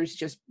particular is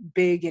just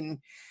big and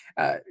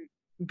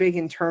big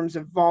in terms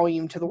of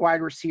volume to the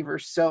wide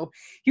receivers. So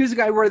he was a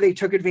guy where they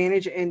took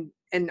advantage, and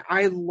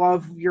I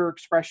love your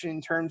expression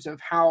in terms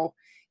of how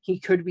he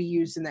could be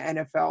used in the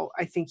NFL.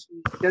 I think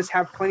he does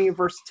have plenty of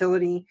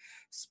versatility,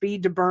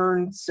 speed to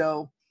burn.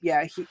 So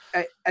yeah,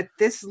 at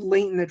this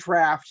late in the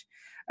draft,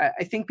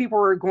 I think people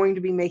are going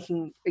to be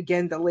making,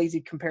 again, the lazy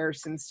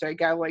comparisons to a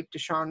guy like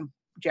Deshaun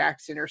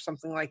Jackson or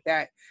something like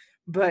that.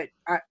 But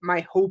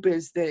my hope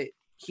is that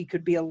he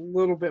could be a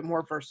little bit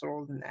more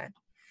versatile than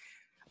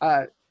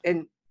that.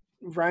 And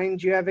Ryan,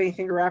 do you have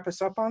anything to wrap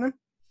us up on him?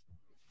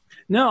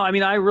 No, I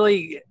mean, I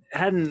really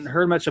hadn't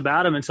heard much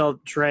about him until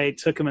Trey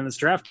took him in this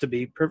draft, to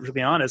be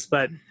perfectly honest.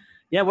 But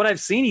yeah, what I've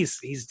seen,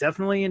 he's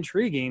definitely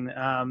intriguing.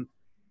 I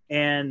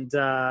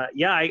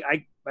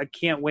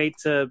can't wait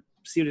to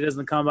see what he does in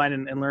the combine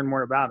and learn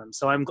more about him.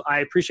 So I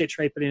appreciate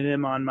Trey putting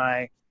him on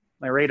my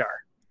radar.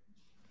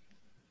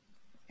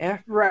 Yeah,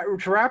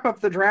 to wrap up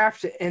the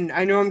draft, and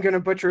I know I'm going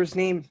to butcher his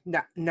name,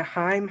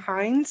 Nyheim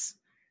Hines,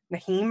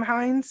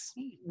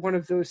 one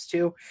of those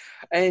two,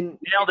 and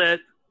nailed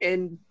it.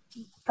 And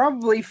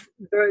probably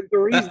the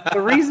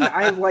reason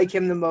I like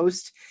him the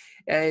most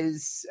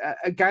is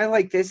a guy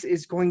like this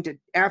is going to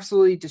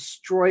absolutely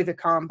destroy the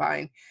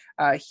combine.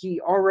 He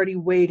already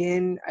weighed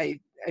in. I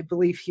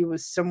believe he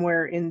was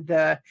somewhere he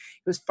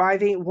was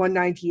 5'8",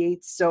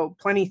 198, so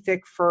plenty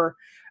thick for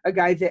a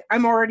guy that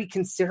I'm already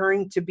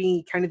considering to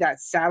be kind of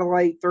that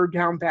satellite third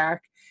down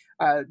back.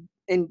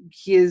 And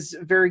he is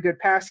a very good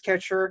pass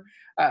catcher.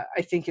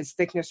 I think his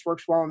thickness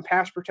works well in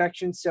pass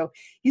protection. So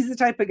he's the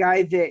type of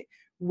guy that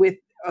with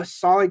a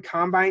solid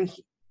combine,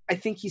 I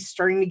think he's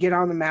starting to get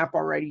on the map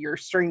already. You're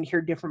starting to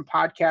hear different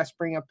podcasts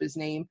bring up his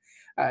name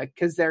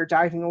because they're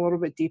diving a little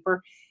bit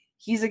deeper.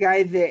 He's a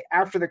guy that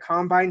after the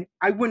combine,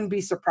 I wouldn't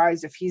be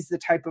surprised if he's the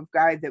type of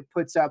guy that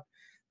puts up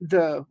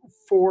the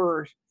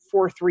 4.35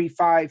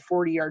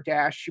 40-yard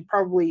dash. He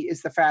probably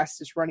is the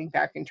fastest running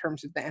back in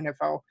terms of the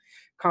NFL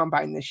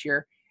combine this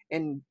year.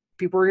 And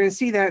people are going to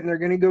see that and they're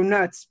going to go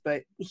nuts,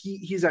 but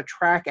he's a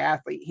track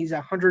athlete. He's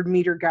a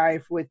 100-meter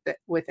guy with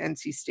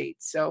NC State.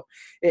 So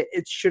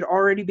it should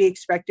already be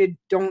expected.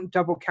 Don't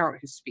double count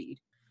his speed.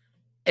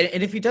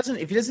 And if he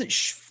doesn't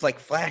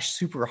flash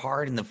super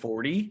hard in the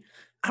 40,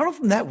 I don't know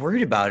if I'm that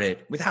worried about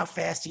it with how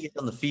fast he is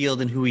on the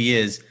field and who he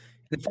is.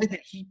 The fact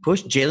that he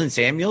pushed Jalen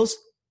Samuels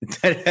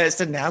that has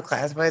to now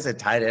classify as a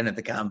tight end at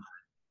the combine.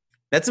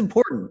 That's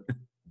important.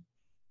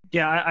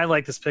 Yeah, I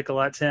like this pick a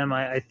lot, Tim.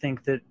 I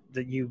think that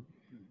you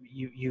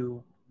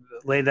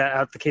laid that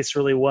out the case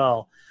really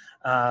well.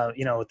 At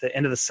the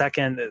end of the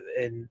second,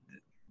 and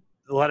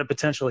a lot of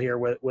potential here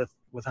with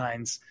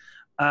Hines.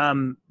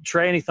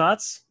 Trey, any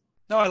thoughts?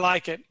 No, I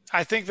like it.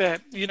 I think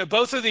that,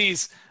 both of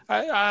these,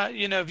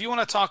 if you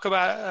want to talk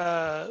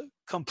about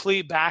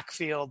complete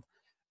backfield,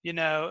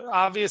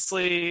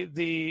 obviously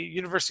the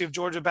University of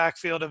Georgia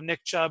backfield of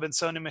Nick Chubb and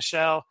Sony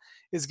Michel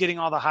is getting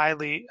all the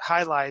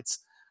highlights.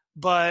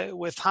 But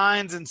with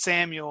Hines and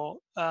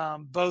Samuel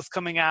both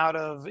coming out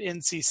of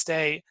NC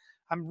State,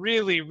 I'm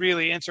really,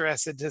 really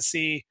interested to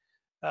see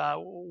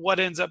what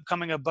ends up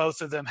coming of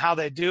both of them, how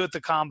they do at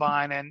the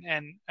combine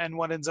and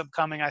what ends up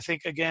coming. I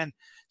think, again,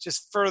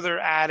 just further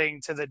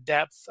adding to the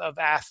depth of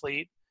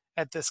athlete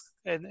at this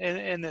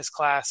in this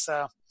class.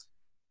 So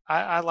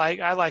I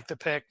like the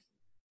pick.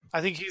 I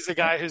think he's the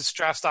guy whose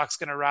draft stock's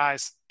going to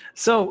rise.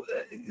 So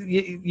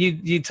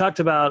you talked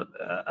about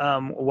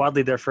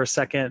Wadley there for a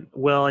second,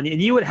 Will, and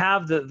you would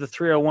have the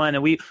 301,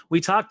 and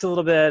we talked a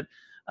little bit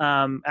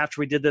after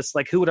we did this,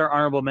 like who would our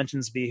honorable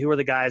mentions be? Who are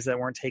the guys that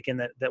weren't taken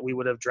that we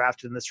would have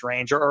drafted in this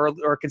range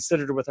or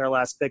considered with our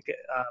last pick in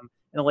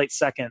the late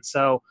second?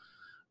 So,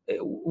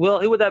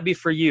 Will, who would that be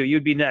for you?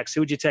 You'd be next.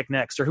 Who would you take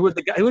next, or who would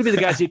be the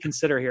guys you'd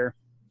consider here?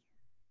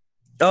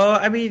 Oh,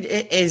 I mean,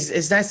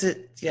 it's nice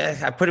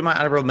that, I put in my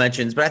honorable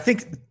mentions, but I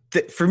think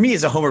that for me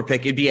as a homer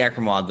pick, it'd be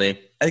Akram Wadley.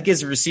 I think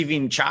his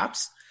receiving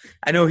chops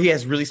I know he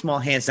has really small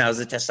hands now as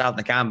it tested out in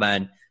the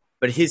combine,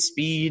 but his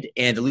speed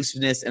and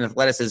elusiveness and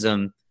athleticism,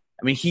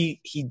 I mean,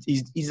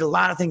 he's a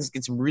lot of things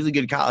against some really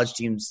good college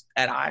teams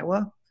at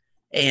Iowa,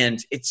 and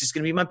it's just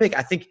going to be my pick.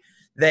 I think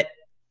that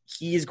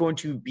he is going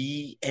to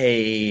be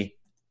a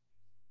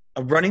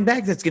running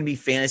back that's going to be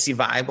fantasy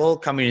viable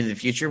coming into the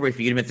future, where if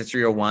you get him at the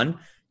 301,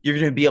 you're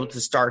going to be able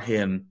to start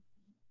him,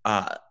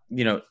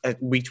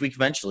 week to week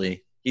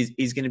eventually.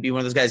 He's going to be one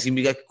of those guys. He's going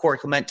to be like a Corey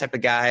Clement type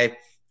of guy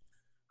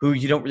who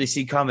you don't really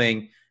see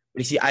coming. But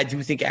you see, I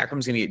do think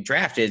Akram's going to get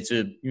drafted,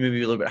 so maybe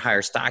a little bit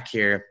higher stock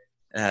here.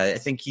 I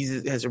think he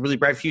has a really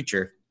bright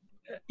future.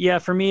 Yeah,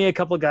 for me, a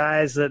couple of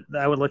guys that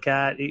I would look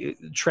at.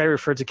 Trey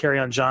referred to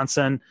Kerryon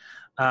Johnson.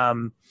 We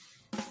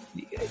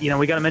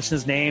got to mention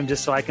his name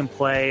just so I can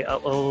play a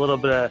little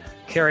bit of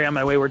Carry On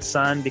My Wayward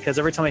Son, because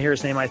every time I hear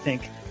his name, I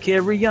think,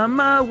 Carry On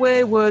My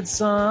Wayward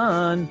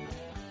Son.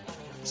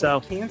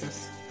 So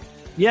Kansas.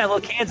 Yeah,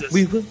 little Kansas.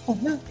 Maybe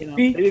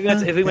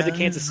if we went to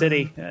Kansas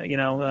City,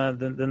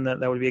 then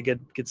that would be a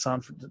good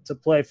song to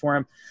play for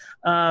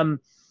him.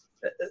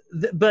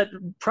 But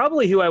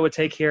probably who I would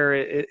take here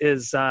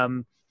is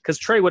because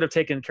Trey would have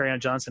taken Kerryon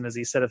Johnson, as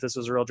he said, if this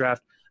was a real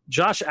draft.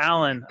 Josh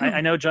Allen.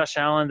 I know Josh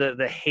Allen,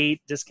 the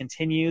hate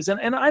discontinues.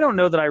 And I don't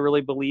know that I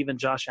really believe in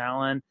Josh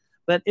Allen.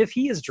 But if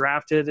he is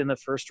drafted in the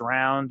first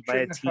round by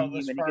a team and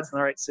he gets in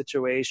the right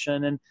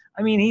situation, and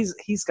I mean,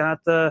 he's got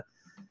the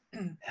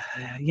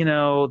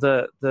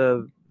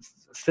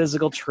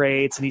physical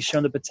traits, and he's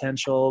shown the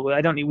potential.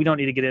 We don't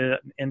need to get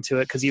into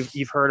it because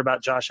you've heard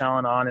about Josh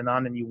Allen on,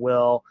 and you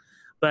will.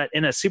 But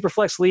in a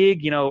Superflex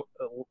league,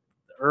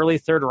 early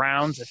third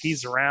rounds, if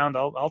he's around,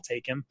 I'll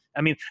take him.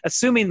 I mean,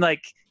 assuming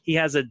like he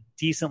has a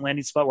decent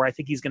landing spot where I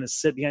think he's going to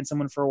sit behind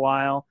someone for a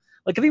while.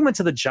 Like if he went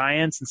to the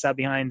Giants and sat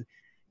behind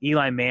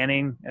Eli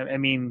Manning, I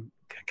mean,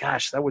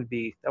 gosh, that would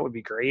be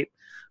great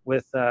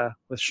with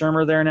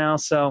Shermer there now.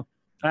 So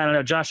I don't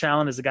know. Josh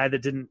Allen is a guy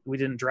that we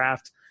didn't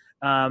draft.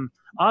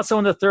 Also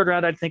in the third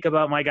round, I'd think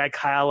about my guy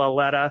Kyle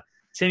Lauletta.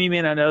 Tim, you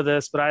may not know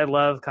this, but I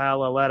love Kyle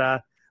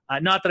Lauletta.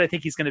 Not that I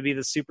think he's going to be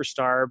the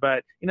superstar,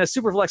 but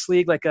Superflex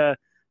league, like a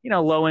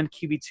low end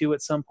QB2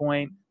 at some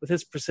point with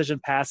his precision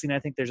passing, I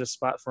think there's a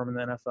spot for him in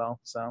the NFL.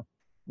 So,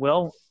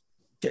 Will.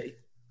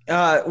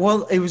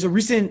 Well, it was a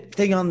recent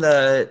thing on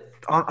the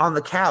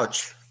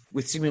couch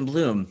with Stephen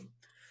Bloom.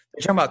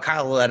 They're talking about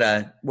Kyle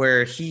Lauletta,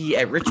 where he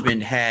at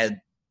Richmond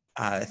had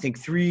I think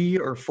 3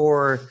 or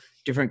 4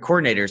 different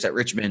coordinators at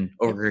Richmond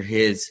over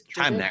his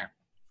time there.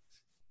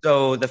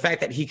 So the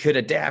fact that he could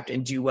adapt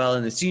and do well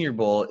in the Senior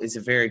Bowl is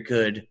a very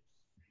good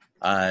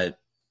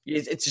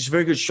it's just a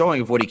very good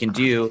showing of what he can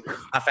do,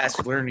 how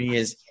fast learning he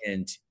is,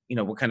 and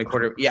what kind of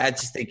quarter. Yeah, I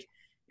just think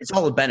it's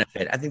all a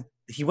benefit. I think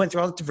he went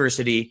through all the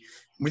diversity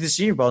with the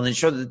Senior Bowl, and it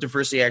showed that the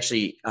diversity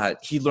actually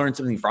he learned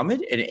something from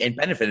it and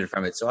benefited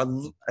from it.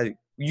 So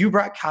you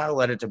brought Kyle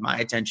Lauletta to my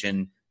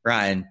attention,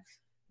 Ryan.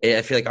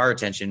 I feel like our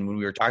attention when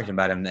we were talking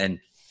about him, and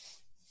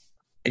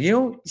he's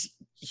not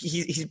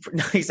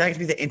going to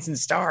be the instant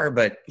star,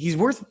 but he's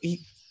worth.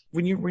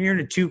 When you're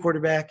in a 2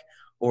 quarterback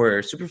or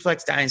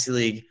Superflex Dynasty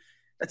League,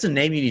 that's a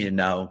name you need to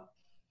know.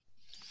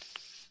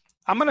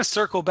 I'm going to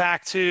circle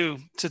back to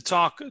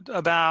talk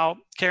about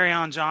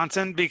Kerryon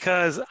Johnson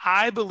because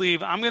I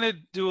believe I'm going to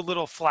do a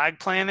little flag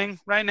planning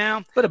right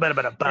now.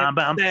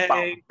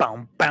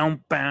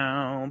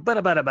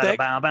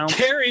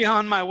 Carry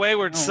On My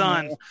Wayward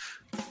Son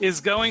is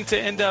going to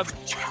end up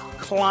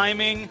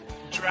climbing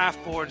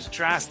draft boards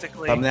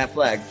drastically from that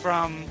flag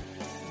from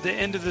the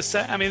end of the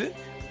set. I mean,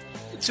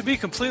 to be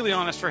completely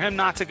honest, for him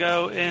not to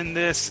go in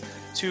this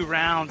 2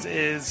 rounds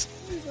is,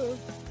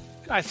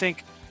 I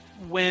think,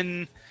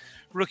 when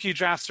rookie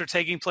drafts are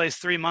taking place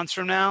 3 months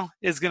from now,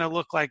 is going to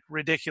look like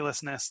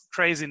ridiculousness,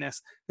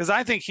 craziness. Because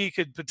I think he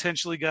could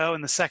potentially go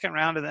in the 2nd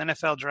round of the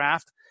NFL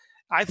draft.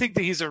 I think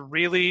that he's a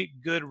really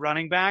good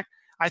running back.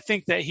 I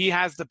think that he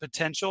has the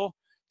potential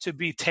to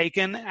be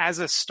taken as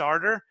a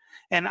starter.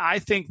 And I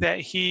think that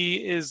he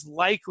is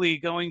likely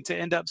going to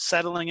end up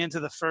settling into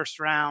the 1st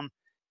round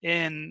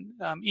in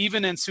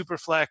even in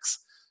Superflex,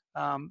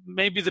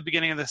 maybe the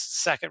beginning of the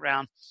 2nd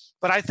round.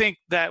 But I think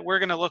that we're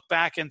going to look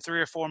back in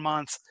 3 or 4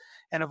 months,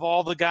 and of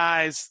all the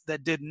guys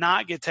that did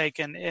not get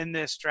taken in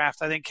this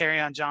draft, I think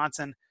Kerryon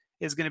Johnson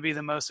is going to be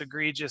the most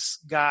egregious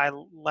guy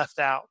left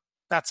out.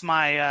 That's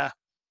my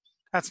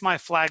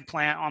flag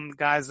plant on the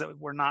guys that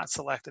were not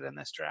selected in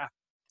this draft.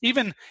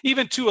 Even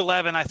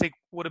 211, I think,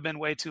 would have been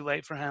way too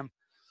late for him.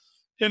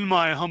 In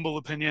my humble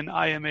opinion,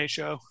 IMA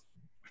show.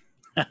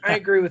 I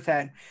agree with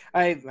that.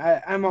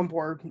 I'm on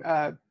board.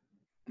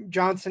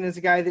 Johnson is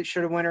a guy that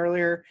should have went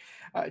earlier.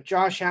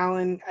 Josh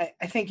Allen,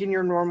 I think in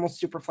your normal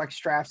Superflex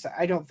drafts,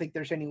 I don't think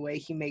there's any way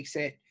he makes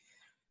it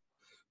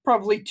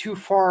probably too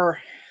far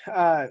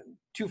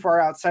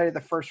outside of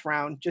the 1st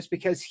round, just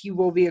because he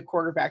will be a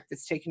quarterback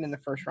that's taken in the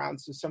 1st round.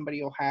 So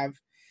somebody will have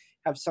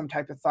some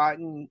type of thought.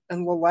 And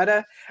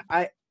Lauletta,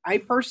 I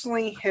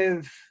personally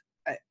have,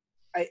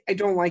 I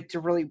don't like to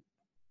really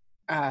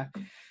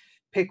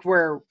pick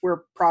where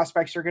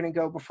prospects are going to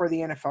go before the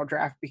NFL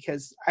draft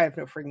because I have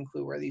no freaking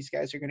clue where these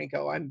guys are going to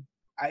go.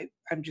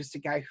 I'm just a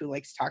guy who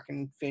likes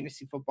talking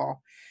fantasy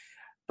football.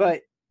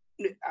 But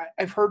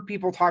I've heard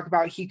people talk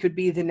about he could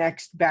be the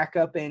next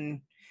backup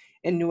in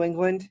New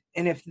England.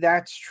 And if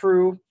that's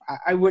true,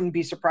 I wouldn't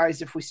be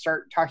surprised if we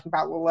start talking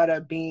about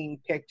Laletta being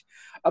picked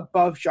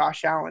above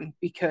Josh Allen,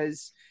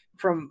 because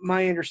from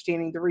my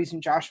understanding, the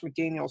reason Josh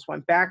McDaniels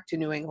went back to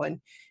New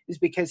England is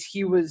because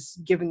he was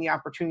given the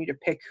opportunity to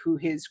pick who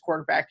his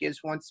quarterback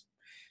is once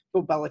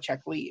Bill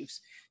Belichick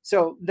leaves.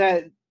 So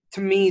that,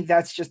 to me,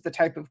 that's just the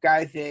type of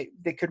guy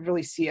that could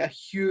really see a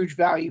huge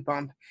value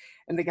bump.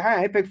 And the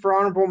guy I picked for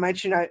honorable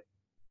mention,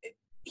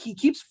 he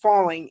keeps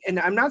falling, and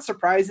I'm not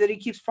surprised that he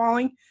keeps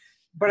falling,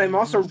 but I'm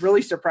also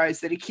really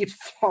surprised that he keeps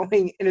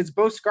falling, and it's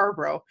Bo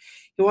Scarborough.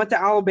 He went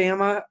to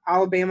Alabama.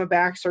 Alabama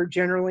backs are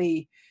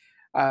generally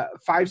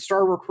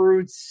 5-star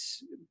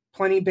recruits,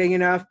 plenty big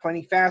enough,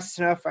 plenty fast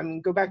enough. I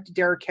mean, go back to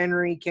Derrick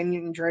Henry,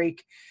 Kenyon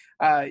Drake,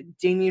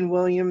 Damian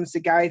Williams, the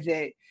guy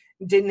that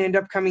didn't end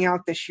up coming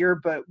out this year,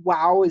 but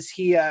wow, is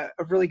he a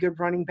really good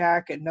running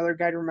back. Another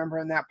guy to remember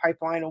in that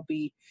pipeline will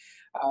be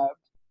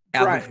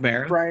Alvin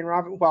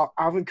Kamara.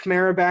 Alvin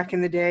Kamara back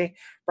in the day.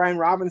 Brian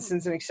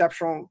Robinson's an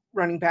exceptional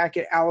running back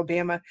at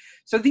Alabama.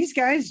 So these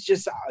guys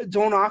just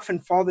don't often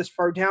fall this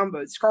far down,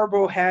 but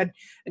Scarborough had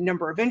a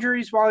number of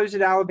injuries while he was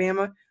at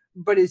Alabama.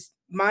 But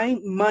my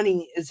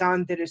money is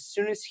on that as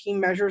soon as he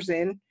measures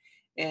in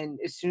and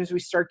as soon as we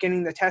start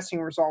getting the testing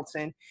results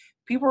in,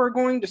 people are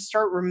going to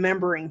start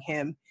remembering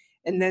him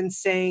and then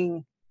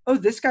saying, oh,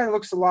 this guy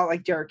looks a lot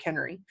like Derrick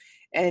Henry.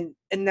 And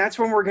that's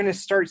when we're going to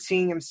start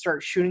seeing him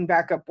start shooting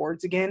back up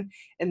boards again.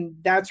 And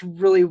that's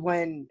really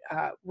when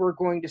we're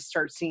going to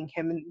start seeing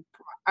him. And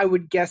I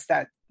would guess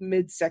that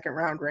mid-second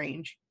round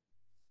range.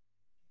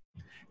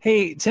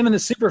 Hey, Tim, in the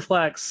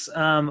Superflex,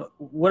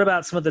 what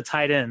about some of the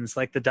tight ends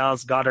like the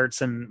Dallas Goederts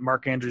and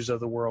Mark Andrews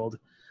of the world?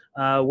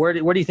 Where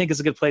do you think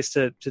is a good place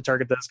to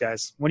target those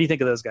guys? What do you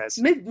think of those guys?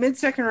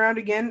 Mid-second round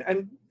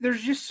again.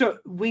 There's just so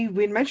we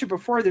mentioned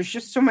before. There's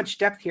just so much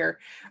depth here.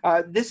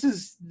 This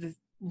is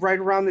right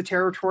around the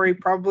territory,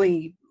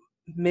 probably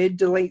mid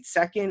to late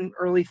second,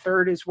 early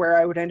third is where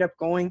I would end up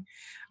going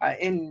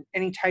in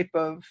any type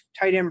of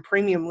tight end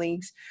premium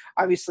leagues.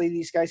 Obviously,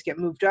 these guys get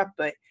moved up,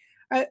 but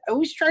I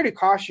always try to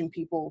caution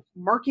people.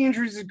 Mark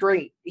Andrews is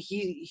great.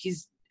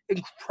 He's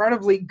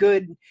incredibly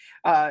good,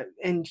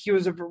 and he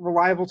was a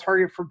reliable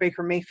target for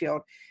Baker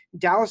Mayfield.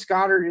 Dallas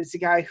Goedert is a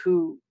guy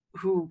who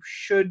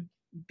should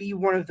be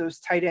one of those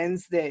tight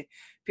ends that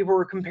people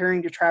were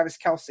comparing to Travis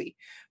Kelce.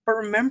 But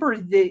remember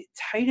that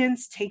tight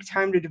ends take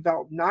time to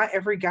develop. Not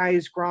every guy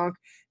is Gronk.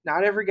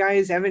 Not every guy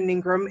is Evan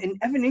Ingram. And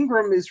Evan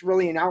Ingram is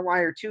really an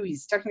outlier too.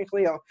 He's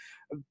technically a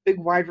big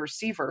wide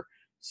receiver.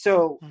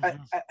 So,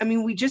 I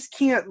mean, we just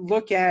can't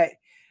look at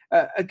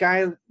a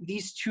guy,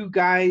 these two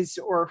guys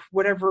or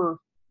whatever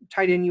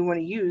tight end you want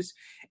to use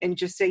and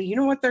just say, you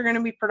know what, they're going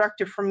to be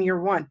productive from year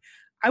one.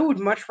 I would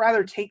much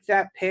rather take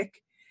that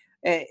pick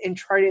and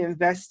try to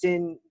invest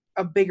in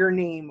a bigger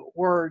name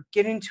or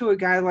get into a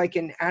guy like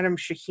an Adam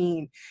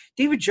Shaheen.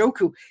 David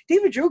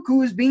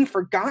Njoku is being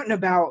forgotten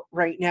about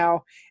right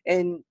now,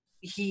 and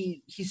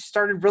he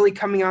started really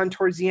coming on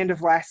towards the end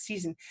of last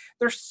season.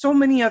 There's so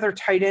many other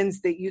tight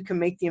ends that you can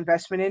make the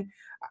investment in.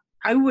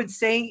 I would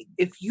say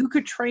if you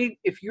could trade,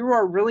 if you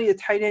are really a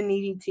tight end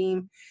needing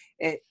team,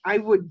 I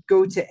would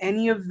go to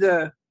any of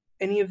the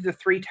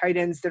three tight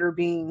ends that are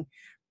being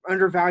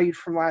undervalued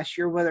from last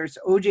year, whether it's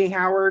OJ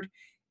Howard,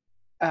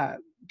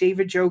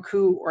 David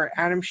Njoku, or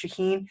Adam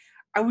Shaheen.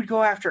 I would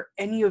go after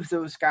any of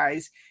those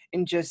guys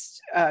and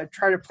just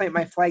try to plant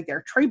my flag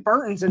there. Trey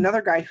Burton's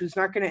another guy who's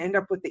not going to end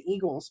up with the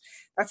Eagles.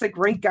 That's a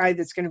great guy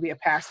that's going to be a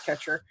pass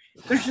catcher.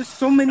 There's just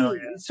so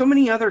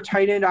many other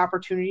tight end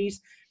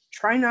opportunities.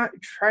 Try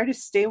to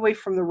stay away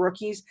from the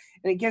rookies.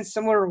 And again,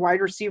 similar to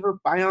wide receiver,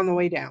 buy on the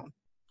way down.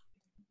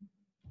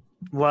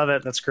 Love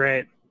it. That's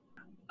great.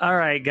 All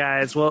right,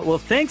 guys. Well,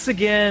 thanks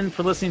again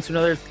for listening to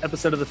another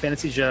episode of the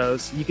Fantasy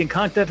Joes. You can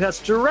contact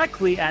us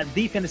directly at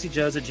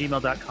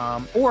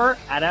thefantasyjoes@gmail.com or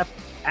at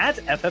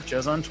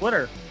FFJoes on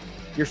Twitter.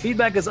 Your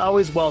feedback is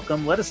always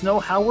welcome. Let us know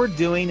how we're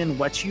doing and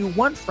what you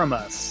want from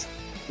us.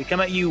 We come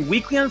at you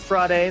weekly on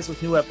Fridays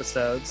with new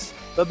episodes,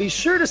 but be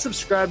sure to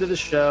subscribe to the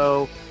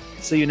show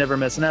so you never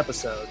miss an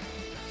episode.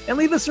 And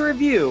leave us a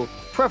review,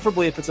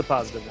 preferably if it's a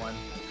positive one.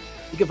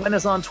 You can find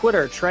us on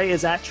Twitter. Trey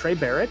is at Trey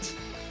Barrett.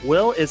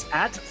 Will is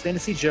at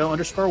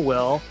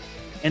FantasyJoe_Will.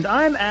 And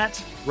I'm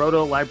at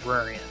Roto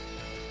Librarian.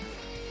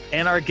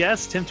 And our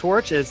guest, Tim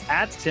Torch, is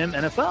at Tim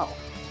NFL.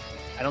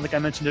 I don't think I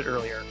mentioned it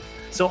earlier.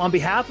 So on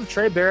behalf of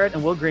Trey Barrett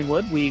and Will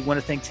Greenwood, we want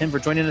to thank Tim for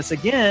joining us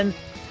again.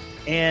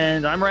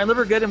 And I'm Ryan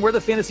Livergood, and we're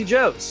the Fantasy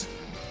Joes.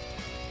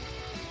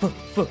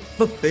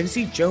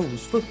 Fantasy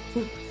Joes.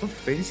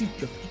 Fantasy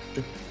Joes.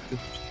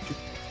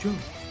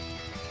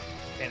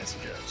 Fantasy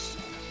Joes.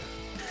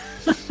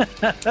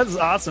 That's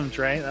awesome,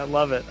 Trey. I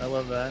love it. I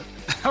love that.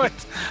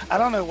 I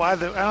don't know why I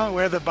don't know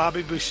where the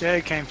Bobby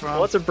Boucher came from.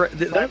 What's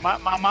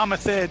my mama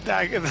said?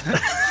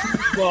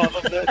 Well,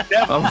 the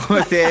devil.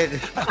 Mama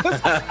said.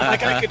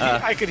 Like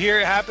I could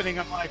hear it happening.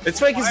 I'm like,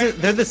 it's like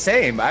they're the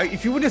same.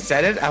 If you would have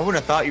said it, I would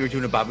have thought you were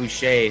doing a Bobby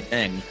Boucher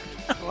thing.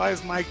 Why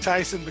is Mike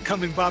Tyson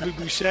becoming Bobby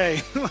Boucher?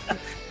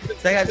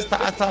 I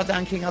thought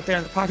Don King out there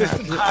in the pocket. I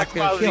was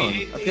gonna kill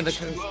him. I was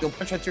gonna go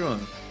punch right through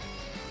him.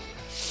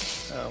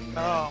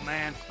 Oh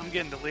man, I'm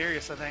getting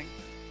delirious. I think.